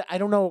about it. I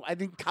don't know. I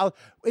think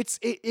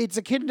it's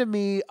akin to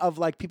me of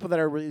like people that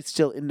are really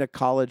still into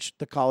college.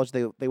 The college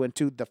they went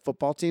to, the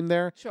football team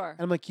there. Sure. And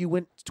I'm like, you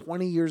went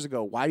 20 years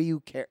ago. Why do you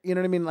care? You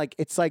know what I mean? Like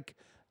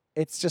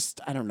it's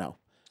just I don't know.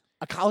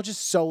 A college is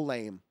so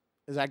lame.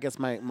 Is I guess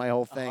my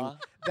whole thing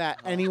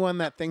that anyone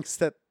that thinks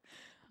that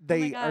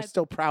they are God.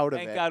 still proud of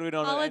Thank it. God we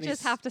don't have any.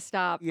 Colleges have to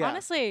stop. Yeah.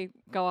 Honestly,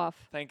 go off.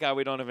 Thank God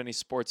we don't have any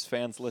sports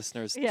fans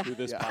listeners Yeah. to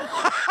this Yeah.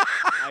 podcast.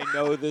 I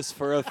know this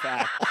for a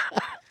fact.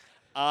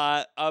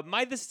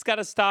 This has got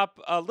to stop.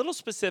 A little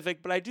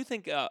specific, but I do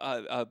think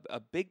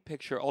a big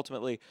picture.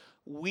 Ultimately,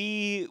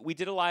 we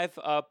did a live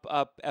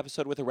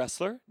episode with a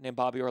wrestler named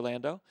Bobby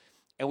Orlando,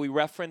 and we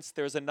referenced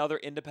there's another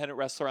independent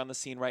wrestler on the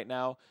scene right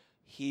now.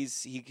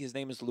 His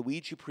name is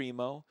Luigi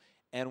Primo,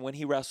 and when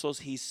he wrestles,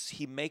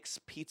 he makes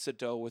pizza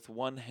dough with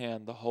one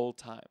hand the whole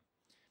time.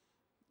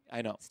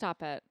 I know.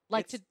 Stop it.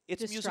 Like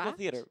it's to musical distract?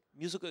 theater.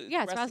 Musical.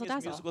 Yeah, it's wrestling is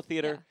razzle-dazzle. musical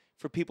theater Yeah.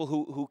 for people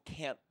who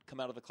can't come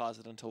out of the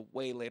closet until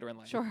way later in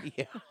life. Sure.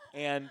 Yeah.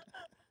 And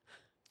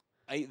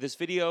this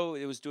video,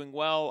 it was doing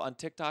well on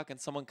TikTok, and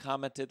someone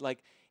commented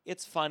like,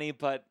 "It's funny,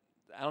 but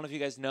I don't know if you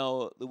guys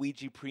know,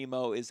 Luigi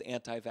Primo is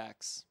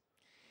anti-vax."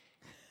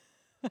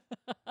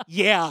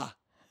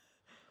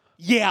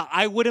 Yeah,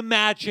 I would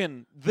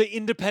imagine the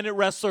independent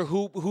wrestler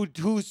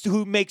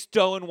who makes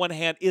dough in one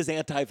hand is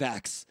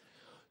anti-vax.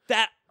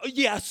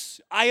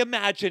 Yes, I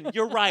imagine.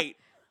 You're right.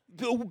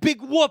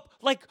 Big whoop.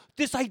 Like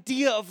this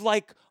idea of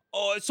like,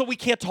 oh, so we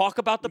can't talk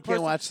about the We can't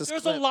person. watch this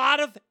There's clip. a lot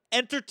of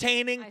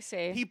entertaining I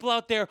see. people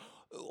out there.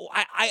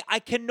 I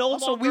can no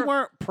Also, longer. we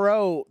weren't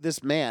pro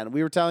this man.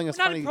 We were telling us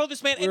We're not funny. pro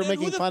this man. We were and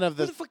making who the, fun of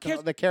who the fuck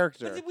cares? the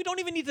character. We don't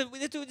even need to.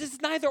 This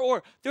is neither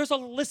or. There's a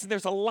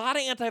lot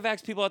of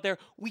anti-vax people out there.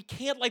 We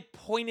can't like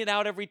point it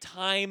out every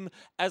time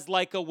as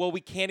like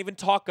we can't even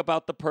talk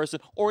about the person,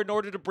 or in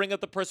order to bring up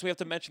the person, we have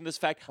to mention this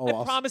fact. I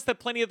promise that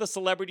plenty of the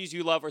celebrities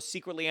you love are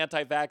secretly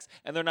anti-vax,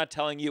 and they're not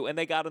telling you, and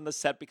they got on the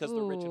set because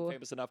they're rich and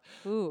famous enough.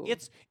 Ooh.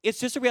 It's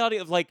just a reality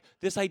of like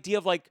this idea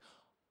of like.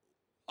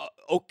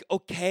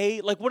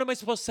 Okay, like what am I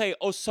supposed to say?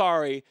 Oh,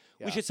 sorry.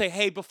 Yeah. We should say,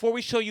 hey, before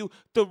we show you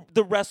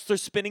the wrestler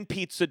spinning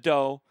pizza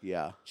dough,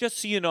 Yeah. just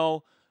so you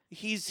know,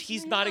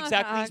 he's not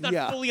exactly he's not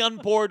Yeah. fully on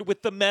board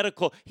with the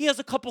medical. He has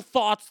a couple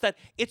thoughts that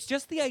it's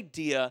just the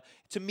idea.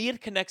 To me,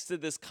 it connects to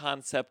this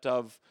concept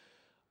of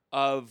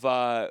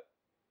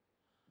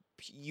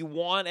you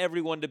want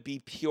everyone to be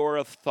pure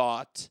of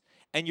thought.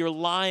 And you're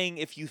lying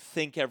if you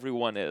think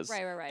everyone is.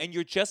 Right. And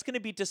you're just going to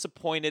be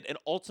disappointed. And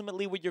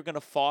ultimately, what you're going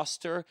to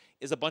foster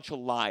is a bunch of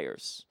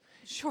liars.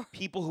 Sure.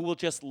 People who will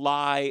just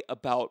lie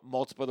about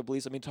multiple other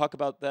beliefs. I mean, talk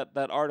about that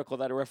article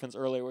that I referenced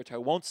earlier, which I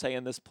won't say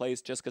in this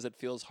place just because it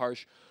feels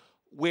harsh,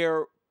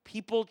 where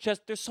people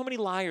there's so many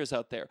liars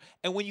out there.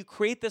 And when you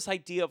create this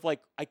idea of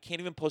like, I can't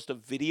even post a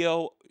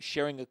video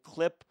sharing a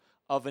clip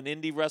of an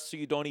indie wrestler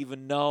you don't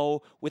even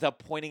know without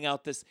pointing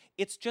out this.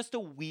 It's just a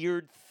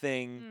weird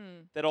thing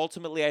that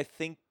ultimately I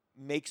think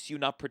makes you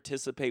not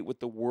participate with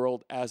the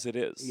world as it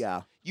is.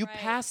 Yeah. You Right.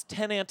 pass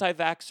 10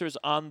 anti-vaxxers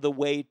on the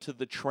way to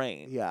the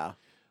train. Yeah.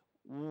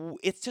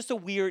 It's just a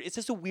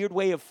weird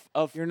way of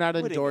You're not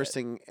putting it.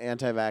 endorsing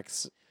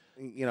anti-vax,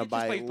 Just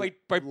by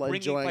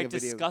enjoying a video.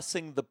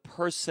 discussing the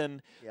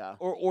person, Yeah.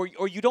 or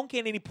you don't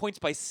get any points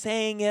by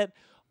saying it,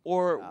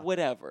 or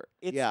whatever.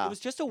 It was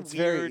just a It's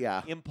very- weird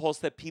yeah. impulse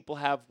that people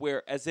have,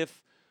 where as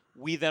if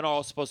we then are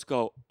all supposed to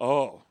go,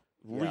 oh,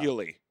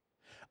 really?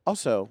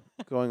 Also,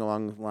 going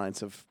along the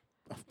lines of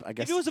I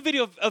guess If it was a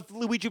video of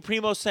Luigi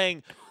Primo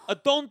saying,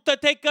 don't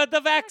take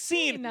the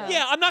vaccine. Vaccine.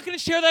 Yeah, I'm not going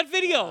to share that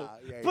video.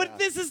 But yeah.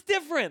 this is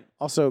different.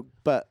 also,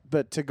 but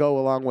to go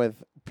along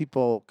with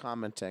people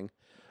commenting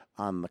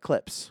on the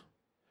clips,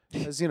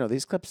 because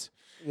these clips,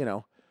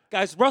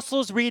 Guys,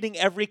 Russell's reading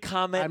every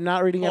comment. I'm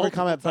not reading every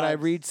multiple comment, but I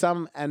times. read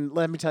some, and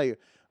let me tell you,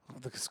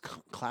 the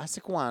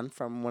classic one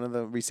from one of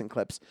the recent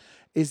clips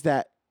is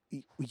that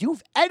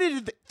you've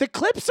edited the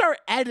clips are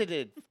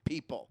edited,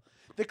 people.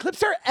 The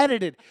clips are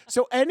edited.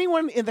 So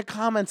anyone in the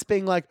comments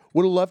being like,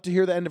 would have loved to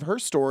hear the end of her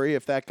story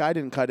if that guy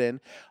didn't cut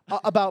in,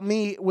 about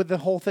me with the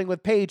whole thing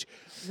with Paige.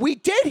 We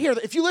did hear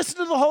that. If you listen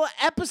to the whole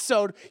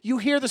episode, you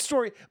hear the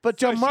story. But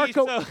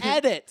Gianmarco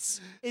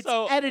edits. It's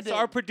edited. So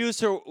our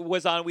producer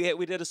was on.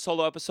 We did a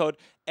solo episode,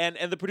 and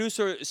the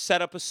producer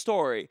set up a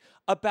story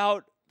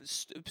about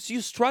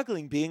you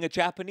struggling being a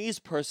Japanese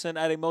person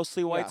at a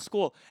mostly white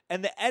school.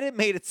 And the edit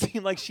made it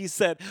seem like she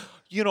said,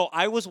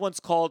 I was once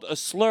called a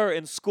slur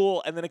in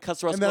school, and then it cuts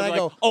to us And then going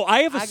I like, go, oh,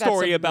 I have a "I got story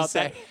something to about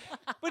say."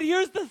 that. But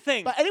here's the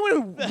thing. But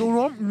anyone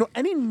who,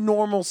 any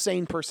normal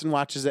sane person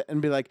watches it and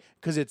be like,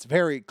 because it's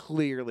very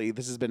clearly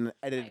this has been an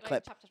edited Right,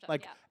 clip. chop,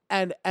 Like,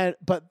 yeah. and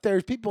but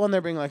there's people in there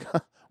being like,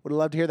 would have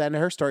loved to hear that in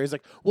her story. It's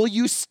like, well,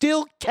 you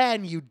still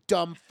can, you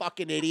dumb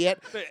fucking idiot.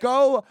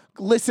 Go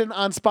listen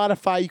on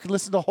Spotify. You can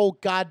listen to the whole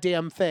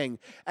goddamn thing.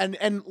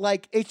 And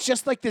like, it's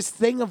just like this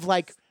thing of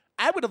like,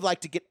 I would have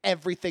liked to get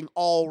everything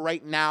all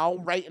right now,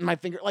 right in my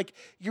finger. Like,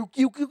 you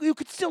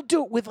could still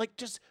do it with like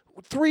just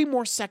 3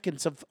 more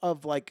seconds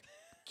of like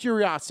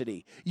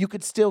curiosity. You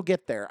could still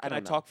get there. Can I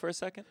don't know. talk for a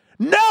second?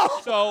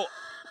 No!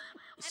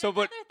 But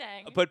another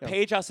thing. but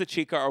Paige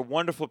Asachika, our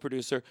wonderful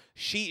producer,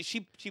 she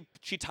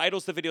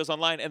titles the videos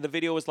online, and the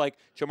video was like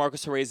Jamarco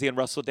Cerezi and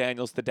Russell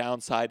Daniels, The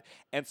Downside,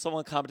 and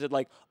someone commented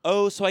like,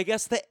 oh, so I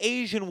guess the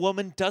Asian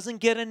woman doesn't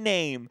get a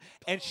name,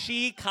 and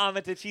she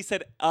commented, she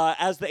said,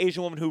 as the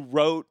Asian woman who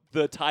wrote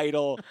the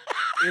title,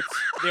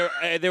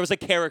 there was a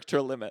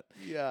character limit.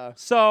 Yeah.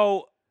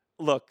 So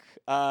look,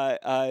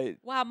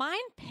 Wow, mine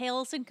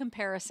pales in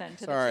comparison to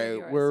the two Sorry, of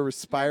yours. we're Your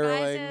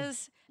spiraling.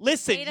 guys'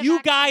 listen, Beta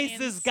you guys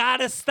vaccines. has got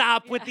to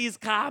stop with these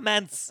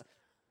comments.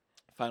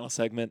 Final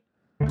segment.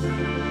 You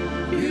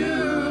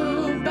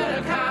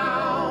better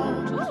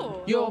count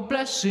Ooh. your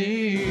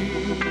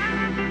blessings.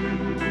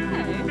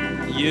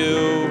 Okay.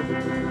 You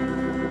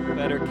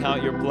better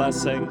count your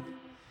blessing.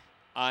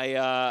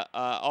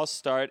 I'll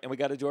start, and we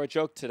got to do our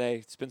joke today.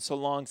 It's been so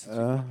long since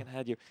we fucking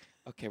had you.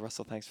 Okay,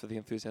 Russell, thanks for the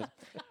enthusiasm.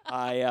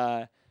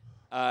 Tova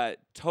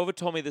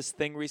told me this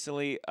thing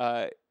recently.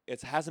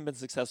 It hasn't been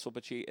successful,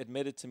 but she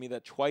admitted to me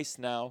that twice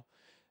now,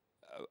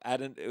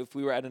 if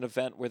we were at an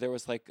event where there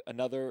was like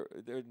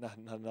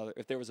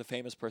if there was a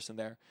famous person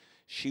there,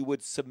 she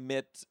would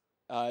submit.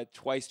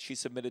 Twice she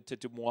submitted to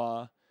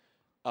Dumois,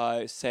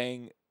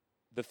 saying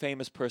the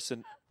famous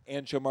person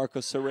and Gianmarco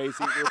Cerezi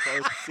were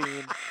both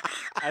seen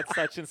at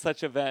such and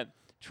such event,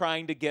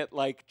 trying to get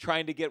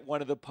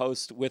one of the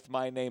posts with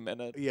my name in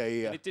it. Yeah.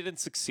 And it didn't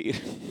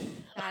succeed.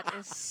 That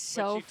is But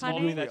so she funny.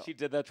 told me that she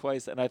did that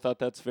twice, and I thought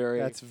that's very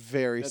That's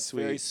very that's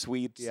sweet. very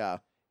sweet. Yeah.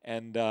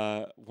 And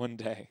one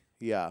day,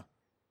 Yeah.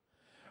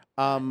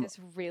 It's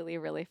really,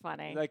 really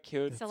funny. Isn't that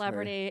cute?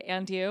 Celebrity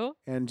and you.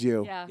 And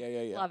you. Yeah.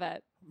 Yeah. Love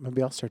it.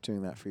 Maybe I'll start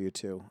doing that for you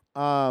too.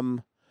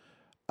 Before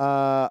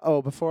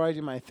I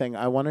do my thing,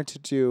 I want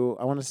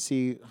to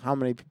see how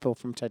many people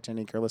from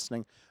Titanic are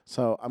listening.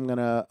 So I'm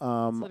gonna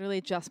It's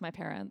literally just my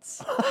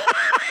parents.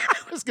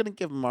 I was gonna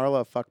give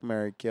Marla a fuck,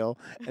 marry, kill,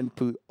 and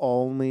put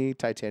only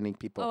Titanic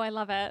people. Oh, I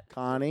love it.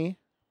 Connie,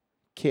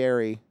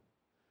 Carrie,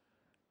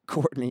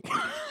 Courtney.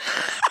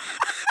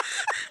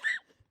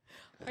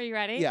 Are you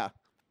ready? Yeah.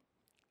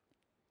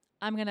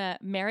 I'm gonna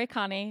marry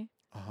Connie.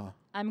 Uh-huh.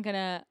 I'm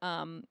gonna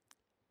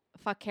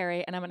fuck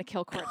Carrie, and I'm gonna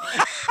kill Courtney.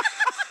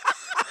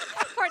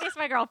 Courtney's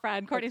my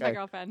girlfriend. Courtney's my Okay.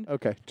 girlfriend.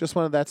 Okay. Just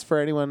wanted that's for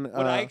anyone.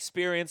 What I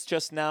experienced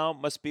just now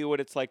must be what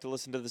it's like to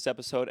listen to this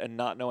episode and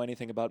not know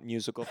anything about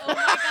musical Oh my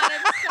god,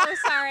 I'm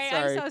so sorry.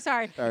 Sorry. I'm so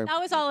sorry. Sorry. That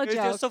was all a It's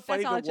joke. just so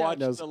funny That's all to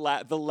a joke.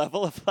 watch the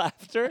level of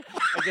laughter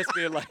and just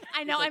be like,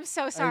 I know. I'm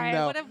so sorry.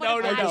 know. What a, what No,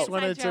 a no, bad I just inside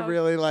wanted to joke.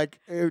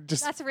 really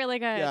just. That's really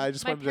good. Yeah, I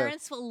just my wanted to-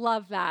 parents will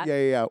love that.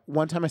 Yeah.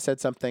 One time I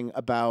said something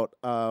about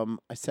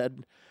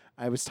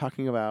I was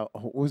talking about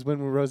it was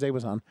when Rose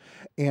was on,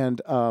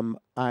 and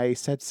I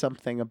said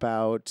something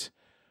about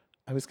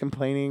I was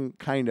complaining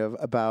kind of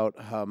about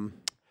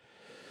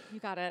You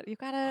got it. You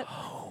got it.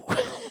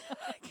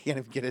 I can't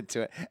even get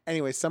into it.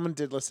 Anyway, someone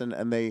did listen,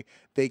 and they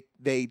the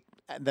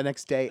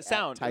next day the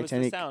sound. at It was the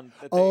Titanic. sound.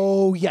 That they,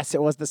 Oh yes,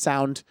 it was the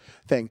sound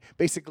thing.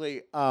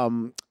 Basically,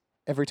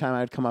 every time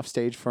I'd come off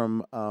stage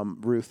from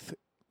Ruth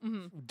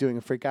doing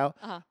a freak out,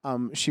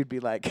 she'd be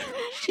like,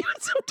 she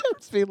would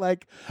sometimes be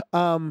like,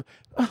 "Oh,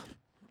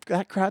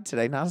 that crowd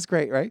today not as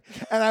great, right?"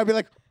 And I'd be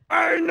like,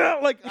 "I know,"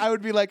 like I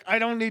would be like, "I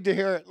don't need to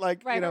hear it,"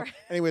 like Right, you know. right.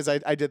 Anyways,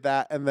 I did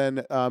that, and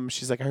then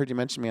she's like, "I heard you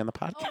mention me on the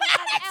podcast," Oh my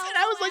God, and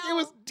I was like, it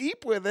was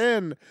deep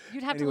within.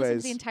 You'd have to listen to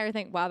Anyways. the entire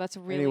thing. Wow, that's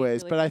really.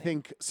 Anyways, really but I funny.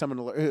 think someone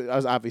I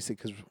was obviously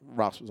because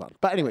Ross was on.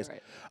 But anyways,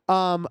 Right.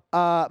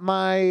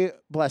 my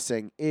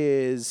blessing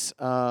is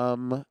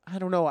I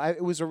don't know.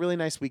 It was a really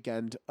nice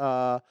weekend.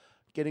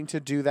 Getting to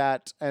do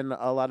that and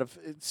a lot of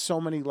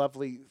so many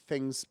lovely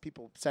things.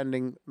 People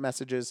sending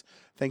messages,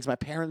 things. My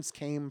parents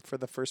came for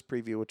the first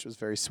preview, which was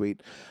very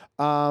sweet.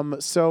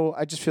 So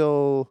I just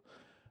feel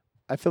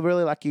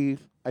really lucky.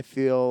 I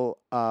feel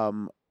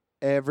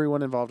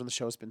everyone involved in the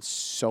show has been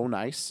so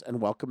nice and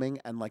welcoming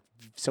and like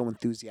so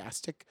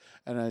enthusiastic,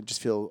 and I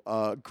just feel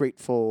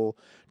grateful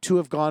to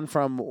have gone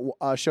from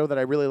a show that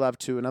I really love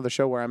to another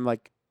show where I'm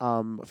like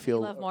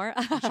feel Love more.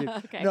 appreciated.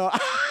 Okay. No,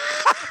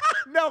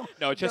 no,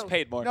 no, it just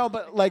paid more. no,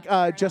 but like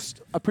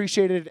just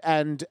appreciated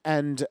and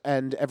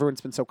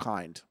everyone's been so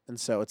kind, and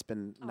so it's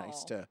been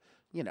nice Aw. to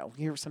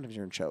sometimes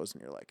you're in shows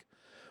and you're like,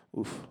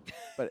 oof,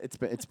 but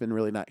it's been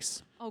really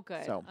nice. Oh,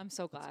 good. So, I'm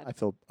so glad. I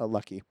feel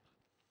lucky.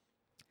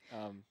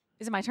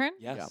 Is it my turn?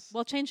 Yes.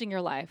 Well, changing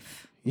your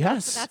life.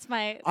 Yes. That's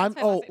my. That's I'm.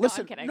 my Oh, blessing. No,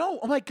 listen. I'm kidding. No.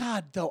 Oh my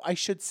God. Though I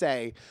should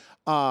say,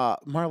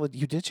 Marla,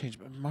 you did change.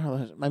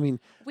 Marla. I mean,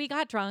 We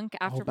got drunk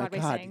after my Broadway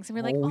God. Sings, and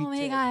we were like, Oh, "Oh we my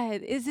did.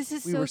 God, this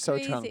is we so were so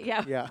crazy." drunk.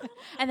 Yeah. Yeah.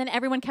 And then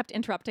everyone kept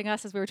interrupting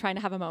us as we were trying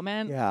to have a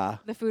moment. Yeah.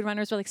 The food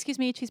runners were like, "Excuse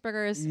me,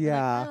 cheeseburgers." We're like,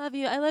 Yeah. I love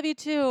you. I love you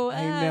too.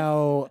 I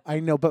know.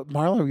 But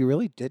Marla, you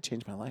really did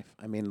change my life.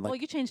 I mean, like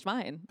Well, you changed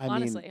mine. I mean,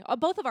 honestly,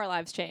 both of our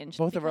lives changed.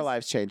 both of our because-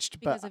 lives changed.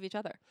 because But of each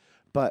other.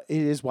 but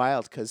it is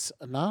wild because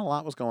not a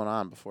lot was going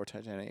on before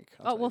Titanic.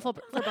 I'll Oh tell well,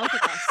 you for both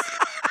of us.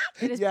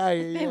 It is, Yeah,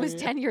 it was yeah.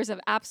 10 years of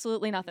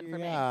absolutely nothing for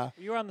me. Yeah.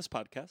 You were on this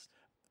podcast.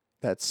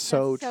 That's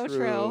so so true.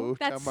 true.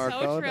 That's so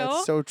Gianmarco. true.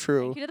 That's so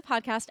true. Thank you to the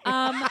podcast.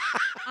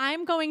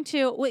 I'm going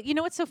to. Well, you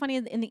know what's so funny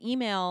in the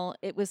email?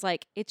 It was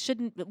like it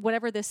shouldn't.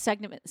 Whatever this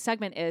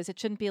segment is, it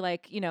shouldn't be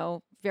like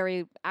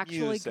very actually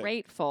Music.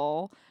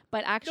 grateful,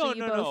 but actually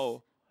you both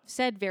No.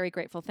 said very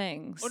grateful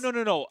things. Oh no.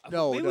 No, Maybe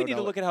no, we need no.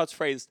 to look at how it's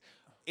phrased.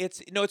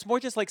 It's more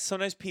just like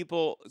sometimes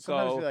people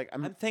Sometimes go, you're like,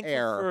 I'm thankful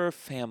air." for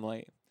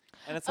family.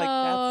 And it's like,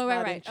 Oh, that's right,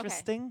 not right. Okay.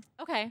 interesting.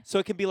 Okay. So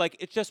it can be like,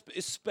 it's just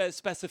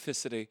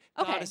specificity.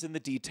 God Okay. is in the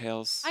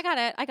details. I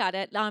got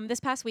it. This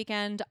past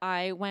weekend,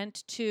 I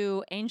went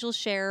to Angel's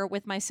Share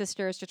with my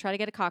sisters to try to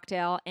get a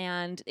cocktail,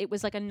 and it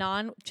was like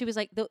she was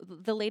like,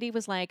 the lady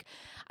was like,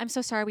 "I'm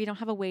so sorry, we don't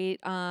have a wait.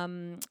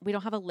 We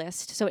don't have a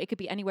list, so it could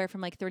be anywhere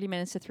from like 30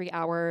 minutes to 3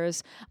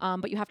 hours.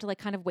 But you have to like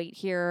kind of wait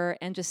here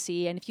and just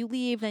see. And if you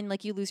leave, then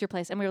like you lose your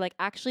place." And we were like,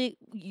 "Actually,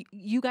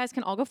 you guys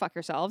can all go fuck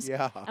yourselves."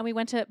 Yeah. And we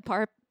went to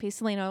Bar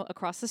Pisolino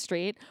across the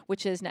street,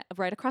 which is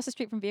right across the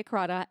street from Via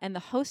Carrata, and the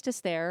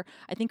hostess there,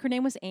 I think her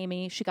name was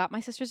Amy. She got my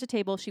sisters a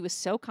table. She was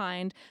so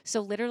kind.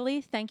 So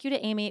literally, thank you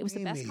to Amy. It was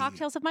the best Amy.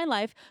 cocktails of my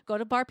life. Go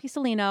to Bar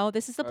Pisolino.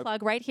 This is the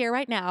plug right here,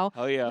 right now.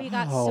 Oh, yeah. We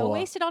got Wow. so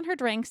wasted on her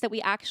drinks that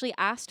we actually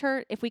asked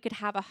her if we could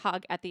have a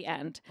hug at the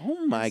end.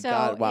 Oh my So,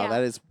 God! Wow, yeah.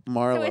 that is So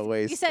Marla it's-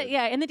 wasted. you said,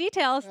 yeah, in the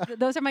details,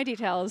 those are my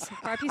details.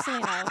 Bar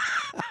Pisolino.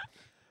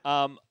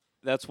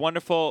 That's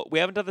wonderful. We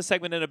haven't done the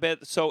segment in a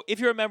bit. So if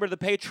you're a member of the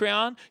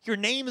Patreon, your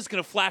name is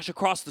going to flash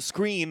across the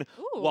screen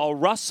Ooh. while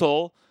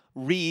Russell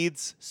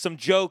reads some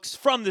jokes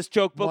from this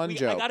joke book. One I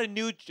joke. got a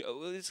new.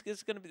 It's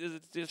going to be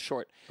it's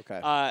short. Okay.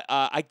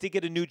 I did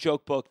get a new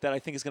joke book that I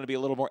think is going to be a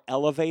little more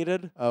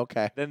elevated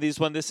Okay. than these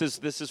one. This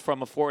is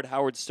from a Ford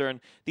Howard Stern.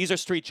 These are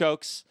street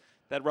jokes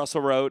that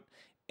Russell wrote.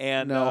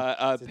 And No,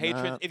 did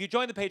patrons, not. if you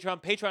join the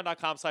Patreon,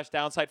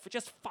 patreon.com/downside, for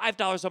just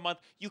 $5 a month,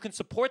 you can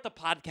support the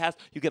podcast.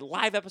 You get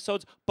live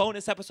episodes,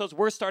 bonus episodes.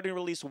 We're starting to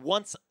release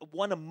one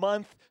a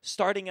month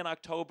starting in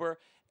October.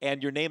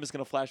 And your name is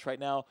going to flash right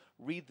now.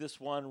 Read this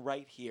one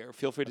right here.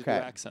 Feel free to do Okay.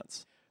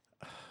 accents.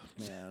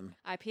 Man.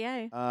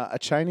 IPA. A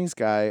Chinese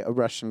guy, a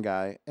Russian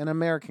guy, an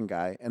American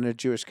guy, and a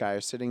Jewish guy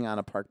are sitting on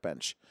a park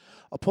bench.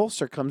 A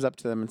pollster comes up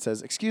to them and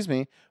says, "Excuse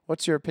me,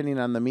 what's your opinion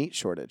on the meat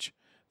shortage?"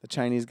 The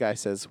Chinese guy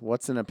says,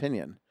 "What's an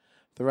opinion?"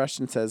 The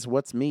Russian says,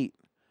 "What's meat?"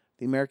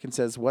 The American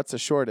says, "What's a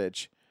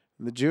shortage?"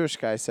 And the Jewish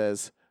guy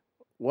says,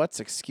 "What's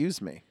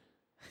excuse me?"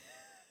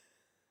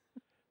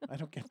 I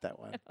don't get that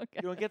one.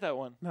 You don't get that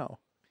one. No.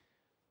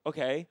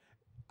 Okay.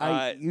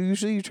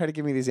 Usually you try to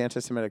give me these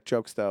anti-Semitic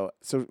jokes, though.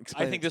 So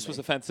explain I think it to this was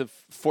me. offensive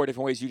 4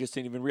 different ways. You just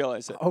didn't even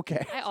realize it.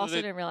 Okay. I also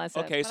the- didn't realize it.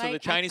 Okay, but so I the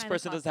Chinese kinda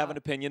person doesn't clocked have an out.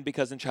 opinion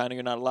because in China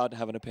you're not allowed to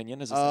have an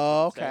opinion. Is Oh, essentially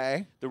what I'm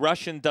saying. okay. The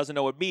Russian doesn't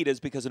know what meat is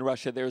because in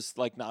Russia there's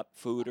like not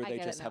food or I they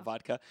get just it have now.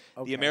 vodka.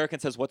 Okay. The American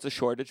says, "What's a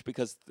shortage?"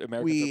 because the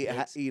Americans We are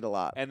pigs. eat a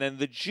lot. And then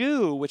the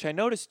Jew, which I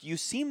noticed you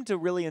seem to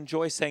really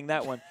enjoy saying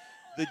that one.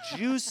 The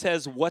Jew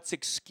says, "What's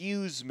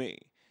excuse me?"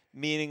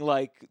 Meaning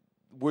like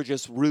we're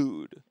just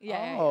rude. Yeah,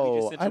 yeah, yeah.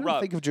 Oh, I don't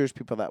interrupt. think of Jewish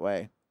people that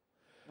way.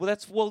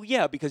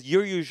 Yeah, because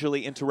you're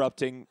usually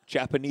interrupting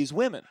Japanese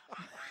women.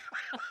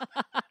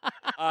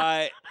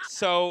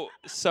 So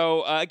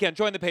again,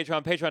 join the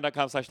Patreon,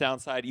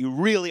 patreon.com/downside. You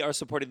really are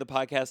supporting the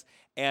podcast.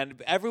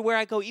 And everywhere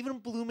I go, even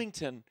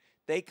Bloomington,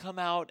 they come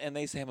out and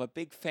they say, "I'm a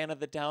big fan of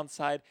the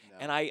Downside."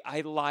 And I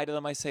lie to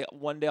them. I say,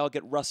 "One day I'll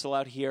get Russell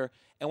out here."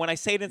 And when I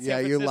say it in Yeah,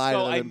 San you Francisco, lie to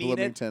them I in mean it.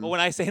 Bloomington. But when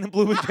I say it in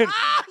Bloomington,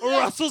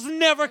 Russell's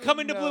never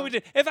coming to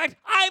Bloomington. In fact,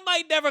 I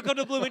might never go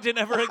to Bloomington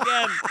ever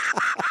again,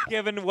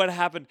 given what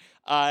happened.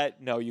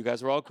 No, you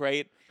guys are all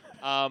great.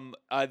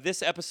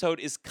 This episode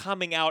is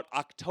coming out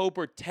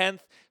October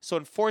 10th. So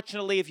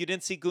unfortunately, if you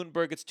didn't see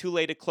Gutenberg, it's too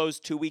late. It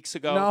closed 2 weeks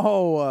ago.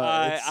 No.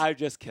 I'm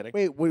just kidding.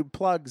 Wait,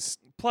 plugs.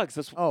 Plugs.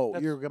 That's, Oh,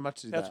 that's, you're about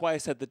to do that's that. why I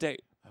said the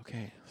date.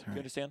 Okay. You Sorry.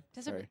 understand?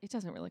 Sorry. It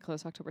doesn't really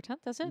close October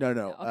 10th, does it? No. Okay,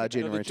 good. No,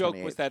 January the joke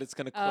 28th. was that it's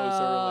going to close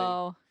early.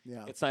 Oh.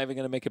 Yeah. It's not even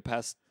going to make it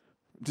past.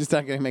 Just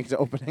not going to make the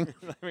opening.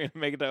 Not going to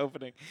make it to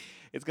opening.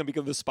 It's going to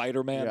become the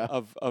Spider-Man Yeah.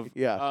 of.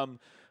 Yeah.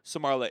 So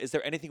Marla, is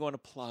there anything you want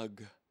to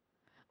plug?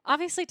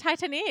 Obviously,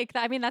 Titanic.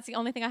 I mean, that's the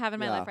only thing I have in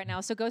my Yeah. life right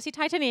now. So go see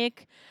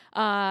Titanic.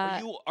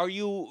 Are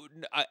you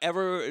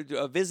ever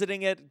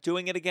visiting it,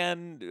 doing it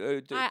again?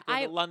 Go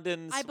to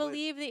London. I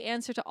believe the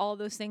answer to all of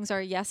those things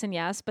are yes and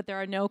yes, but there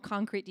are no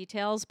concrete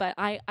details. But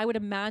I would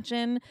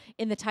imagine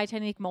in the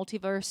Titanic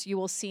multiverse, you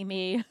will see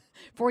me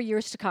for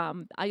years to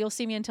come. You'll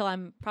see me until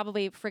I'm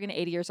probably friggin'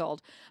 80 years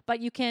old. But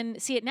you can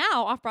see it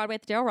now off Broadway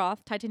at the Dale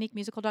Roth,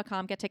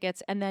 TitanicMusical.com, get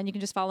tickets, and then you can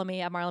just follow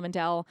me at Marla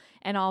Mindelle,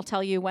 and I'll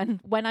tell you when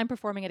I'm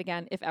performing it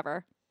again, if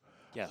ever.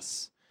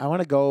 Yes. I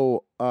want to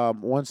go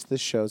once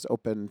this show's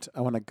opened. I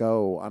want to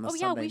go on a Oh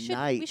yeah, Sunday we should.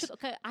 night. We should.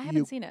 Okay, I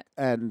haven't seen it.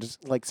 And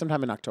like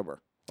sometime in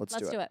October. Let's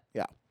Let's do it.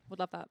 Yeah. Would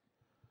love that.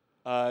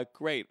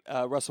 Great.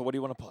 Russell, what do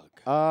you want to plug?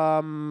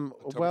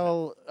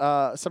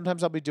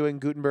 Sometimes I'll be doing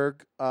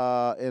Gutenberg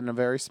in a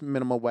very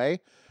minimal way.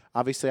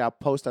 Obviously, I'll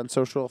post on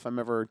social if I'm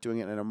ever doing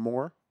it in a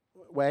more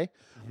way.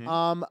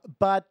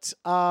 But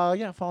follow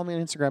me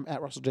on Instagram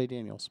at Russell J.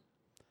 Daniels.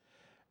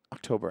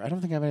 October. I don't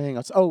think I have anything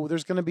else. Oh,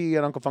 there's going to be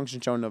an Uncle Function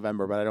show in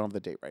November, but I don't have the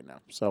date right now.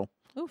 So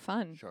Ooh,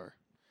 fun. Sure.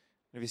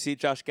 If you see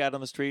Josh Gad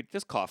on the street,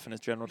 just cough in his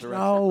general direction.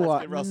 No,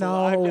 That's good, Russell.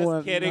 I'm no,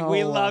 just kidding.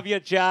 We no. love you,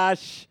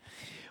 Josh.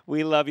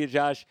 We love you,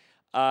 Josh.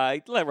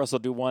 Let Russell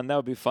do one. That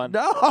would be fun.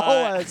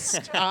 no,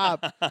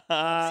 stop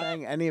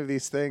saying any of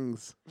these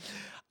things.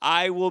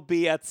 I will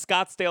be at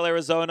Scottsdale,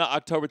 Arizona,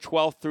 October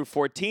 12th through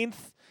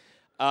 14th.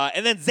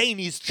 And then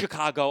Zanies,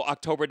 Chicago,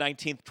 October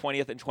 19th,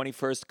 20th, and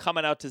 21st,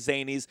 coming out to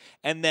Zanies.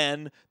 And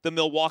then the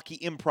Milwaukee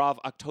Improv,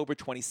 October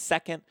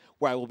 22nd,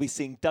 where I will be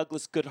seeing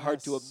Douglas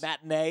Goodhart do a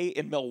matinee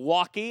in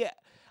Milwaukee.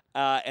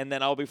 And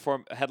then I'll be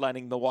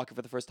headlining Milwaukee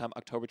for the first time,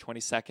 October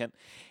 22nd.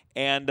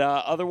 And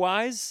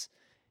otherwise,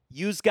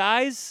 you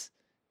guys.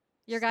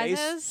 Your stay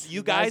guys'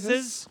 You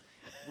guys'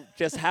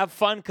 just have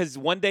fun, because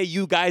one day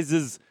you guys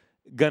is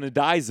gonna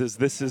die.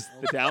 This is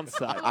the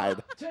downside.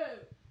 1, 2,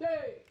 3.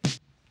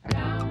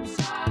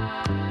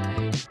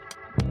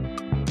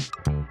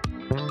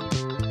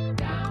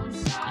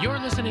 You're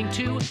listening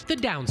to The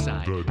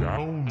Downside The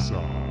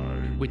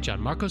Downside. with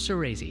Gianmarco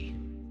Cerezi.